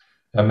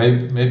 Yeah,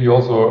 maybe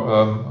also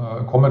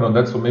a comment on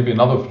that. So maybe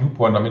another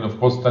viewpoint. I mean, of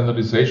course,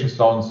 standardization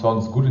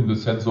sounds good in the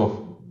sense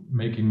of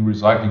making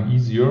recycling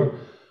easier,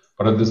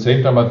 but at the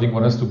same time, I think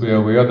one has to be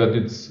aware that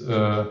it's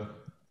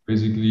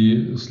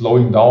basically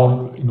slowing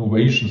down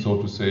innovation,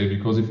 so to say,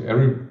 because if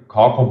every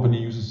car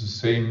company uses the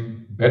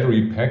same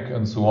battery pack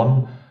and so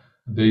on,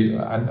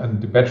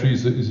 and the battery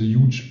is a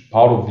huge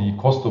part of the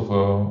cost of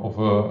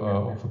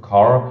a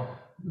car.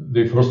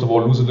 They first of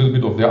all lose a little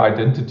bit of their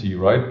identity,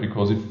 right?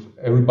 Because if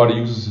everybody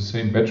uses the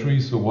same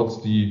battery, so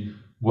what's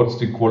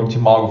the quality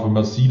mark of a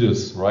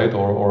Mercedes, right,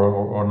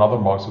 or another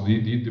mark? So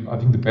I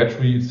think the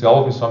battery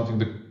itself is something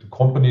that the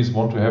companies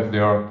want to have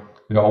their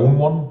own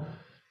one.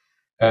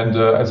 And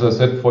as I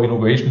said, for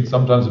innovation, it's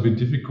sometimes a bit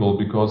difficult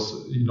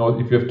because, you know,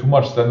 if you have too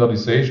much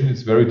standardization,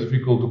 it's very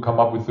difficult to come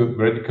up with a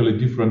radically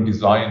different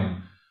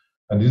design.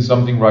 And this is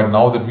something right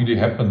now that really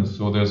happens.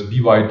 So there's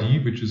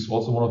BYD, which is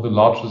also one of the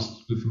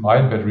largest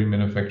lithium-ion battery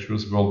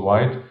manufacturers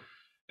worldwide.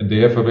 And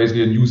they have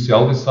basically a new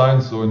cell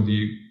design. So in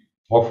the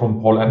talk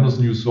from Paul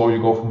Anderson, you saw you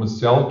go from a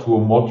cell to a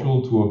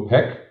module to a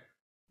pack.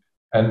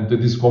 And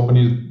this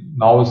company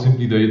now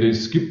simply, they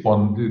skip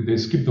they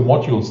skip the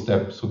module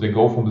step. So they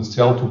go from the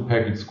cell to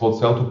pack. It's called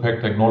cell to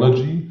pack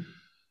technology.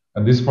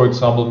 And this, for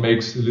example,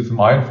 makes lithium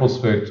iron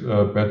phosphate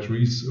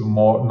batteries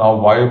more now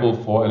viable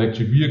for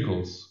electric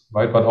vehicles.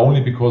 Right, but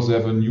only because they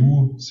have a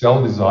new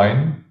cell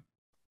design,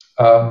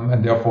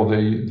 and therefore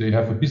they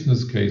have a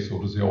business case, so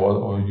to say,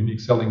 or a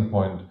unique selling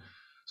point.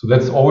 So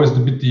that's always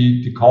a bit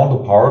the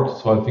counterpart.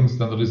 So I think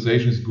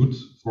standardization is good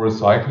for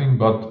recycling,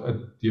 but at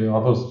the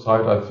other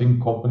side, I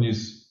think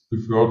companies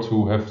prefer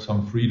to have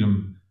some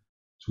freedom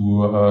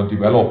to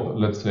develop,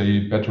 let's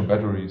say, better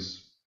batteries.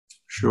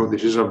 Sure,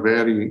 this is a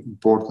very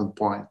important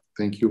point.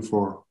 Thank you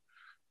for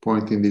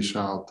pointing this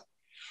out.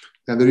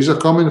 And there is a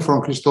comment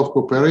from Christophe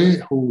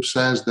Copperet who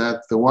says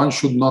that one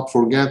should not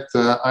forget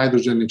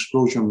hydrogen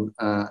explosion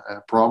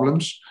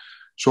problems.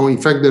 So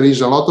in fact, there is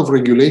a lot of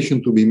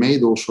regulation to be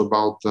made also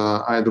about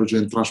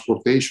hydrogen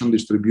transportation,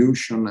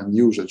 distribution and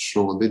usage.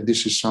 So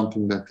this is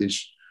something that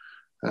is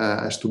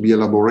has to be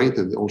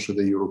elaborated also at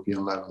the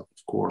European level,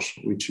 of course,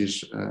 which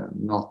is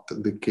not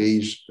the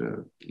case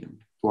to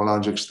a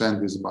large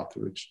extent with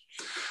batteries.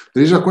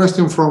 There is a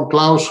question from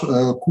Klaus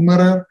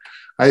Kummerer.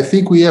 I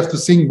think we have to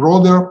think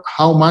broader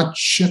how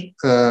much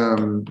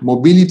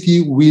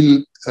mobility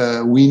will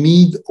we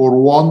need or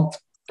want,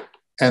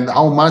 and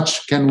how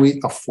much can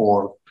we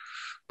afford.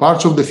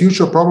 Parts of the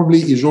future probably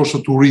is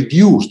also to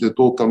reduce the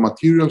total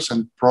materials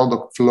and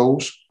product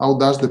flows. How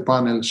does the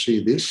panel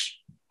see this?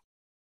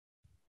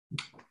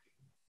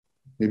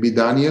 Maybe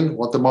Daniel,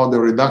 what about the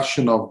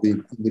reduction of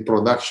the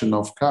production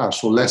of cars?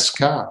 So less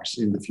cars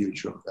in the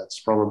future. That's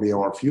probably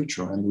our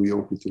future, and we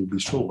hope it will be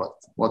so. But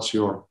what's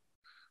your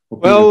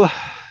opinion?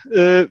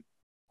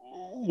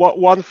 Well,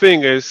 one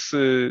thing is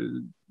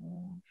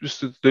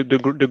just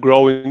the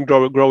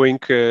growing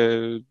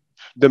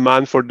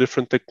demand for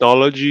different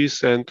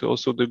technologies, and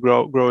also the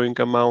growing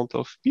amount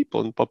of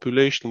people and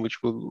population,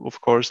 which will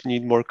of course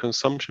need more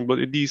consumption. But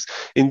it is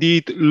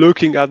indeed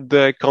looking at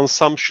the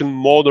consumption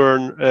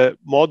modern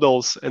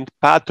models and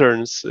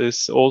patterns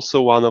is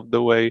also one of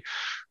the way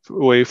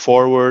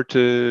forward,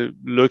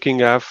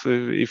 looking at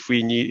if we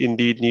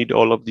indeed need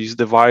all of these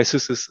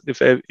devices.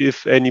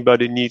 If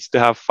anybody needs to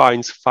have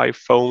 5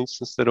 phones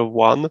instead of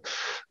 1,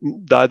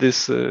 that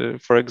is,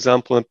 for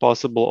example, a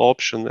possible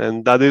option.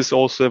 And that is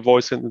also a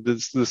voice in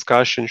this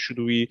discussion. Should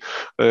we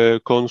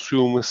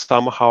consume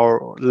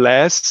somehow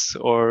less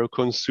or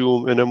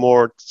consume in a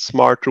more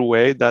smarter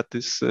way? That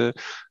is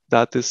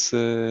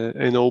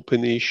an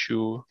open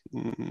issue,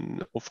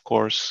 of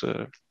course,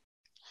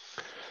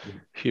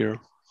 here.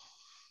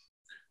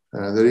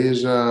 There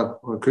is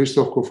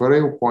Christophe Cofferet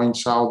who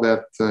points out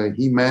that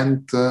he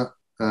meant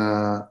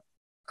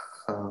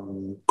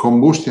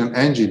combustion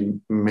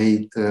engine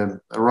made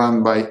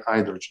run by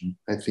hydrogen.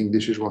 I think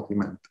this is what he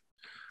meant.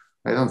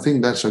 I don't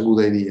think that's a good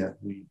idea.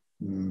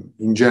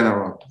 In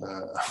general,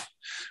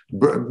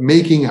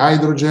 making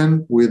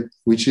hydrogen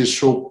which is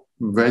so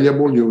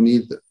valuable, you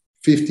need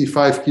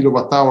 55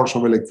 kilowatt hours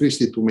of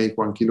electricity to make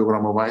 1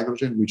 kilogram of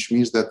hydrogen, which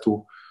means that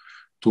to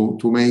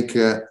make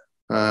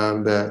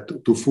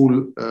to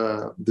full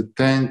the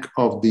tank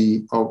of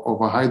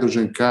a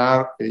hydrogen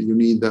car, you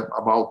need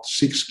about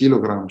 6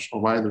 kilograms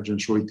of hydrogen.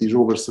 So it is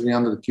over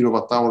 300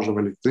 kilowatt hours of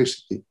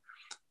electricity.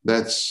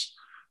 That's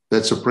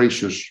a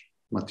precious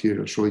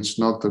material. So it's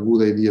not a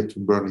good idea to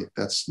burn it.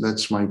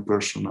 That's my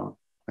personal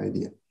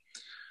idea.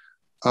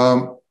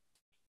 Can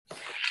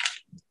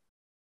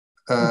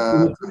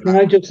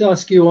I just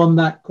ask you on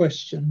that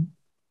question?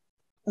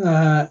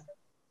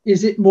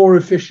 Is it more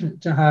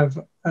efficient to have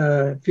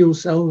a fuel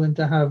cell than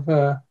to have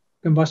a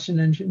combustion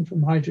engine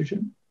from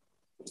hydrogen?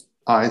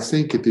 I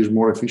think it is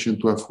more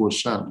efficient to have fuel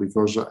cell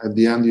because at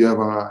the end you have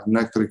an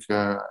electric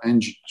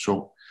engine,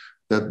 so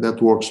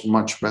that works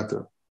much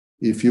better.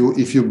 If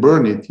you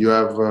burn it, you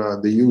have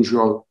the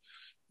usual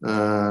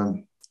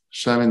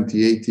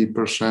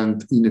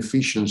 70–80%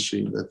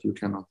 inefficiency that you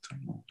cannot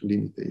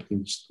limit.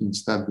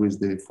 Instead, with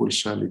the fuel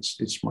cell,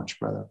 it's much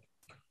better.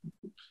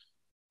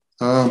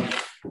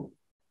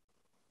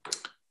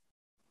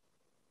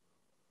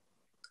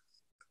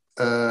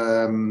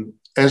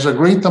 As a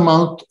great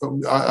amount,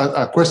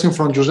 a question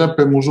from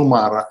Giuseppe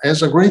Musumara,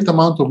 as a great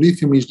amount of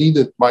lithium is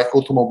needed by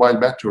automobile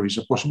batteries,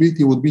 a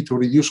possibility would be to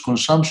reduce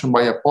consumption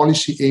by a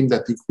policy aimed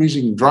at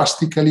increasing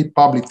drastically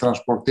public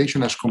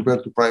transportation as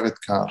compared to private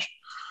cars,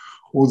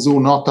 although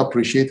not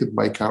appreciated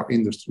by car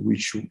industry,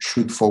 which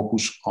should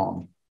focus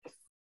on.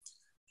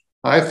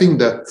 I think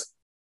that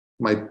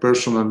my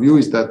personal view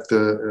is that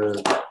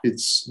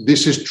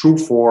this is true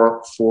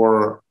for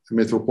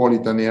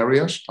metropolitan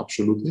areas,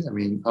 absolutely. I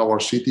mean, our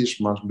cities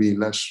must be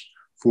less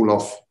full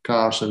of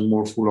cars and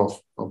more full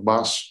of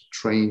bus,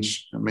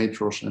 trains,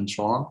 metros, and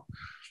so on.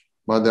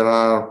 But there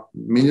are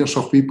millions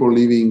of people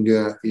living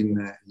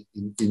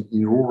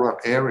in rural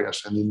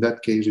areas, and in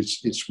that case,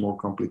 it's more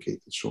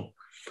complicated. So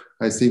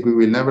I think we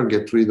will never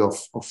get rid of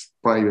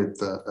private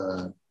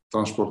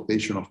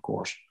transportation, of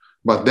course.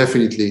 But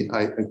definitely,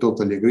 I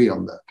totally agree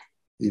on that.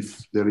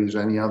 If there is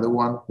any other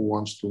one who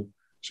wants to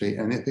say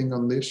anything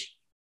on this.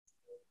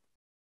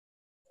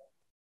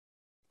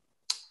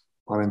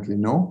 Apparently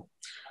no.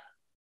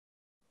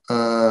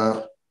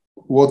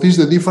 What is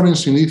the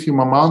difference in lithium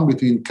amount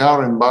between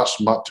car and bus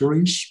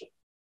batteries?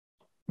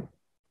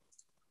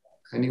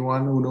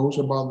 Anyone who knows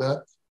about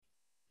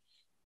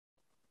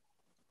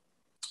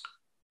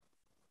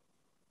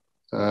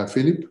that?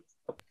 Philipp?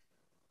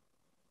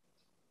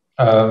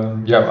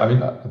 Yeah, I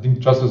mean, I think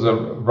just as a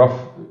rough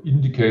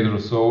indicator,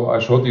 so I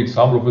showed the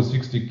example of a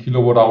 60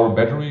 kilowatt-hour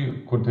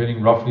battery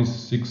containing roughly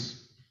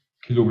 6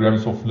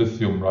 kilograms of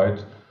lithium,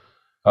 right?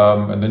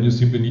 And then you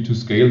simply need to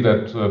scale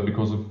that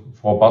because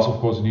for a bus, of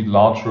course, you need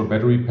larger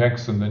battery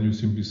packs, and then you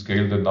simply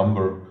scale the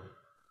number.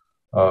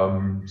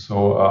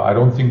 So I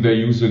don't think they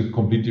use a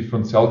complete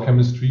different cell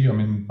chemistry. I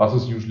mean,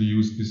 buses usually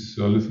use this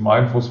lithium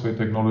iron phosphate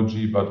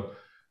technology, but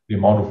the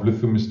amount of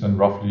lithium is then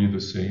roughly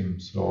the same.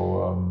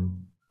 So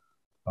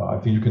I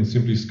think you can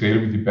simply scale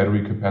with the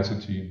battery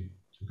capacity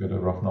to get a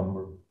rough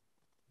number.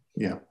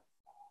 Yeah.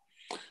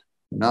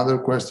 Another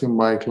question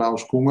by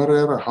Klaus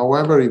Kummerer.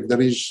 However, if there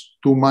is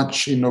too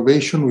much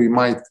innovation, we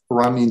might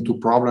run into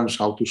problems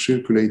how to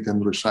circulate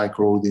and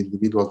recycle the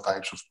individual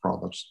types of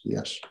products.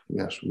 Yes,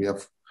 we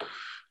have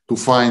to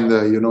find,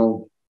 a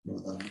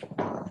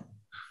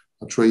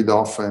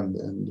trade-off,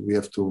 and we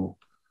have to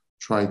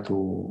try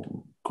to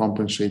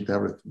compensate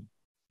everything.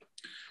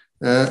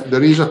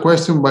 There is a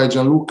question by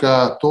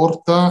Gianluca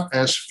Torta.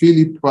 As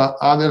Philipp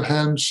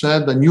Adelhelm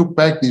said, a new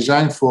pack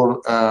designed for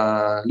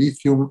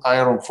lithium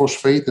iron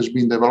phosphate has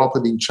been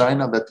developed in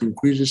China that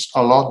increases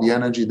a lot the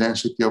energy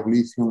density of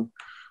lithium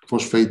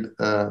phosphate,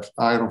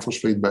 iron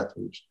phosphate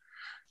batteries.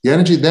 The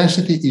energy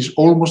density is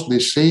almost the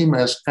same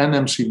as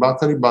NMC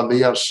battery, but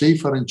they are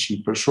safer and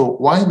cheaper. So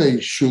why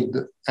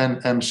should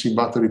NMC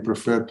battery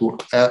prefer to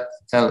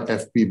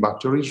LFP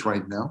batteries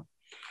right now?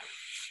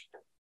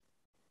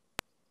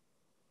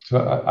 So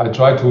I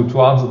try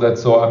to answer that.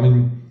 So, I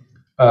mean,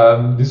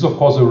 this is, of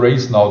course, a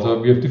race now. So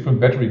we have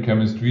different battery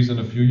chemistries, and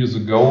a few years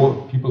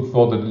ago, people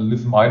thought that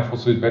lithium iron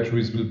phosphate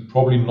batteries will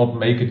probably not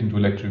make it into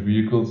electric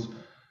vehicles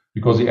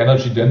because the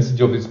energy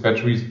density of these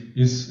batteries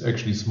is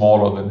actually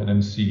smaller than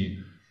NMC.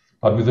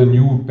 But with a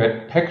new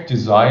pack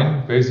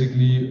design,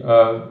 basically,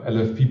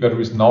 LFP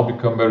batteries now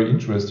become very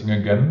interesting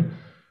again.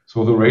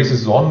 So the race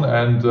is on,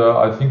 and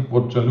I think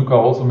what Gianluca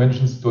also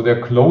mentions, so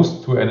they're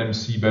close to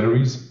NMC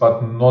batteries,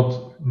 but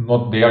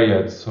not there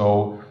yet.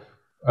 So,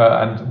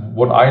 and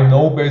what I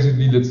know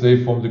basically, let's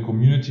say from the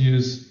community,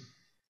 is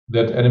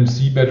that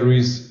NMC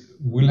batteries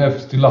will have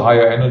still a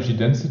higher energy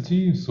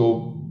density.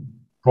 So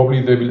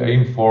probably they will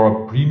aim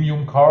for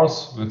premium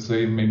cars, let's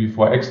say maybe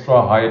for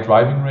extra high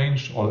driving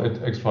range or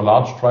extra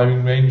large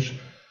driving range.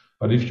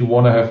 But if you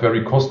want to have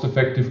very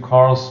cost-effective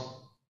cars,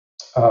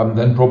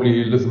 then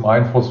probably lithium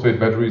iron phosphate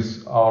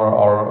batteries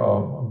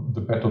are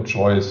the better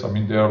choice. I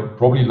mean, they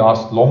probably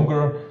last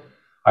longer.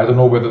 I don't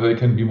know whether they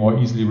can be more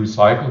easily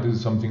recycled. This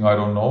is something I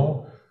don't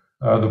know.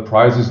 The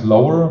price is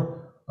lower,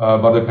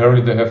 but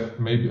apparently they have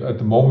maybe at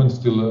the moment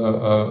still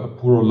a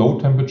poor low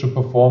temperature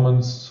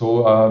performance.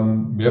 So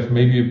we have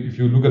maybe, if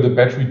you look at the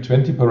battery,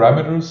 20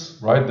 parameters,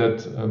 right,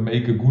 that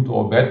make a good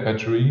or bad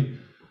battery.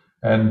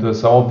 And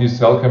some of these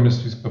cell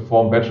chemistries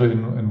perform better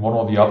in one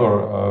or the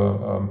other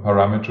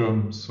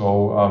parameter.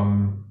 So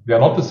they are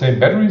not the same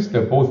batteries.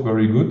 They're both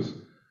very good.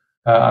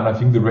 And I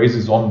think the race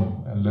is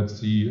on, and let's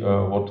see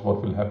what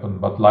will happen.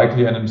 But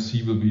likely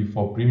NMC will be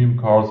for premium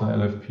cars and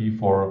LFP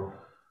for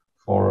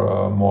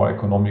more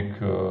economic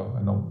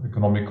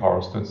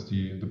cars. That's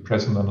the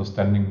present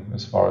understanding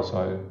as far as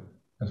I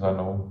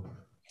know.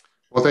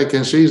 What I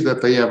can say is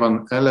that I have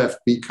an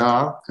LFP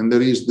car, and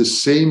there is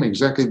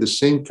exactly the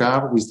same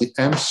car with the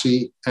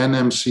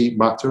NMC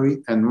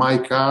battery, and my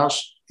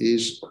cars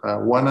is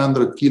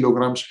 100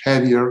 kilograms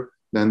heavier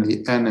than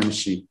the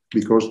NMC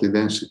because the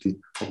density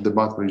of the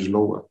battery is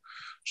lower.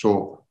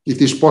 So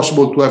it is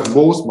possible to have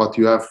both, but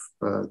you have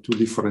two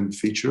different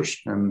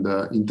features. And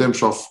in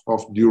terms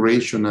of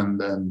duration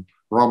and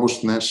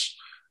robustness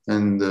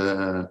and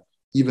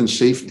even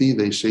safety,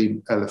 they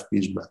say LFP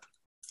is better.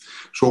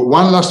 So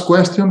one last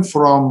question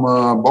from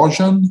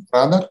Bojan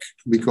Radak,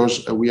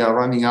 because we are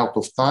running out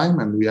of time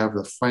and we have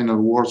the final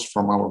words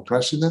from our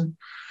president.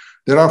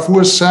 There are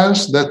fuel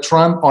cells that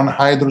run on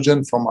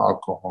hydrogen from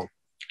alcohol.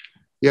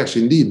 Yes,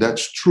 indeed,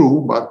 that's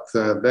true, but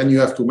then you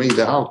have to make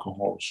the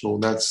alcohol. So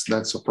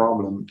that's a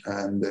problem.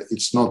 And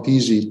it's not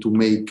easy to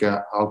make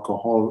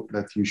alcohol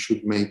that you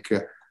should make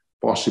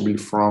possibly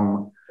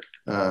from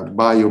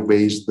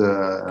bio-based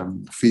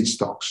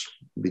feedstocks,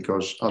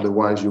 because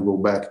otherwise you go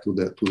back to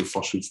the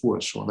fossil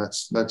fuels. So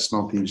that's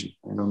not easy.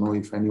 I don't know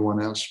if anyone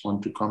else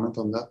want to comment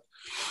on that.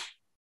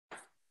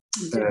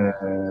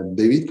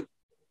 David?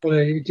 Well,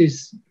 it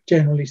is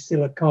generally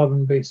still a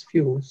carbon-based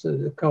fuel, so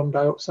the carbon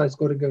dioxide's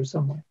got to go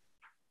somewhere.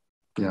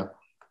 Yeah.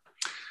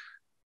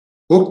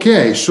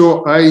 Okay,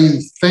 so I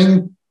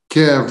thank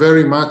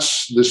very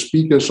much the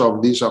speakers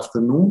of this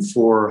afternoon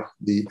for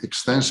the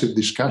extensive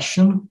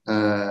discussion.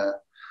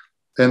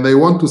 And I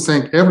want to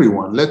thank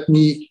everyone. Let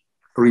me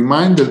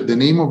remind the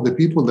name of the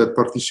people that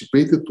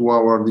participated to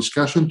our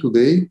discussion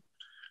today.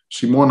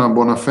 Simona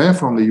Bonafè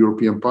from the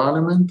European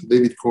Parliament,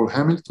 David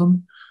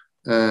Cole-Hamilton,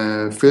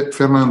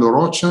 Fernando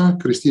Rocha,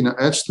 Cristina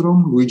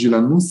Edstrom, Luigi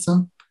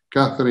Lannuzza,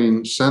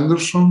 Catherine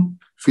Sanderson,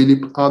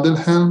 Philipp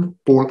Adelhelm,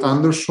 Paul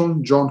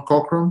Anderson, John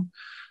Cochran,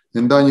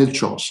 and Daniel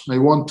Cios. I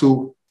want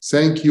to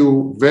thank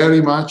you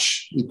very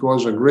much. It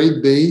was a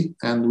great day,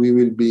 and we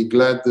will be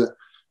glad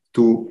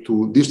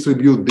to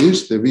distribute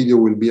this. The video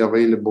will be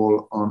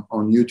available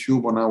on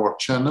YouTube on our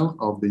channel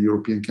of the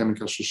European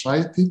Chemical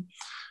Society.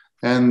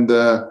 And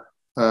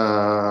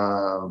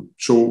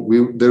so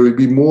there will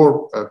be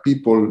more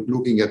people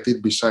looking at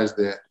it besides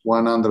the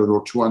 100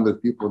 or 200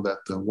 people that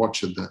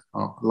watched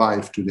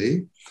live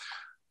today.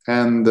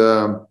 And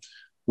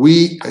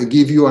we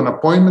give you an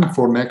appointment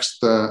for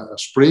next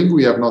spring.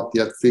 We have not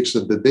yet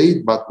fixed the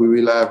date, but we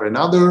will have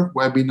another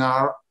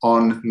webinar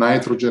on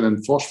nitrogen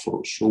and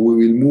phosphorus. So we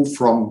will move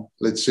from,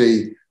 let's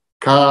say,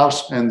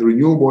 cars and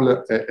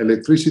renewable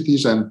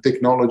electricities and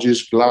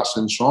technologies, glass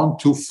and so on,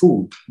 to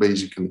food,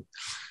 basically.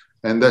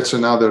 And that's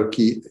another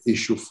key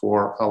issue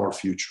for our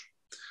future.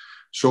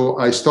 So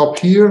I stop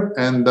here,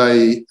 and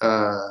I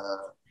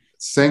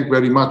thank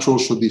very much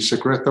also the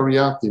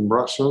Secretariat in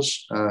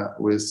Brussels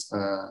with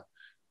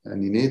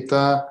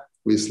Nineta,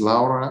 with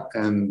Laura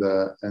and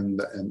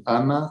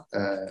Anna.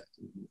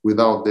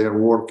 Without their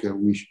work,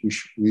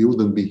 we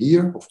wouldn't be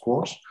here, of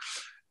course.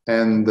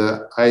 And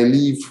I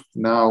leave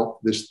now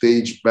the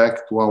stage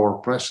back to our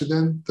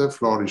president,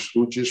 Floris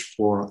Rutjes,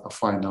 for a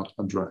final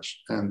address.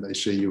 And I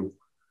say you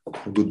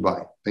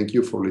goodbye. Thank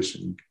you for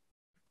listening.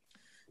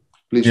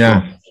 Please.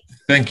 Yeah,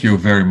 thank you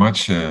very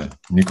much,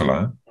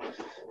 Nicola.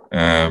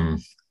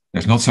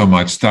 There's not so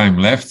much time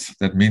left.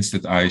 That means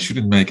that I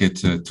shouldn't make it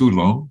too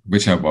long,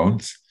 which I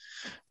won't.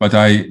 But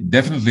I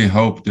definitely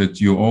hope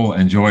that you all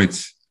enjoyed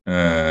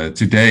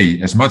today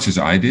as much as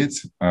I did.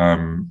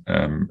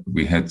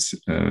 We had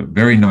a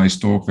very nice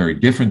talk, very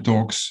different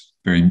talks,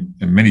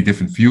 many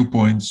different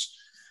viewpoints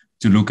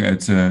to look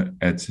at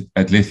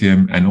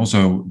lithium, and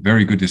also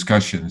very good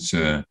discussions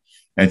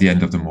at the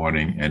end of the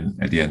morning and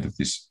at the end of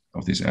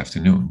this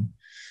afternoon.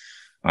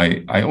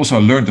 I also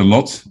learned a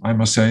lot, I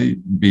must say,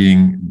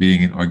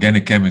 being an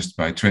organic chemist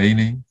by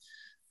training.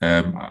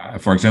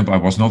 For example, I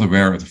was not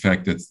aware of the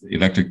fact that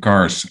electric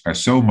cars are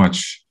so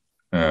much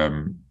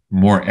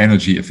more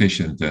energy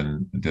efficient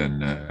than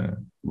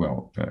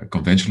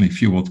conventionally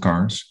fueled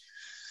cars.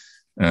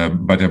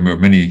 But there were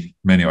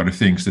many other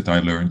things that I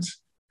learned.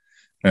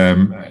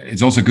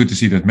 It's also good to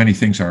see that many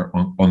things are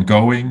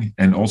ongoing,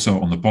 and also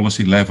on the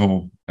policy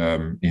level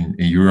in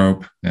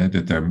Europe,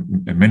 that there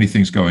are many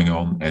things going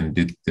on, and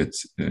that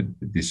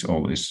this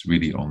all is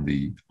really on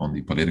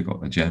the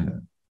political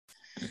agenda.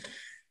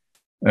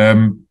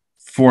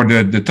 For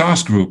the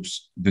task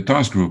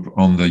group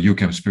on the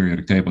EuChemS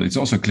periodic table, it's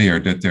also clear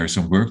that there's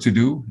some work to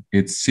do.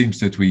 It seems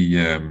that we,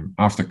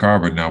 after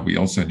carbon now, we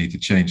also need to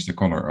change the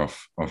color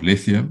of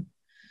lithium.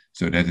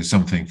 So that is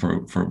something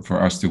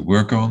for us to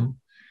work on.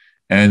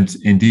 And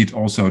indeed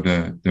also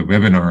the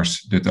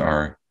webinars that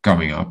are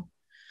coming up.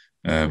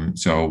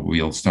 So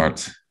we'll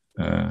start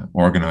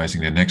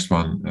organizing the next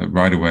one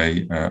right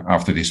away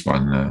after this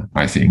one,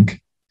 I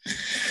think.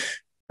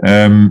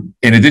 In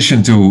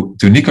addition to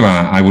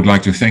Nicola, I would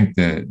like to thank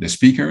the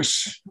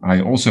speakers. I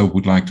also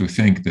would like to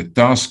thank the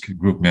task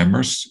group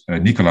members.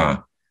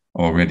 Nicola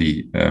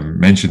already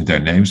mentioned their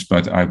names,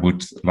 but I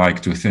would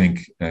like to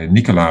thank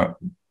Nicola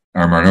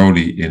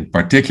Armaroli in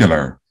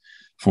particular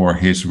for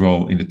his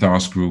role in the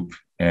task group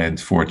and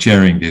for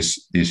chairing this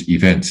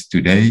event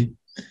today.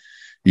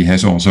 He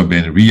has also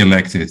been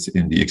re-elected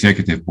in the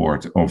executive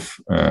board of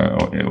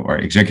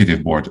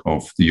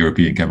the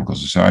European Chemical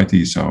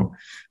Society. So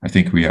I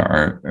think we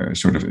are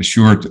sort of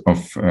assured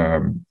of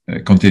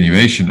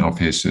continuation of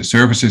his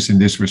services in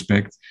this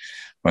respect.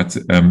 But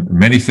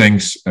many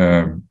thanks,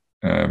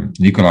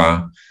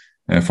 Nicola,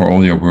 for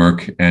all your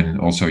work and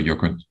also your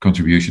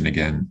contribution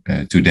again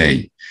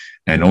today.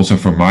 And also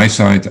from my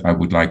side, I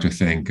would like to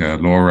thank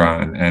Laura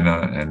and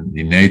Anna and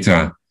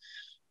Nineta,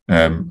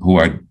 who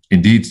are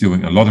indeed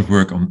doing a lot of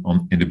work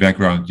in the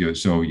background.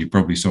 So you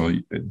probably saw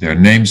their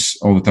names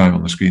all the time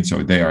on the screen.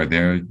 So they are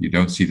there. You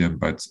don't see them,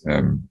 but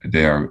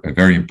they are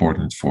very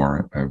important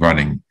for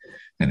running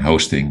and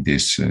hosting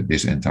this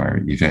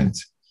entire event.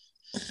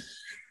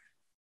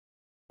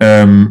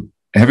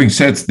 Having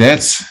said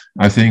that,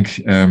 I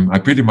think I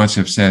pretty much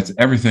have said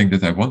everything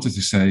that I wanted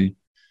to say.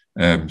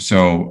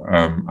 So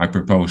I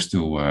propose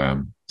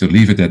to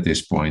leave it at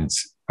this point.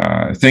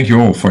 Thank you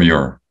all for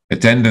your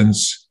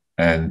attendance,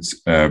 and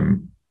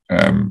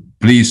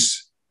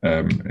please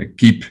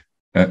keep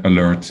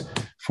alert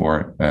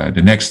for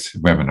the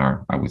next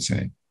webinar, I would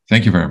say.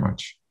 Thank you very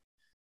much.